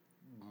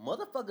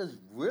motherfuckers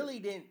really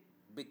didn't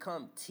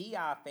become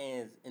T.I.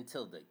 fans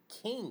until the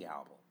King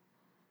album.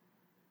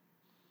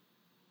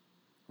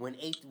 When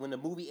the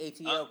movie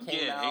ATL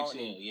came out.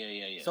 ATL,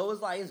 yeah. So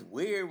it's like, it's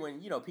weird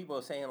when, you know, people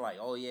are saying like,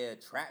 oh yeah,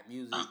 trap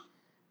music. And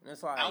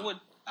it's like... I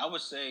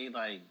would say,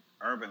 like,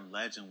 Urban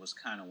Legend was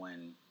kind of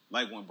when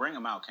Bring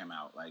 'Em Out came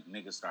out, like,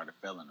 niggas started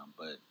feeling them.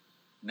 But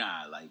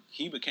Nah, like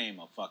he became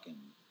a fucking,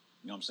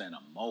 you know what I'm saying,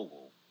 a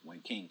mogul when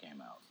King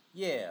came out.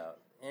 Yeah.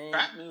 And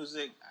Rap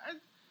music,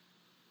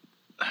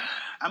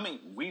 I mean,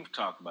 we've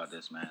talked about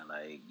this, man.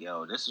 Like,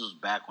 yo, this was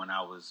back when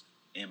I was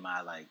in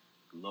my like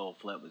Lil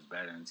Flip was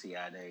better than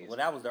T.I. days. well,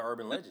 that was the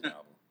Urban Legend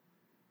album.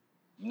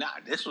 Nah,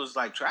 this was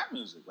like trap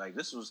music. Like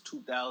this was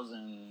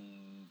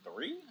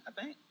 2003, I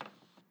think. You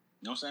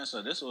know what I'm saying?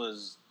 So this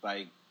was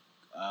like,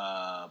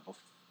 the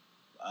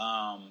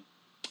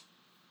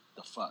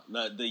fuck,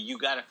 the You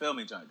Gotta Feel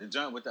Me joint, the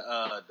joint with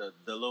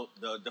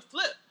the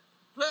flip,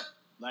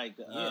 like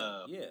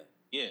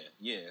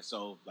yeah.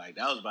 So like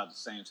that was about the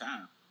same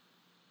time.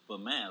 But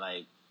man,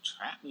 like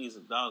trap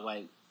music, dog.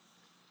 Like,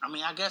 I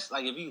mean, I guess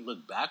like if you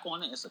look back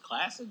on it, it's a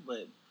classic.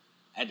 But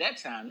at that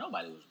time,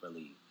 nobody was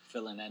really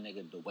feeling that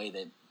nigga the way that,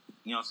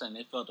 you know what I'm saying,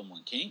 they felt him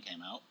when King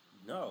came out.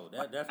 No,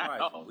 that's why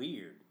it's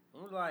weird.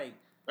 It was like,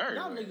 Very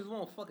y'all weird. niggas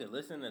won't fucking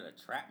listen to the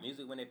trap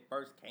music when it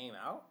first came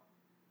out.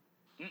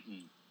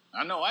 Mm-mm.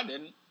 I know I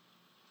didn't.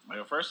 Like,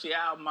 the first T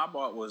album I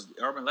bought was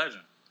Urban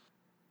Legend.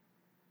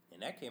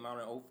 And that came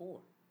out in 04.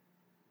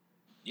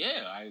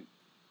 Yeah,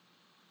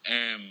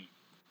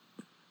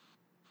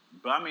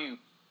 but I mean,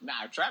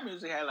 trap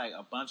music had like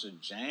a bunch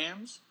of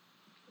jams,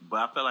 but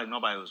I felt like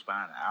nobody was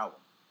buying the album.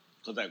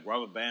 Cause like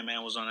Rubber Band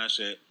Man was on that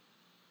shit.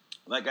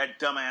 Like that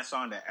dumbass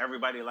song that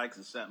everybody likes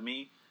except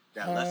me.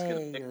 That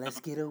Let's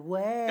get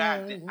away.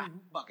 God, I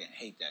fucking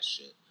hate that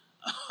shit.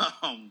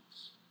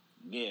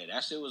 Yeah,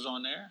 that shit was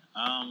on there.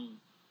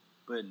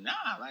 But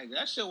nah, like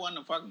that shit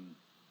wasn't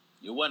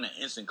it wasn't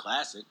an instant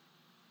classic.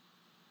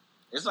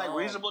 It's like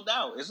Reasonable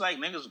Doubt. It's like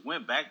niggas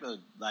went back to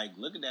like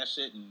look at that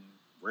shit and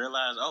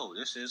realize, oh,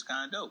 this shit's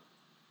kind of dope.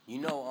 You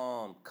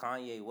know,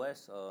 Kanye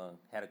West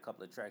had a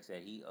couple of tracks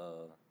that he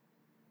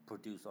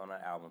produced on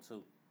that album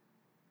too.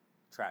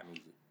 Trap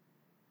music.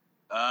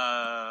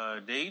 I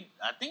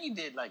think he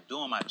did like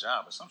Doing My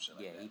Job or some shit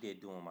like that. Yeah, he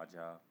did Doing My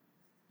Job.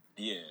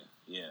 Yeah.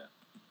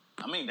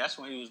 I mean, that's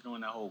when he was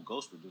doing that whole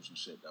ghost producing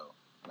shit though.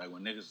 Like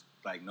when niggas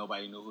like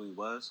nobody knew who he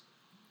was.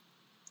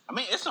 I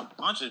mean, it's a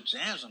bunch of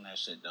jams on that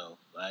shit though.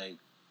 Like,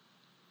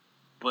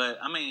 but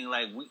I mean,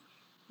 like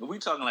we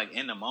talking like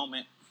in the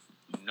moment,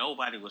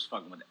 nobody was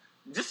fucking with that.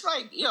 Just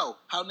like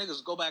how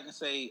niggas go back and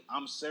say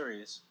I'm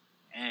serious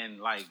and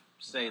like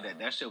say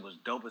that shit was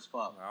dope as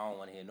fuck. I don't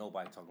want to hear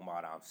nobody talking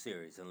about I'm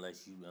serious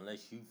unless you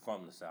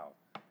from the South,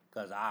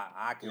 cause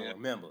I can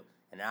remember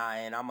and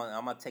I'm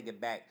gonna take it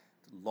back.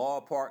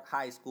 Law Park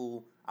High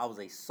School. I was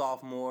a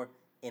sophomore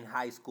in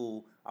high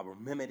school. I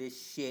remember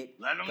this shit.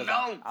 Let them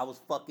know. I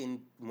was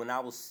fucking when I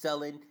was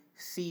selling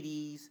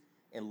CDs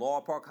in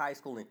Law Park High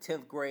School in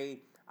 10th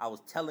grade. I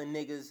was telling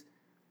niggas,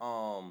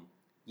 I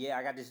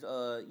got this. You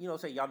know what I'm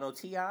saying? Y'all know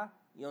T.I.?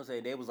 You know what I'm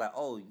saying? They was like,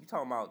 oh, you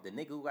talking about the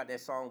nigga who got that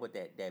song with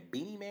that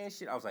Beanie Man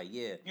shit? I was like,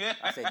 yeah.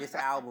 I said this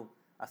album.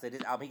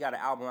 He got an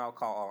album out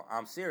called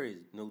I'm Serious.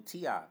 New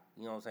T.I.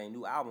 You know what I'm saying?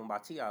 New album by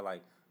T.I.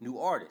 Like new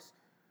artist.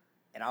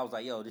 And I was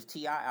like, yo, this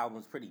T.I.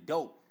 album's pretty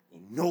dope.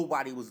 And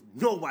nobody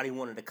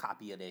wanted a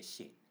copy of that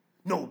shit.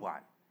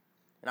 Nobody.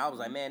 And I was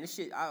like, man, this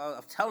shit, I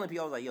was telling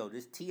people, I was like, yo,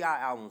 this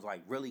T.I. album's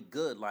like really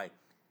good. Like,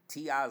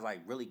 T.I. is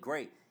like really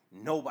great.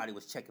 Nobody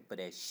was checking for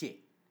that shit.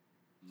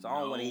 So I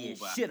don't want to hear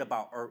shit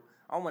about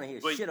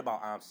shit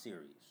about I'm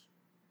Serious.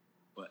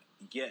 But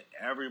yet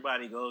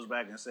everybody goes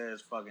back and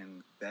says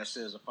fucking that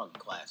shit is a fucking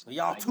classic. But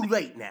y'all too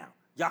late now.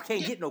 Y'all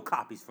can't get no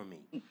copies from me.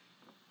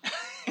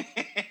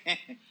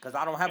 Because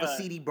I don't have a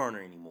CD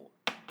burner anymore.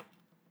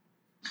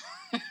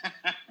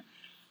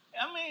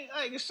 I mean,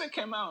 like, this shit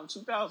came out in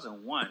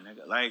 2001,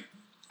 nigga. Like,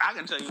 I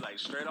can tell you, like,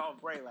 straight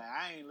off break, like,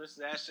 I ain't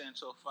listened to that shit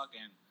until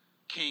fucking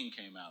King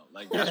came out.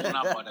 Like, that's when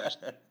I bought that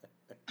shit.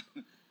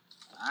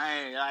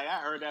 I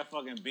heard that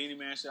fucking Beanie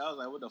Man shit. I was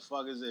like, what the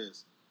fuck is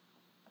this?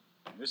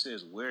 This shit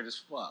is weird as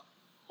fuck.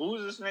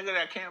 Who's this nigga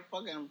that can't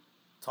fucking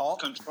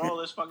control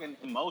his fucking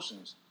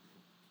emotions?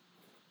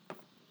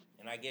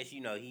 And I guess,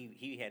 he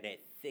had that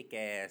thick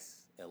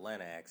ass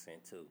Atlanta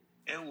accent too.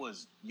 It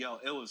was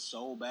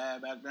so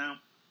bad back then.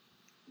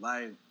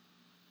 Like,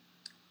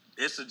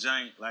 it's a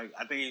giant, like,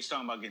 I think he's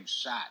talking about getting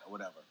shot or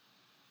whatever.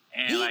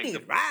 And he like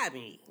didn't ride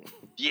me.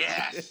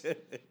 Yes.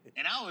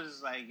 And I was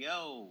just like,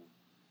 yo,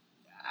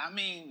 I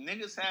mean,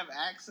 niggas have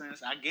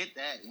accents. I get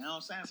that. You know what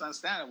I'm saying? It's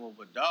understandable.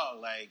 But,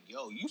 dog, like,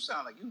 yo, you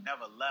sound like you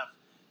never left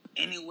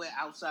anywhere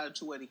outside of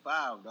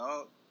 285,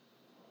 dog.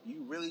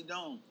 You really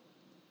don't.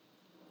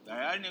 Like,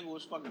 that nigga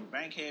was fucking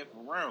Bankhead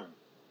for real.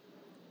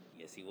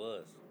 Yes, he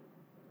was.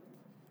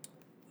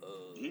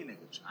 He nigga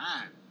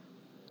trying.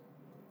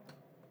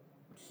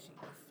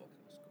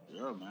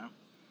 Yeah, man.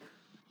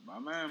 My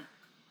man.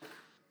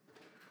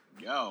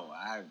 Yo,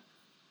 I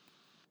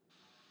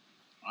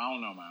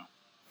don't know, man.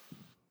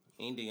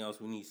 Anything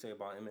else we need to say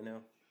about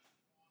Eminem?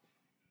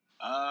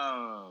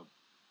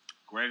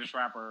 Greatest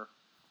rapper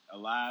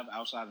alive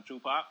outside of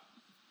Tupac.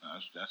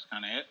 That's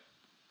kind of it.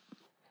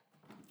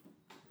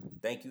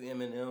 Thank you,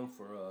 Eminem,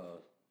 for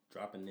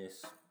dropping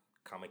this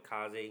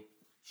kamikaze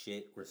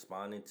shit,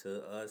 responding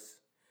to us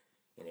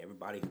and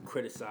everybody who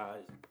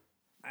criticized.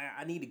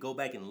 I need to go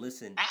back and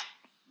listen.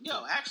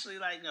 Yo, actually,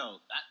 like,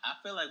 I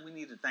feel like we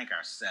need to thank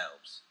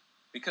ourselves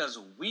because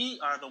we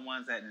are the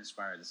ones that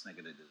inspired this nigga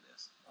to do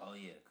this. Oh,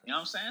 yeah. You know what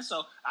I'm saying?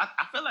 So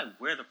I feel like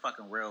we're the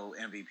fucking real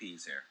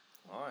MVPs here.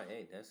 All right,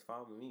 hey, that's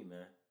fine with me,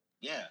 man.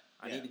 Yeah.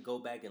 I need to go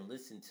back and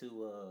listen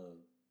to,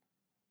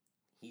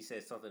 he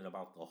said something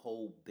about the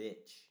whole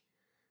bitch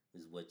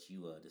is what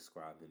you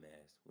described him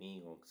as. We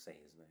ain't gonna say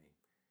his name.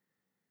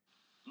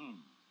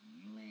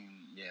 I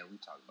mean, yeah, we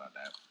talked about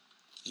that.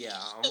 Yeah,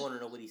 I want to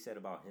know what he said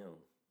about him.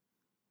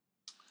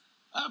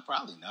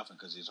 Probably nothing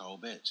because he's a whole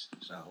bitch.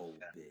 So, a whole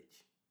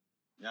bitch.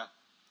 Yeah.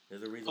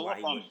 There's a reason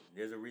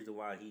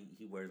why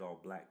he wears all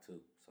black too.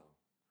 So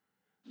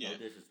no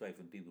disrespect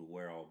for people who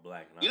wear all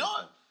black. You know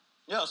what?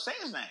 Yo, say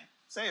his name.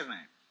 Say his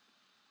name.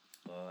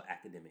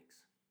 Academics.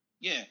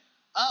 Yeah.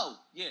 Oh,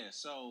 yeah.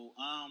 So,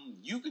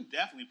 you could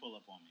definitely pull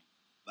up on me.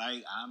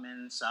 Like, I'm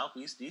in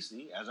Southeast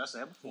DC, as I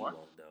said before. He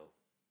won't though.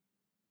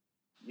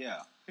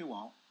 Yeah, he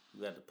won't.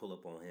 You have to pull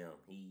up on him.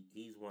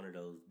 He's one of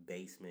those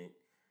basement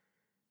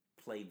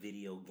play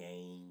video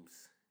games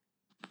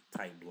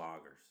type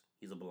bloggers.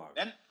 He's a blogger.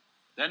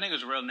 That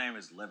nigga's real name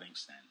is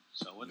Livingston.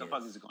 So what the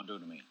fuck is he gonna do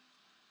to me?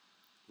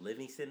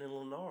 Livingston and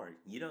Leonard.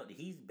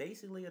 He's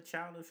basically a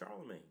child of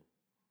Charlemagne.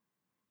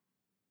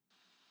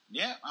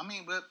 Yeah, I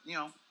mean, but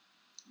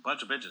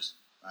bunch of bitches.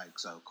 Like,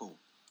 so cool.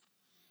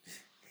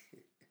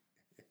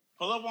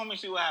 Pull up on me,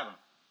 see what happens.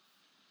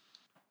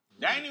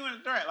 That ain't even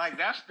a threat. Like,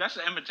 that's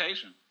an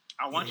invitation.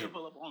 I want you to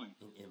pull up on me.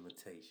 An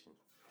invitation.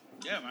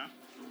 Yeah, man.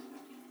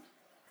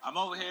 I'm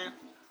over here.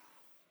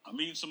 I'm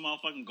eating some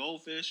motherfucking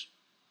goldfish.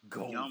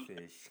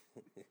 Goldfish.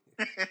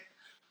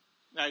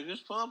 Like,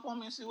 just pull up on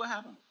me and see what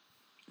happens.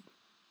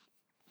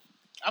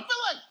 I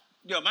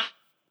feel like, man,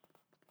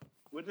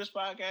 with this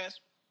podcast,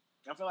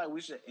 I feel like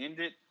we should end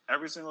it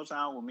every single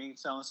time with me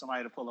telling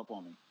somebody to pull up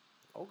on me.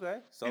 Okay.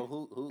 So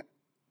who?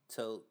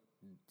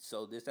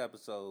 So this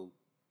episode,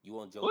 you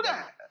want Joe? Who Budden?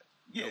 That?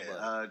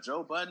 Yeah,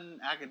 Joe Budden,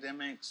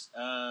 Academics.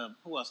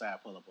 Who else I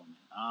pull up on me?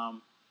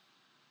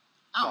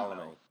 I don't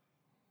know.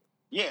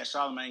 Yeah,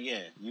 Charlemagne.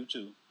 Yeah, you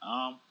too.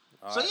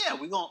 Yeah,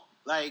 we gonna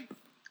I'm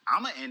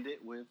gonna end it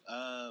with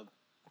y'all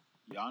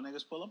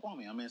niggas pull up on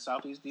me. I'm in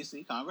Southeast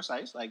DC, Congress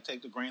Heights. Like,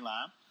 take the Green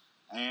Line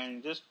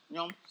and just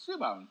see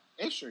about them.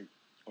 8th Street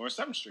or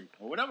 7th Street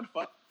or whatever the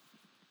fuck.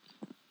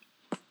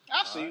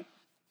 I'll see you.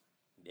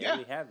 There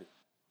we have it.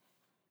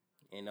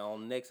 And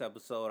on the next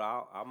episode,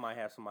 I might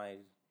have somebody,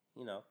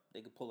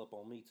 they can pull up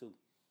on me too.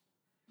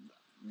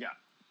 Yeah.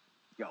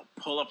 Yo,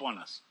 pull up on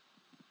us.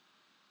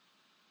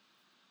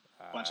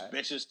 Bunch of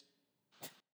bitches.